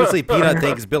 Well, obviously, Peanut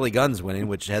thinks Billy Gunn's winning,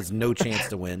 which has no chance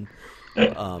to win.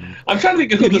 I'm trying to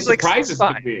think of who the He's like surprises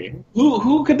 65. could be.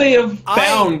 Who could they have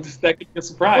found that could be a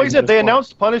surprise? Well, he at said this they point?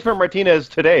 announced Punishment Martinez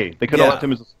today. They could have Yeah. left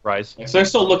him as a surprise. So they're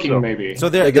still looking, maybe. So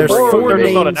there's 4 They're names.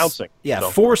 just not announcing. Yeah, so.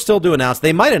 4 still do announce.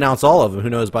 They might announce all of them. Who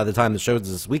knows by the time the show's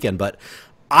this weekend? But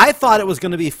I thought it was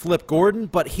going to be Flip Gordon,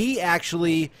 but he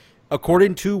actually,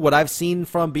 according to what I've seen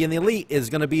from Being the Elite, is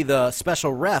going to be the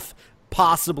special ref.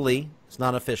 Possibly, it's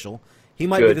not official. He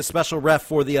might be Good. the special ref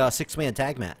for the 6-man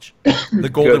tag match, the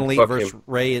Golden Good, Elite fuck versus him.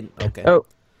 Ray. And okay, Oh,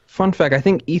 fun fact: I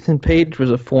think Ethan Page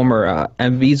was a former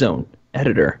MV Zone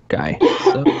editor guy.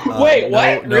 So, Wait,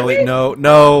 what? No, Really? no.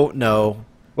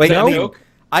 Wait, Is that I a mean, joke?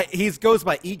 he goes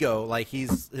by Ego. Like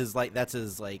he's his like that's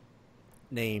his like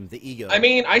name, the Ego. I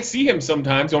mean, I see him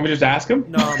sometimes. You want me to just ask him?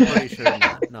 No, I'm pretty sure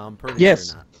not. No, I'm pretty Yes.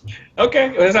 sure not.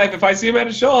 Okay. If I see him at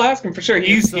a show, I'll ask him for sure.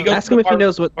 He goes ask to him if he our-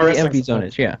 knows what the our MV wrestling Zone stuff.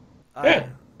 is. Yeah, Yeah.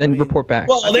 then report back.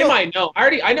 Well, they might know.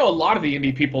 I know a lot of the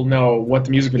indie people know what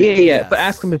the music yeah, video. yeah. But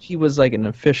ask him if he was like an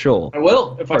official. I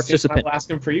will. If I see him, Participant. I'll ask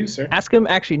him for you, sir. Ask him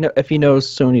actually if he knows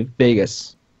Sony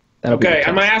Vegas. That'll be Okay, the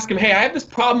I'm gonna ask him. Hey, I have this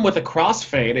problem with a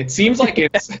crossfade. It seems like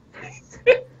it's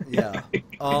Yeah.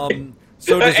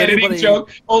 So does editing anybody?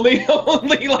 joke. Only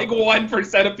like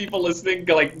 1% of people listening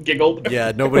like giggled.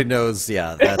 Yeah, nobody knows.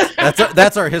 Yeah,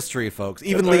 that's our history, folks.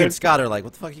 Even Lee and Scott are like,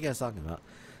 "What the fuck are you guys talking about?"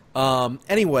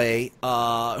 Anyway,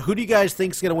 who do you guys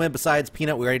think's gonna win besides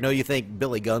Peanut? We already know you think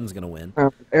Billy Gunn's gonna win.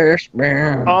 Ass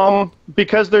man.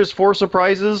 Because there's 4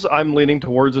 surprises, I'm leaning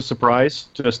towards a surprise,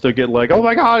 just to get like, oh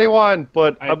my god, he won!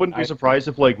 But I wouldn't be surprised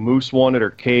if like Moose won it,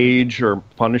 or Cage, or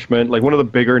Punishment. Like one of the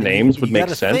bigger names would You make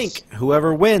gotta sense. think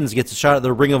whoever wins gets a shot at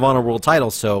the Ring of Honor World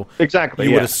Title. So Exactly.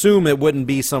 you yeah. would assume it wouldn't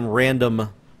be some random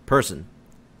person.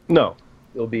 No.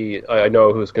 It'll be. I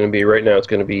know who it's going to be right now. It's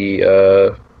going to be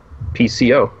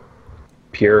PCO,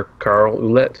 Pierre Carl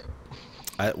Ouellette.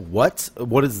 What?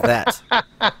 What is that?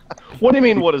 What do you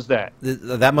mean? What is that?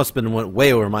 That must have been went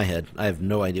way over my head. I have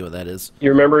no idea what that is. You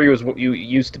remember you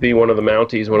used to be one of the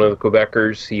Mounties, one of the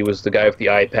Quebecers. He was the guy with the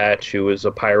eye patch who was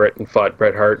a pirate and fought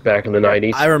Bret Hart back in the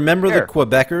 90s. I remember Pierre. the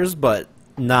Quebecers, but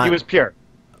not He was Pierre.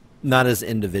 not as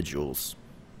individuals.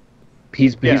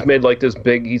 He's Yeah. made like this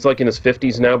big. He's like in his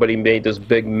 50s now, but he made this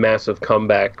big, massive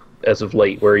comeback as of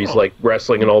late, where he's like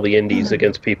wrestling in all the indies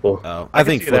against people. Oh, I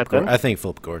think see that, Flip. then. I think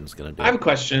Flip Gordon's gonna do I have a it.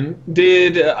 question.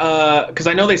 Did because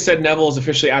I know they said Neville is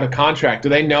officially out of contract. Do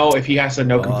they know if he has a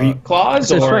no compete clause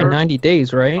That's or? right, 90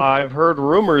 days, right? I've heard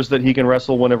rumors that he can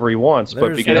wrestle whenever he wants, but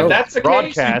There's because And if no that's the case, you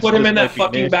broadcast, put him this in that might be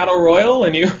fucking nasty. battle royal,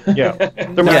 and you. Yeah,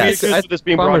 there might Yes. be issues with this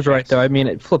being Palmer's right, broadcast. though. I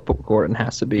mean, Flip Gordon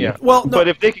has to be. Yeah. Well, no. But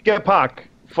if they could get Pac,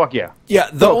 fuck yeah. Yeah,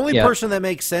 the only yeah. person that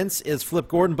makes sense is Flip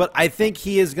Gordon, but I think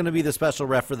he is going to be the special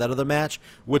ref for that other match,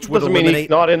 which would Doesn't mean he's eliminate.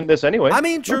 not in this anyway. I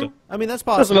mean, true. I mean, that's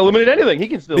Doesn't possible. eliminate anything. He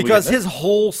can still Because be in his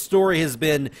whole story has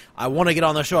been, I want to get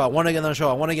on the show, I want to get on the show,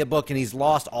 I want to get booked, and he's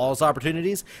lost all his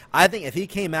opportunities. I think if he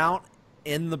came out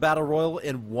in the Battle Royal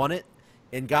and won it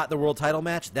and got the world title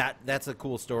match, that's a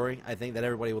cool story. I think that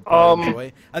everybody would probably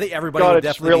enjoy. I think everybody God, would I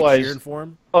just definitely be realized- cheering for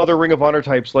him. Other Ring of Honor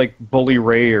types like Bully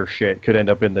Ray or shit could end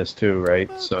up in this too, right?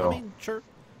 So I mean, sure.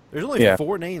 There's only Yeah.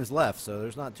 4 names left, so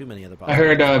there's not too many other I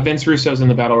heard possibilities. Vince Russo's in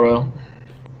the battle royal.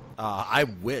 I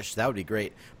wish. That would be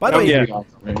great. By the That way, would be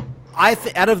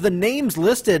awesome. out of the names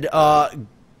listed,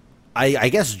 I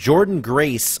guess Jordan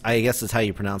Grace, I guess is how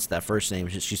you pronounce that first name.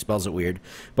 She spells it weird,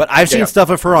 but I've seen Yeah. stuff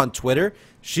of her on Twitter.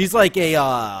 She's like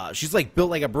she's like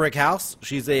built like a brick house.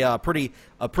 She's a pretty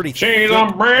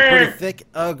thick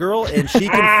girl, and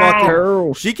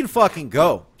she can fucking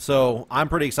go. So I'm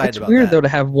pretty excited It's about weird, that. though, to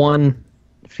have one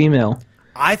female.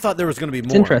 I thought there was going to be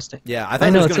more. interesting. Yeah, I I thought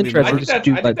know, there was it's going to be more. I interesting. think, Just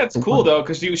do, I think like, that's the cool one. though,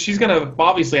 because she's gonna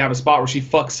obviously have a spot where she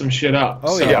fucks some shit up.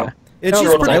 Oh so. yeah, and No, she's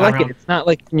no, pretty. I like around. it. It's not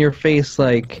like in your face,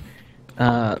 like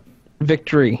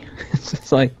victory.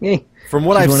 It's like, hey, From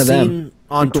what she's I've one of them. seen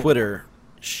on Twitter,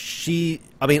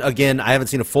 I mean, again, I haven't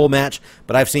seen a full match,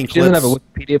 but I've seen she clips. doesn't have a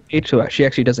Wikipedia page, so she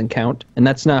actually doesn't count, and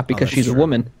that's not because that's she's a true.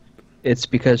 woman. It's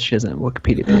because she doesn't have a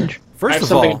Wikipedia page. I First have of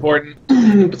something all,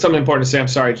 important. Something important to say. I'm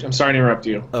sorry to interrupt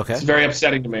you. Okay. It's very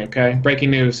upsetting to me. Okay. Breaking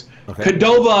news. Okay.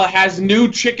 Qdoba has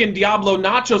new chicken Diablo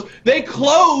nachos. They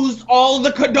closed all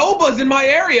the Qdobas in my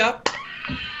area.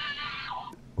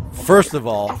 first of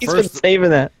all, He's been saving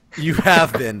that. You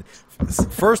have been.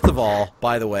 First of all,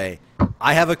 by the way,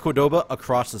 I have a Qdoba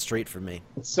across the street from me.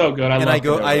 It's so good. I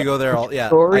go there all. Yeah,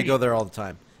 I go there all the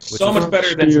time. So much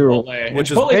better than Chipotle. Which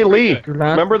is hey Lee,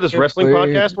 remember this wrestling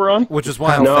podcast we're on? Which is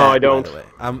why I'm no, fat, I don't. By the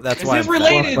way. That's Is why this I'm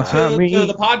related fat. to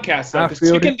the podcast? Though?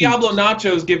 Because Chicken Diablo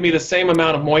nachos give me the same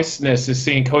amount of moistness as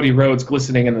seeing Cody Rhodes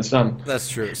glistening in the sun. That's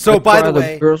true. So, by the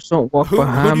way, girls don't walk who do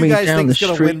you guys think is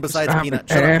going to win besides Peanut?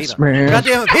 Shut up, Peanut.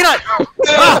 Goddamn it, Peanut!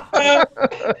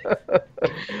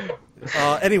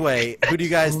 Anyway, who do you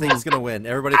guys think is going to win?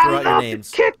 Everybody throw out your names.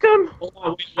 Kick him. Hold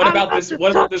on, wait, what about this?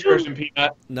 What about this version,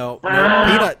 Peanut? No,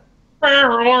 Peanut.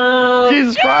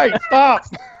 Jesus Christ! Stop.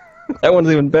 That one's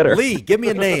even better. Lee, give me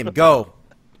a name. Go.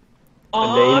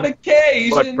 On What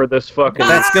occasion. for this fucking?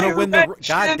 That's going to win the.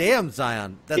 Goddamn,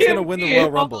 Zion. That's going to win the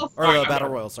Royal Rumble or the Battle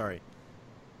Royal. Sorry.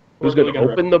 Who's going to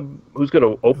open the? Who's going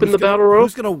to open the Battle Royal?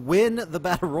 Who's going to win the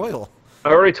Battle Royal? I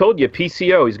already told you,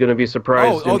 PCO. He's going to be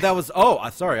surprised. That was. Oh,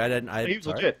 sorry, I didn't. He was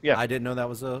sorry. legit. Yeah, I didn't know that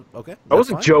was a. Okay, I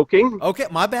wasn't fine. joking. Okay,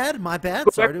 my bad. Go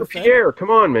Sorry back to to offend. Pierre. Come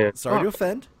on, man. Sorry to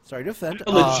offend. Sorry to offend.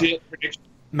 A legit prediction.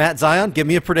 Matt Zion, give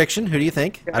me a prediction. Who do you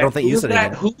think? I don't think you said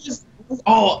anything. Who is?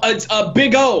 Oh, it's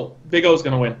Big O. Big O's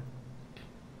going to win.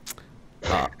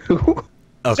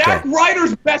 Okay. Zack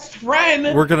Ryder's best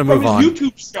friend. We're gonna move from on. his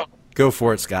YouTube show. Go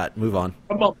for it, Scott. Move on.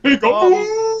 Come on, Big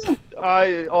O.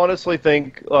 I honestly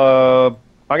think I'm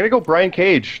gonna go Brian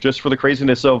Cage just for the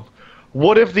craziness of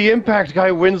what if the Impact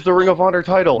guy wins the Ring of Honor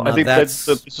title? No, I think this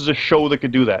is a show that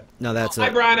could do that. No, that's Hi,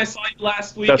 it. Brian. I saw you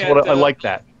last week. That's what I like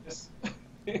that.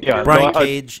 Yeah, Brian no, I-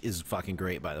 Cage is fucking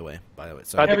great, by the way.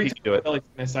 So I think Every he time can do it. I like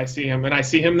this, I see him, and I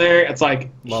see him there. It's like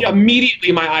Love him.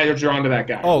 immediately my eyes are drawn to that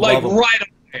guy. Oh, like love him. right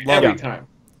away, Love every him. time.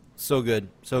 so good,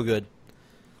 so good.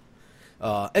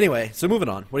 Anyway, so moving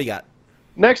on. What do you got?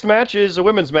 Next match is a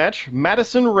women's match: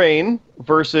 Madison Rayne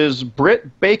versus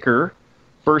Britt Baker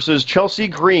versus Chelsea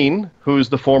Green, who's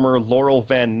the former Laurel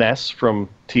Van Ness from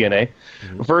TNA,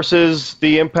 versus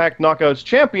the Impact Knockouts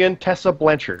champion Tessa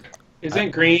Blanchard.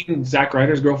 Isn't Green Zack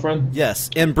Ryder's girlfriend? Yes,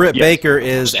 and Britt Yes. Baker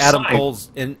is She's Adam signed.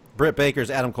 Cole's. And Britt Baker's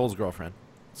Adam Cole's girlfriend.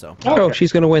 So Oh,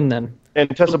 she's going to win then. And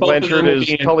Tessa Both of them Blanchard will is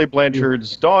be in- Tully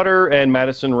Blanchard's daughter, and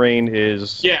Madison Rayne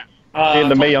is Yeah. in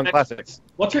the Mae Tully Young Blanchard's- Classic.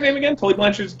 What's her name again? Tully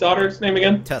Blanchard's daughter's name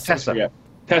again? Tessa. Tessa.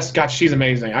 Tess, God, she's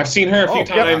amazing. I've seen her a few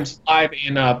Oh, yeah. times live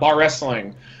in bar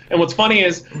wrestling. And what's funny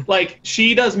is, like,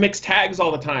 she does mixed tags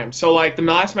all the time. So, like, the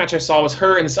last match I saw was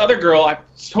her and this other girl. I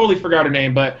totally forgot her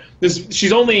name, but I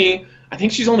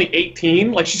think she's only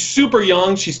 18. Like, she's super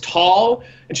young. She's tall,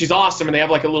 and she's awesome. And they have,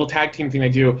 like, a little tag team thing they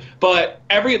do. But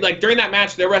during that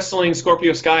match, they're wrestling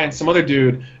Scorpio Sky and some other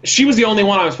dude. She was the only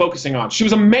one I was focusing on. She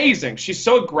was amazing. She's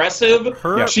so aggressive.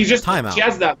 Her She timeout. She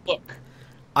has that look.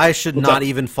 I should What's not up?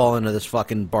 even fall into this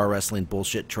fucking bar wrestling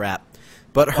bullshit trap.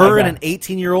 But her and an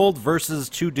 18-year-old versus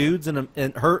two dudes and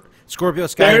her Scorpio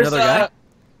Sky and another guy.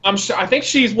 I think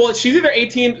she's either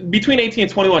 18, between 18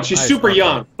 and 21. She's Nice, super okay.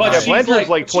 young, but Yeah, she's Blanchard's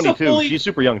like she's a 22. fully- She's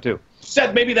super young too.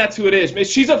 said maybe that's who it is.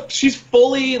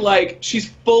 She's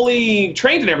fully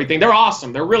trained and everything. They're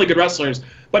awesome. They're really good wrestlers.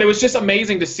 But it was just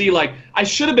amazing to see. Like, I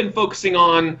should have been focusing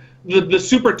on the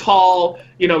super tall,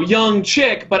 young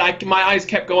chick, but my eyes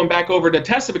kept going back over to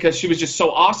Tessa because she was just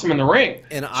so awesome in the ring.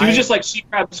 And she was just like, she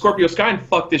grabbed Scorpio Sky and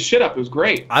fucked this shit up. It was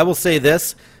great. I will say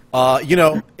this.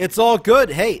 It's all good.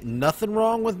 Hey, nothing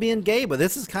wrong with being gay, but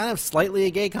this is kind of slightly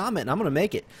a gay comment, and I'm going to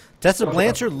make it. Tessa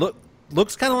Blanchard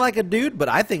looks kind of like a dude, but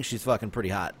I think she's fucking pretty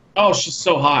hot. Oh, she's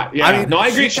so hot. Yeah. I mean, no, I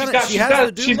agree. she She's has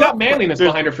the dude got look, manliness but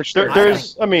behind her for sure.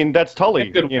 That's Tully.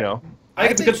 Good. I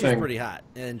think it's a good she's thing. pretty hot,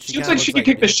 and She looks like she could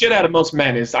kick the shit out of most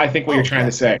men. Is I think what you're trying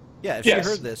to say. Yeah, if Yes. she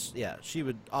heard this, she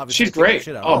would obviously. She's kick the great.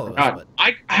 shit out of Oh all my of god! us,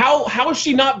 but- How has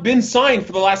she not been signed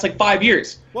for the last 5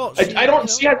 years? Well, I don't.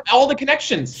 She has all the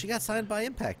connections. She got signed by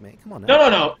Impact, man. Come on.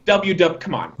 No. WW.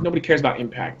 Come on. Nobody cares about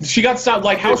Impact. She got signed.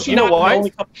 Like, how is she You know not the why? only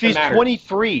company She's that matters?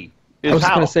 23. I was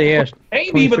just going to say, yeah.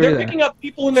 Maybe, but they're 23 picking up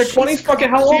people in their 20s. Fucking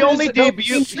how old She only is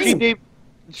Velveteen debuted. Dream?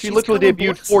 She She's literally coming,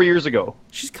 debuted boys. 4 years ago.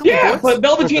 She's coming. Yeah, boys. but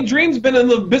Velveteen Dream's been in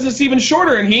the business even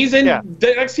shorter, and he's in Yeah.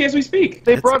 NXT as we speak.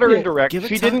 They It's- brought her yeah, in direct. give it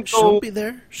She time. didn't She'll go. be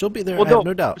there. She'll be there. Well, I have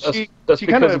no doubt. That's She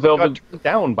kind because of got Velvet- turned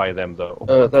down by them,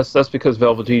 though. That's because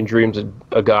Velveteen Dream's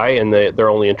a guy, and they're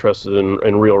only interested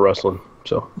in real wrestling.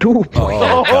 So Oh,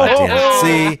 goddamn.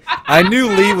 See, I knew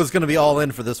Lee was going to be all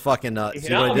in for this fucking. See what I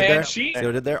did man, there? she- See what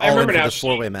I did there? I All in remember for now, this she-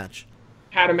 four-way match.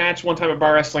 Had a match one time at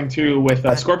Bar Wrestling too with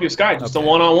Scorpio Sky, just Okay. a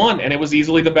one-on-one, and it was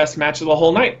easily the best match of the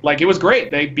whole night. Like, it was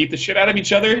great. They beat the shit out of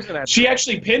each other. She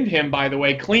actually pinned him, by the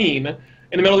way, clean in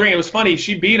the middle of the ring. It was funny.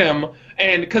 She beat him,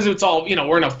 and because it's all,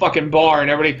 we're in a fucking bar,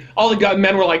 and all the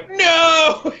men were like,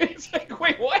 no! It's like,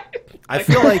 wait, what? I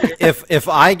feel like if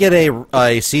I get a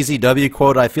CZW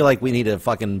quota, I feel like we need a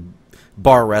fucking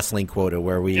bar wrestling quota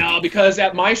where we... No, because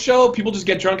at my show, people just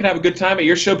get drunk and have a good time. At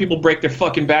your show, people break their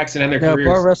fucking backs and end their careers.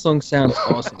 Bar wrestling sounds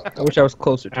awesome. I wish I was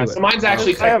closer to it. So mine's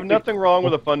actually... I have nothing wrong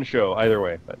with a fun show either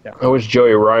way. But yeah. I wish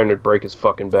Joey Ryan would break his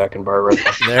fucking back in bar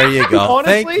wrestling. There you go.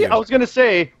 Honestly, Thank you. I was going to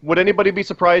say, would anybody be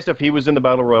surprised if he was in the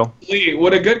Battle Royal? Lee,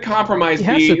 would a good compromise He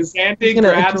has be to- Zandig he's gonna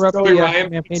grabs interrupt Joey the, Ryan,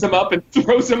 campaign. picks him up, and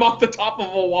throws him off the top of a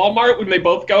Walmart when they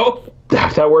both go?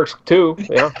 That works too.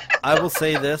 Yeah. I will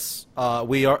say this: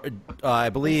 I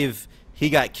believe he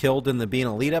got killed in the Being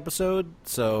Elite episode,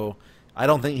 so I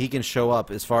don't think he can show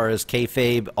up as far as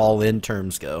kayfabe all-in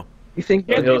terms go. You think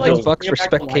Yeah, those like, Bucks bring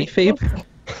it back respect to life.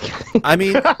 kayfabe? I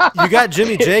mean, you got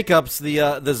Jimmy Jacobs,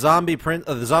 the zombie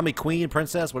the zombie queen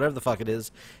princess, whatever the fuck it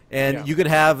is, and you could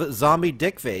have zombie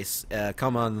Dickface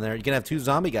come on there. You can have two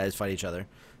zombie guys fight each other.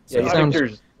 So Yeah,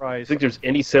 I think there's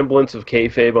any semblance of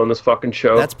kayfabe on this fucking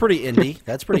show. that's pretty indie.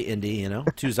 That's pretty indie, you know.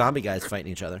 Two zombie guys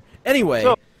fighting each other. Anyway,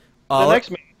 So, the next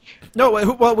match.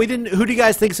 no, we didn't. Who do you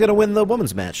guys think is going to win the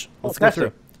women's match? Let's go Tessa.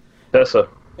 through. Tessa.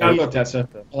 Yeah, I'll go Tessa.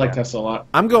 I like Tessa a lot.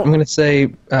 I'm I'm going. going to say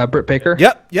Britt Baker.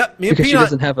 Yep. Me and Because she Peanut.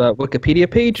 doesn't have a Wikipedia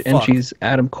page, and Fuck. she's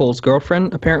Adam Cole's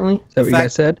girlfriend, apparently. Is that what you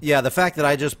guys said? Yeah, the fact that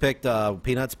I just picked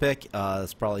Peanut's pick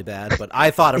is probably bad, but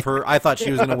I thought of her. I thought she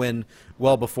was going to win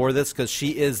well before this because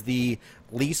she is the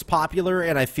least popular,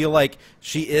 and I feel like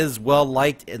she is well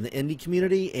liked in the indie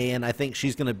community, and I think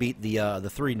she's going to beat the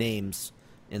three names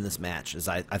in this match. Is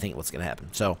I think what's going to happen.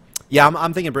 So yeah,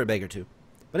 I'm thinking Britt Baker too.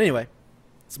 But anyway,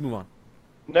 let's move on.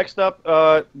 Next up,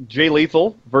 Jay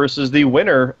Lethal versus the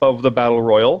winner of the Battle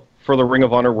Royal for the Ring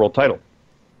of Honor World Title.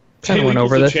 Kinda went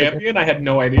Lethal's over the this. champion? I had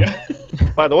no idea.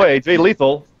 By the way, Jay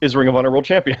Lethal is Ring of Honor World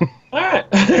Champion. All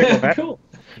right. Cool.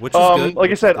 Which is good.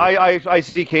 Like I said, I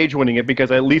see Cage winning it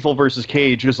because Lethal versus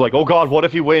Cage is like, oh god, what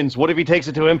if he wins? What if he takes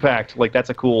it to Impact? Like,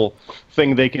 that's a cool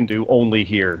thing they can do only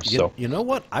here. So You know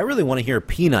what? I really want to hear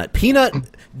Peanut.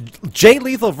 Jay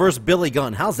Lethal versus Billy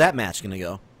Gunn. How's that match going to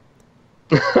go?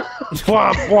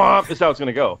 whomp whomp is how it's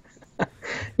gonna go.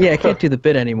 Yeah, I can't do the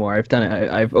bit anymore. I've done it.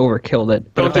 I've overkilled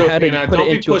it. But Don't if do I it, had to Peanut. put Don't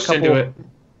it be into a pushed couple, into it.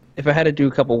 if I had to do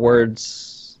a couple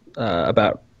words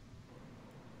about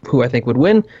who I think would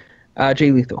win,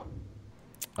 Jay Lethal.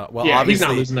 Well, Yeah, he's obviously,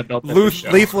 not losing the belt at this show.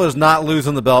 Lethal is not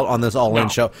losing the belt on this All-In No.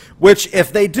 show. Which,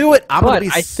 if they do it, I'm going But to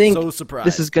be I think so surprised.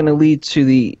 this is going to lead to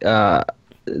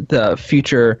the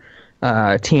future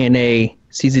TNA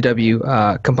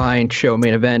CZW combined show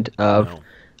main event of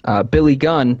Billy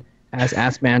Gunn as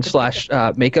Ass Man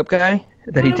 / makeup guy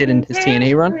that he did in his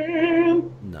TNA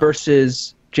run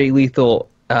versus Jay Lethal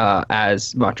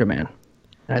as Macho Man.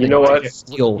 And I You think know it's what? a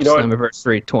Steel You know what?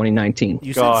 Slammiversary 2019.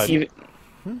 You God. said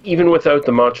Even without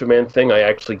the Macho Man thing, I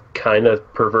actually kind of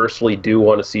perversely do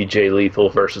want to see Jay Lethal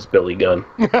versus Billy Gunn.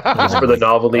 Just for the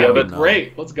novelty of it.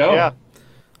 Great. Let's go. Yeah,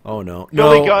 Oh, no.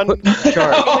 Billy No. Gunn.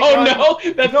 Oh,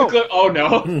 no. That's No. the clip. Oh,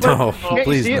 no. No, Can't you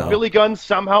please see no. it? Billy Gunn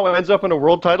somehow ends up in a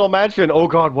world title match, and oh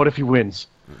god, what if he wins?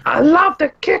 I love to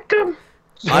kick him.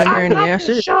 Iron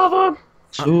acid, Shove him.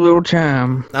 too little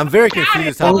time. I'm very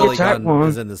confused how Only Billy type Gunn one.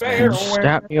 is in this match.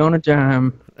 Stop me on a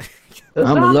dime.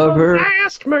 I'm a lover.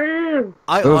 Last man.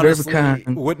 I Of every honestly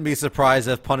kind. wouldn't be surprised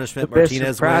if Punishment The best Martinez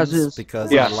wins surprises.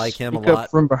 because Yeah. I like him a Pick up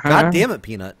lot. from God behind. damn it,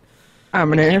 Peanut.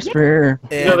 I'm an aspir.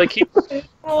 You know, And they keep.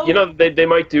 You know, they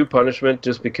might do Punishment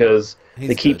just because He's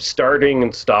they keep good. starting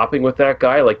and stopping with that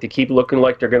guy. Like, they keep looking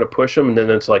like they're going to push him, and then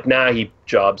it's like, nah, he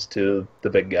jobs to the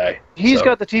big guy. He's So-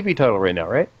 got the TV title right now,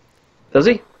 right? Does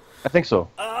he? I think so.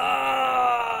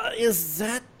 is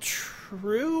that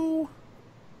true?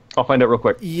 I'll find out real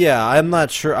quick. Yeah, I'm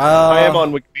not sure. I am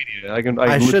on Wikipedia. I can.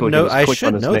 I should literally know. just I click on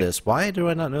should his know name. this. Why do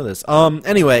I not know this?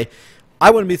 Anyway,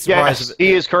 I wouldn't be surprised. Yes,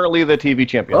 he is currently the TV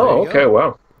champion. Oh, you okay,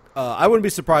 wow. I wouldn't be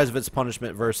surprised if it's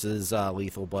Punishment versus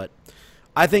Lethal, but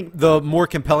I think the more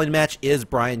compelling match is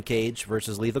Brian Cage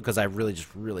versus Lethal because I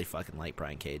really fucking like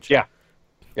Brian Cage. Yeah.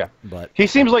 Yeah. But He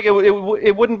seems like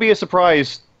it wouldn't be a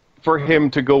surprise for him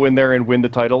to go in there and win the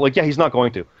title. Like, yeah, he's not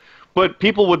going to. But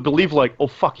people would believe, like, oh,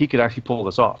 fuck, he could actually pull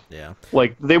this off. yeah,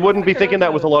 Like, they wouldn't be thinking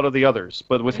that with a lot of the others.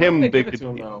 But with him, They they give it could. to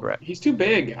him, though. Right. He's too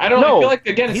big. I don't. No, I feel like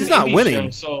again, it's he's an not indie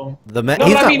winning. Show, so the no, he's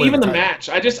but I not mean even the winning match.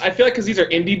 I feel like because these are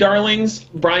indie darlings,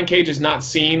 Brian Cage is not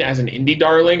seen as an indie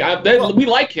darling. We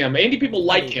like him. Indie people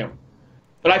like him,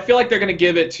 but I feel like they're going to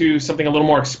give it to something a little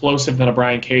more explosive than a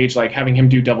Brian Cage, like having him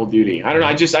do double duty. I don't know.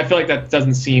 I feel like that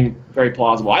doesn't seem very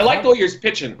plausible. I like the way you're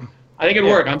pitching. I think it'd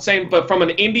work. I'm saying, but from an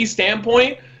indie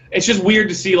standpoint, it's just weird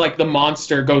to see like the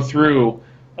monster go through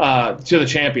to the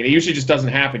champion. It usually just doesn't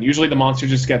happen. Usually the monster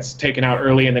just gets taken out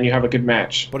early, and then you have a good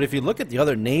match. But if you look at the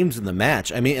other names in the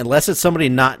match, I mean, unless it's somebody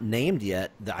not named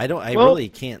yet, I really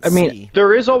can't see.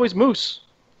 There is always Moose.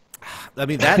 I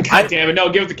mean, that. God damn it! No,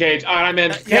 give it to Cage. All right, I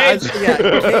meant Yeah, Cage.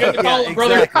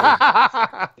 exactly.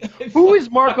 Who is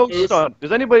Marco Stunt?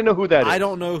 Does anybody know who that is? I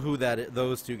don't know who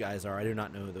those two guys are. I do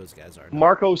not know who those guys are. No.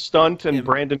 Marco Stunt and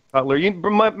Brandon Cutler.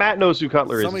 Matt knows who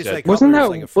Cutler Somebody is. say Wasn't Cutler's that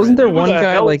like a friend. wasn't there Who one the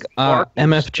guy hell like is Marcus?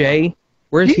 MFJ?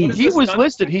 Where is he? He was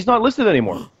listed. He's not listed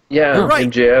anymore. Yeah, You're right.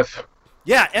 MJF.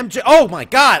 Yeah, MJ. Oh my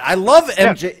God, I love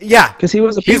MJ. Yeah, Because he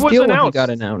was a He big was deal when he announced got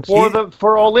announced.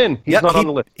 for All In. He's Yep, not on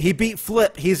the list. He beat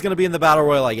Flip. He's going to be in the Battle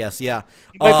Royal, I guess. Yeah,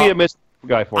 He might be a missed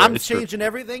guy for it. I'm It's true. changing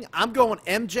everything. I'm going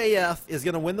MJF is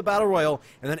going to win the Battle Royal,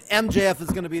 and then MJF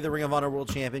is going to be the Ring of Honor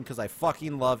World Champion because I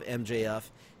fucking love MJF.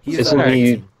 He is Isn't he-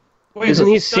 amazing. Isn't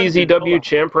he CZW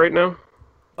champ right now?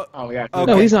 Oh yeah. Okay.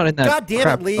 No, he's not in that God damn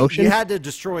crap it, Lee! motion. You had to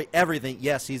destroy everything.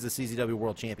 Yes, he's the CZW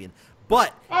World Champion,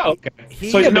 but Oh, okay.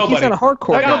 He- So Yeah, he's but He's nobody. not a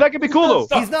hardcore guy. That could be cool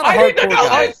though. he's not a I need to hardcore know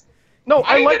guy. this. No,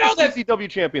 I I like didn't know the that. CZW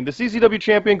champion. The CZW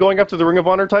champion going up to the Ring of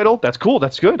Honor title. That's cool.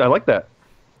 That's good. I like that.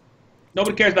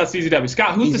 Nobody cares about CZW.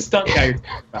 Scott, who's the stunt guy you're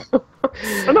talking about?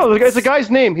 I know it's a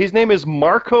guy's name. His name is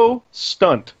Marco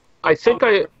Stunt. I think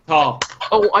Tall.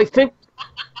 I think.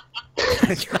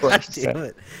 God damn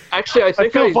it! Actually, I I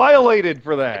think feel violated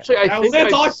for that. Actually, I think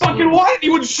That's all I I've fucking seen- wanted.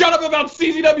 You would shut up about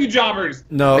CZW jobbers.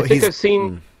 No, I think he's I've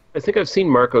seen. I think I've seen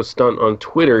Marco Stunt on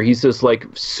Twitter. He's this like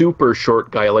super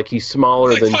short guy, like he's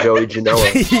smaller than Joey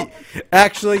Janela.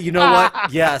 Actually, you know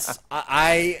what? Yes,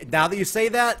 I now that you say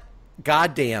that,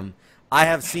 goddamn, I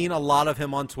have seen a lot of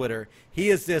him on Twitter. He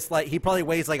is this like he probably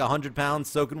weighs like 100 pounds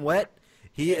soaking wet.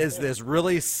 He is this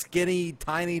really skinny,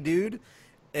 tiny dude.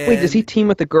 Wait, does he team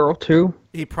with the girl too?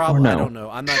 He probably. Or no? I don't know.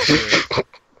 I'm not sure.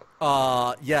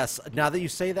 Yes. Now that you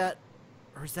say that,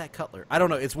 or is that Cutler? I don't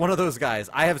know. It's one of those guys.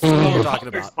 I have seen what you're talking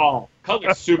Cutler's about. tall.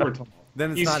 Cutler's super tall.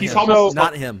 Then it's He's- not he's him. almost-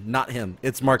 Not him. Not him.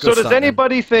 It's Marco. So does Stuntman.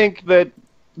 anybody think that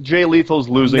Jay Lethal's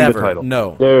losing Never. the title?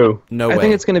 No. No. way. I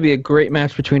think it's going to be a great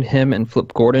match between him and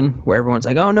Flip Gordon, where everyone's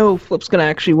like, "Oh no, Flip's going to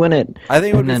actually win it." I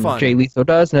think it would and be then fun. Jay Lethal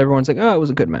does, and everyone's like, "Oh, it was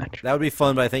a good match." That would be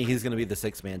fun, but I think he's going to be the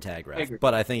 6-man tag ref. agree.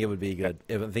 But I think it would be good.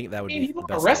 I think that would I mean, be he the wants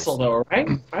to best. wrestle case. though, right?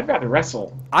 I'd rather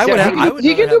wrestle. I would. Yeah, Have, I would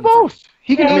He can rather do have him both.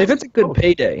 He can. I mean, do if it's a good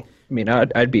payday, I mean,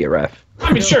 I'd be a ref.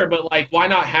 I mean, sure, but like, why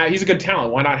not have? He's a good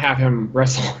talent. Why not have him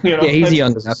wrestle? You know? Yeah, he's That's-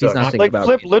 young enough. He's not thinking Like about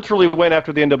Flip it. literally went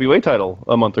after the NWA title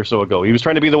a month or so ago. He was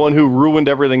trying to be the one who ruined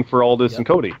everything for Aldis and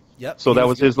Cody. Yep. So he that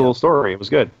was good, his little yep. story. It was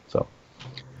good. So,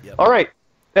 Yep. all right.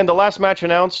 And the last match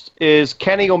announced is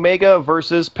Kenny Omega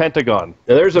versus Pentagon.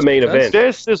 Now, there's a main event.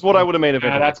 This is what I would have main Yeah,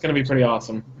 event. that's gonna be pretty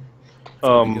awesome.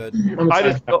 Pretty good. I'm I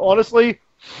excited. just honestly,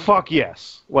 fuck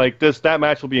yes. Like that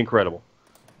match will be incredible.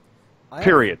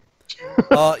 Period.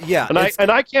 Yeah. And it's-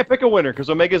 I can't pick a winner because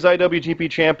Omega's IWGP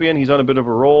champion. He's on a bit of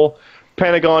a roll.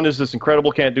 Pentagon is this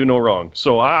incredible, can't do no wrong.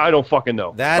 So I don't fucking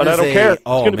know. That but is I don't a, care. It's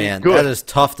Oh gonna man, be good. that is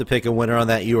tough to pick a winner on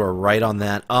that. You are right on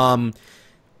that.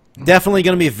 Definitely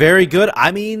going to be very good.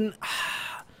 I mean,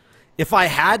 if I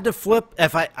had to flip,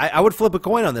 if I would flip a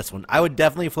coin on this one. I would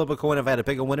definitely flip a coin if I had to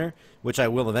pick a winner, which I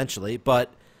will eventually.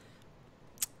 But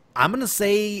I'm going to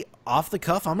say off the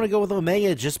cuff, I'm going to go with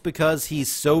Omega just because he's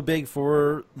so big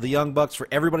for the Young Bucks, for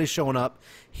everybody showing up.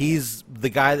 He's the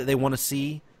guy that they want to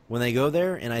see when they go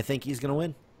there, and I think he's going to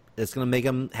win. It's going to make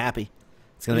them happy.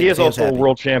 It's going to He make is the fans also happy. a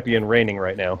world champion reigning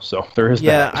right now, so there is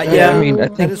Yeah, that. yeah. I mean, I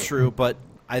that think- is true, but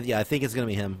I think it's going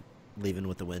to be him leaving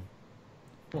with the win.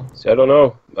 See, I don't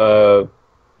know.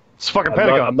 It's fucking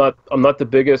Pentagon. I'm not the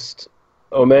biggest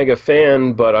Omega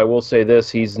fan, but I will say this: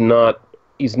 he's not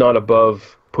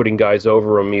above putting guys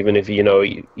over him, even if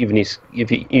even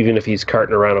if he's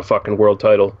carting around a fucking world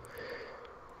title.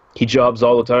 He jobs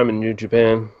all the time in New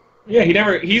Japan. Yeah,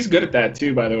 he's good at that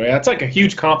too, by the way. That's like a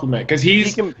huge compliment because he's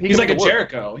He can like a make it work.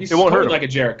 Jericho. He's It won't hurt totally him. like a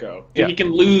Jericho. Yeah. He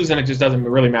can lose and it just doesn't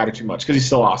really matter too much because he's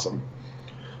still awesome.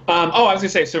 I was gonna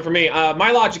say, so for me,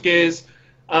 my logic is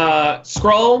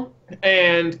Skrull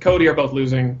and Cody are both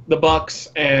losing. The Bucks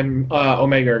and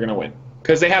Omega are gonna win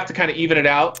because they have to kind of even it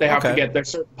out. They have to Okay. get their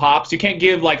certain pops. You can't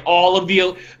give like all of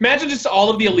the. Imagine just all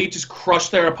of the elite just crush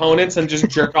their opponents and just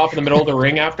jerk off in the middle of the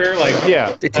ring after. Like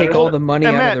Yeah. They take all the money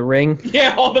And out Matt- of the ring.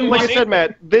 yeah, all the Like money. I said,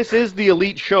 Matt, this is the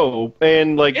elite show,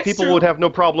 and like It's people true. would have no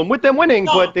problem with them winning,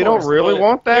 No, but of they course, don't really but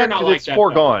want they're that not because like it's that,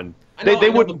 foregone. They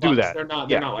wouldn't do that. They're not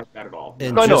like that at all.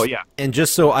 And No, just, yeah. And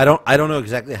just so I don't know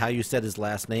exactly how you said his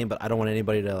last name, but I don't want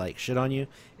anybody to like shit on you.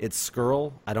 It's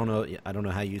Skrull. I don't know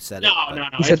how you said it. No.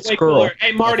 He said It's way Skrull. cooler.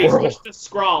 Hey Marty, switch to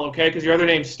Skrull, okay? Because your other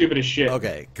name's stupid as shit.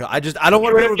 Okay, I don't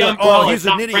want to be able to. Oh, he's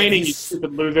an idiot. Raining, you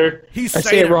stupid loser. He's I say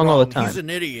saying it wrong all the time. He's an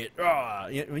idiot.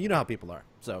 You know how people are.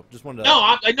 So just wanted to.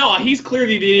 No, no, he's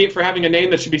clearly the idiot for having a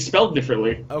name that should be spelled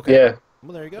differly. Okay. Yeah.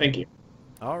 Well, there you go. Thank you.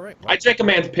 All right. I drank a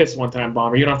man's piss one time,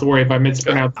 Bomber. You don't have to worry if I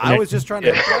mispronounce the I name. was just trying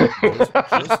to.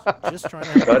 Just trying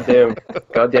to. Help you.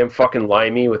 Goddamn fucking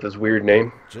Limey with his weird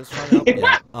name. Just trying to help you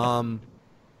out.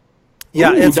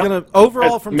 Yeah, it's gonna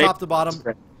overall from top to bottom.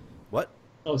 What?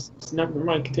 Oh, never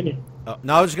mind. Continue.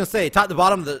 No, I was just gonna say top to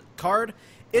bottom of the card.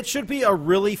 It should be a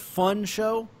really fun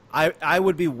show. I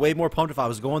would be way more pumped if I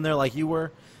was going there like you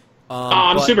were.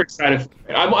 I'm super excited.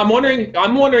 I'm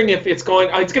wondering if it's going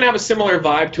to have a similar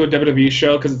vibe to a WWE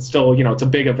show because it's still, it's a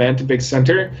big event, a big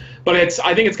center. But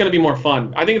I think it's going to be more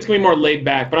fun. I think it's going to be more laid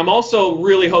back. But I'm also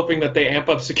really hoping that they amp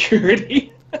up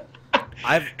security.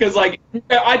 Because I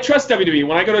trust WWE.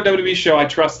 When I go to a WWE show, I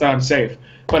trust that I'm safe.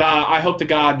 But I hope to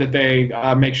God that they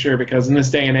make sure, because in this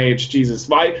day and age, Jesus,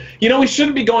 we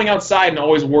shouldn't be going outside and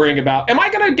always worrying about, am I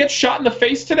going to get shot in the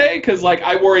face today? Because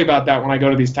I worry about that when I go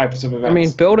to these types of events. I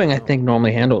mean, building, I think,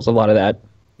 normally handles a lot of that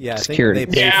security. I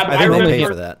think they pay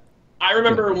for that. I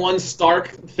remember one stark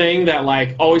thing that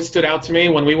always stood out to me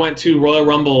when we went to Royal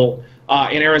Rumble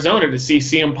in Arizona to see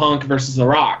CM Punk versus The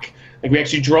Rock. We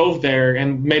actually drove there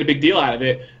and made a big deal out of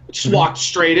it. Just walked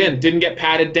straight in, didn't get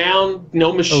patted down,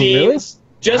 no machines. Oh, really?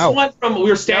 Just went from, we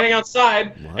were standing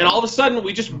outside, and all of a sudden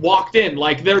we just walked in.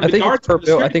 I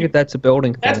think that's a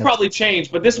building thing. That's probably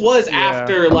changed, but this was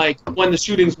after when the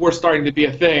shootings were starting to be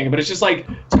a thing. But it's just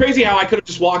it's crazy how I could have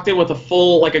just walked in with a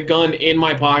full a gun in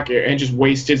my pocket and just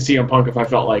wasted CM Punk if I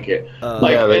felt like it.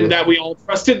 And that we all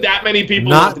trusted that many people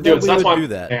not to do it. So that's why do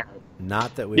that.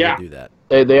 Not that we would do that.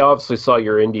 They obviously saw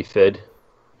your indie fid.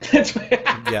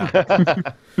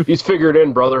 Yeah. He's figured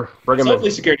in, brother. Bring him in. Hopefully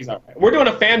security's all right. We're doing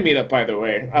a fan meetup, by the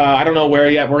way. I don't know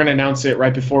where yet. We're going to announce it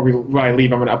right before I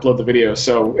leave. I'm going to upload the video.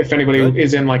 So if anybody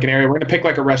is in an area, we're going to pick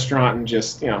a restaurant and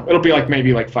just, it'll be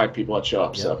maybe 5 people that show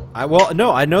up. Yeah. So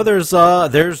I know there's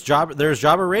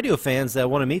Jobber Radio fans that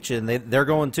want to meet you, and they're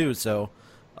going too. So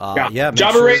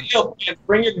Jobber Radio fans,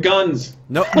 bring your guns.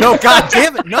 No, God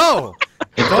damn it, no!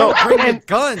 Don't bring your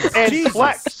guns. And Jesus.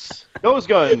 flex. Those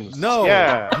guns. No.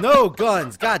 Yeah. No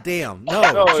guns. God damn. No.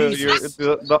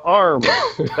 The arm.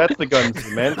 That's the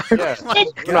guns, man. Yeah.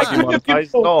 We're not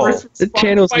demonetized at all. The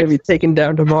channel's going to be taken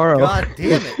down tomorrow. God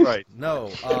damn it. Right.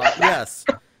 No. Yes.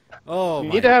 Oh, you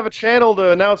need to have a channel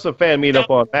to announce a fan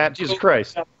meetup on, Matt. Jesus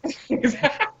Christ.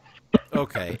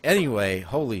 Okay. Anyway,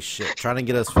 holy shit. Trying to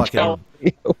get us fucking...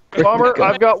 Bomber,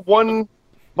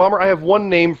 I have one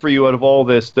name for you out of all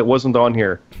this that wasn't on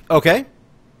here. Okay.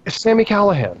 It's Sami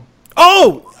Callihan.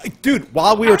 Oh! Dude,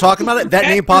 while we were talking about it, that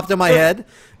name popped in my head,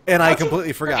 and I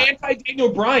completely forgot.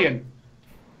 Anti-Daniel Bryan.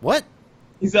 What?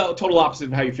 He's the total opposite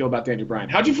of how you feel about Daniel Bryan.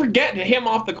 How'd you forget him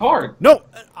off the card? No,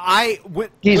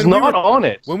 he's not on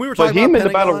it. When we were talking but him about in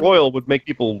the Battle Royal would make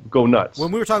people go nuts.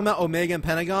 When we were talking about Omega and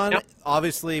Pentagon,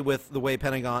 obviously with the way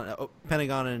Pentagon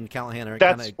and Callahan are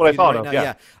that's what I thought right of.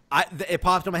 Now, it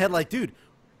popped in my head dude,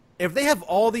 if they have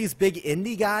all these big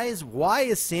indie guys, why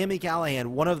is Sami Callihan,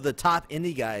 one of the top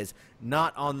indie guys,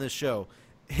 not on this show?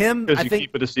 Because you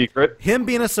keep it a secret. Him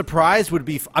being a surprise would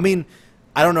be. I mean,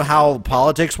 I don't know how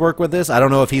politics work with this. I don't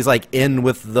know if he's in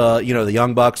with the the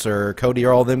Young Bucks or Cody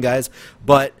or all them guys.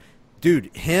 But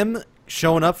dude, him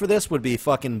showing up for this would be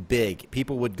fucking big.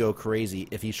 People would go crazy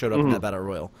if he showed up in that Battle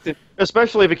Royal.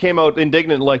 Especially if it came out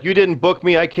indignant, you didn't book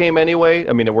me, I came anyway.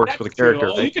 I mean, it works for the character.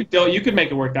 Well, you could make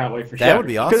it work that way for sure. That would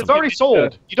be awesome. Because it's already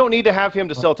sold. You don't need to have him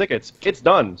to sell tickets. It's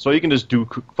done. So you can just do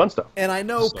fun stuff. And I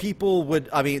know people would.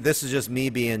 I mean, this is just me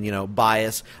being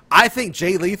biased. I think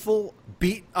Jay Lethal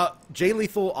beat Jay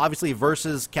Lethal obviously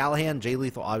versus Callahan. Jay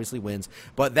Lethal obviously wins,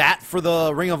 but that for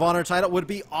the Ring of Honor title would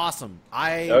be awesome.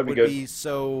 I would be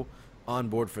so on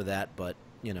board for that, but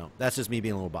that's just me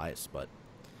being a little biased. But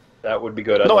that would be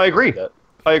good. I agree.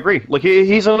 I agree.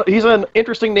 He's an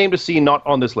interesting name to see not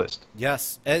on this list.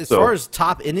 Yes, as far as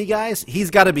top indie guys, he's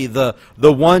got to be the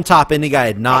one top indie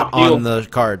guy not on the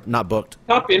card, not booked.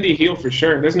 Top indie heel for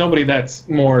sure. There's nobody that's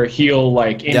more heel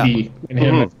indie than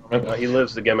him. He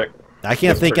lives the gimmick. I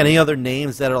can't think any other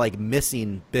names that are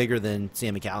missing bigger than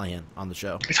Sami Callihan on the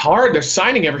show. It's hard. They're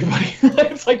signing everybody.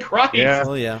 It's Christ. Yeah.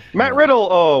 Oh yeah. Matt Riddle.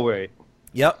 Oh wait.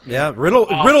 Yep. Yeah. Riddle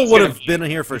would have been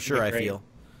here for sure. I feel.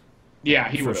 Yeah,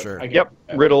 he would for sure. Yep.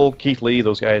 Riddle, Keith Lee,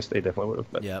 those guys, they definitely would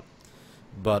have been. Yep.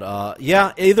 But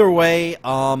either way,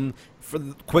 for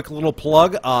the quick little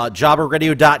plug,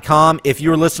 jobberradio.com. If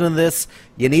you're listening to this,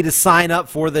 you need to sign up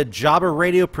for the Jobber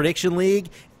Radio Prediction League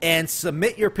and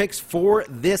submit your picks for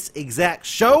this exact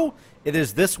show. It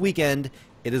is this weekend.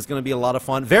 It is going to be a lot of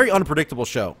fun. Very unpredictable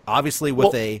show. Obviously,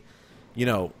 with a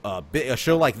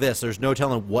show like this, there's no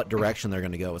telling what direction they're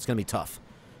going to go. It's going to be tough.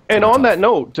 And on that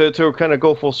note, to kind of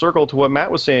go full circle to what Matt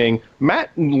was saying,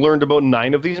 Matt learned about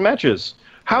 9 of these matches.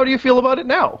 How do you feel about it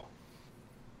now?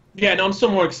 Yeah, no, I'm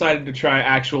still more excited to try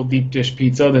actual deep dish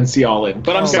pizza than see All In.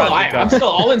 But I'm still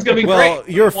All In's gonna be great. Well,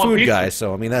 you're a food guy,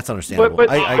 so I mean that's understandable.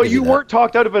 But you weren't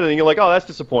talked out of it, and you're like, oh, that's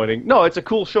disappointing. No, it's a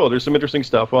cool show. There's some interesting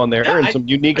stuff on there, and some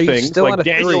unique things like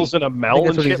Daniels and a Mel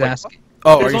and shit.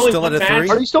 Oh, are you still at a 3?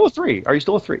 Are you still a 3? Are you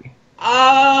still a 3?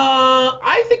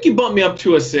 I think you bumped me up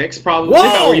to a 6, probably.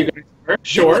 Whoa!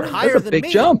 Sure. Higher than big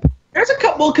jump. There's a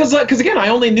couple because again, I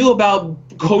only knew about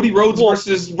Cody Rhodes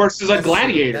versus a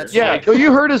Gladiator. Yeah,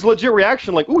 you heard his legit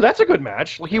reaction, like, "Ooh, that's a good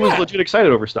match." He was legit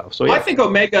excited over stuff. So yeah. I think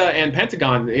Omega and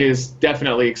Pentagon is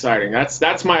definitely exciting. That's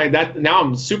now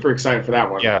I'm super excited for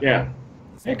that one. Yeah.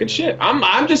 Hey, good shit.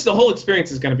 I'm just the whole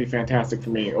experience is going to be fantastic for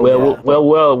me.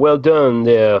 Well done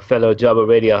there, fellow Jobber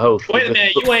Radio host. Wait a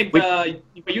minute, you ain't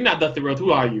you're not Dusty Rhodes.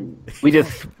 Who are you? We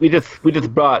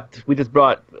just brought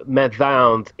Matt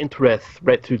Zion's interest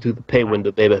right through to the pay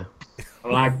window, baby. I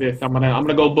like this. I'm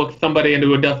gonna go book somebody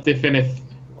into a Dusty finish.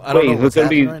 I don't know what's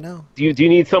happening right now. Do you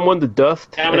need someone to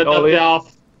dust? I'm gonna dust it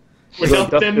off.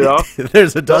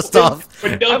 There's a dust off. I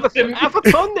have a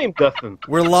son named Dustin.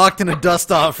 We're locked in a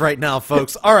dust off right now,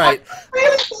 folks. All right.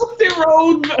 I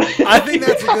I think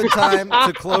that's a good time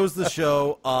to close the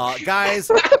show.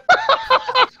 Guys,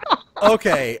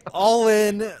 okay, All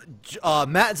In.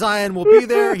 Matt Zion will be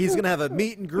there. He's going to have a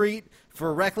meet and greet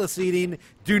for Reckless Eating.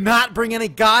 Do not bring any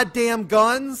goddamn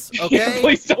guns, okay?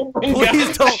 Please don't bring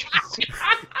guns.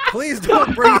 Please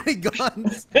don't bring any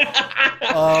guns.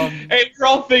 Hey, we're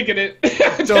all thinking it.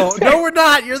 No, we're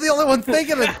not. You're the only one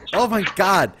thinking it. Oh, my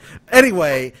God.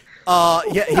 Anyway,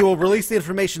 he will release the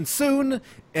information soon.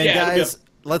 And, guys,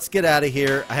 let's get out of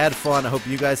here. I had fun. I hope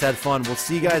you guys had fun. We'll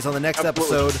see you guys on the next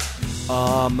episode.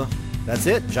 That's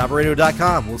it.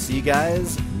 JobberRadio.com. We'll see you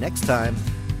guys next time.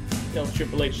 Tell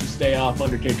Triple H to stay off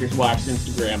Undertaker's wife's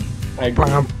Instagram. I agree.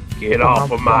 Get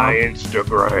off of my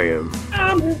Instagram.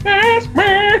 I'm the best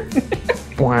man.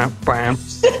 Bam, bam.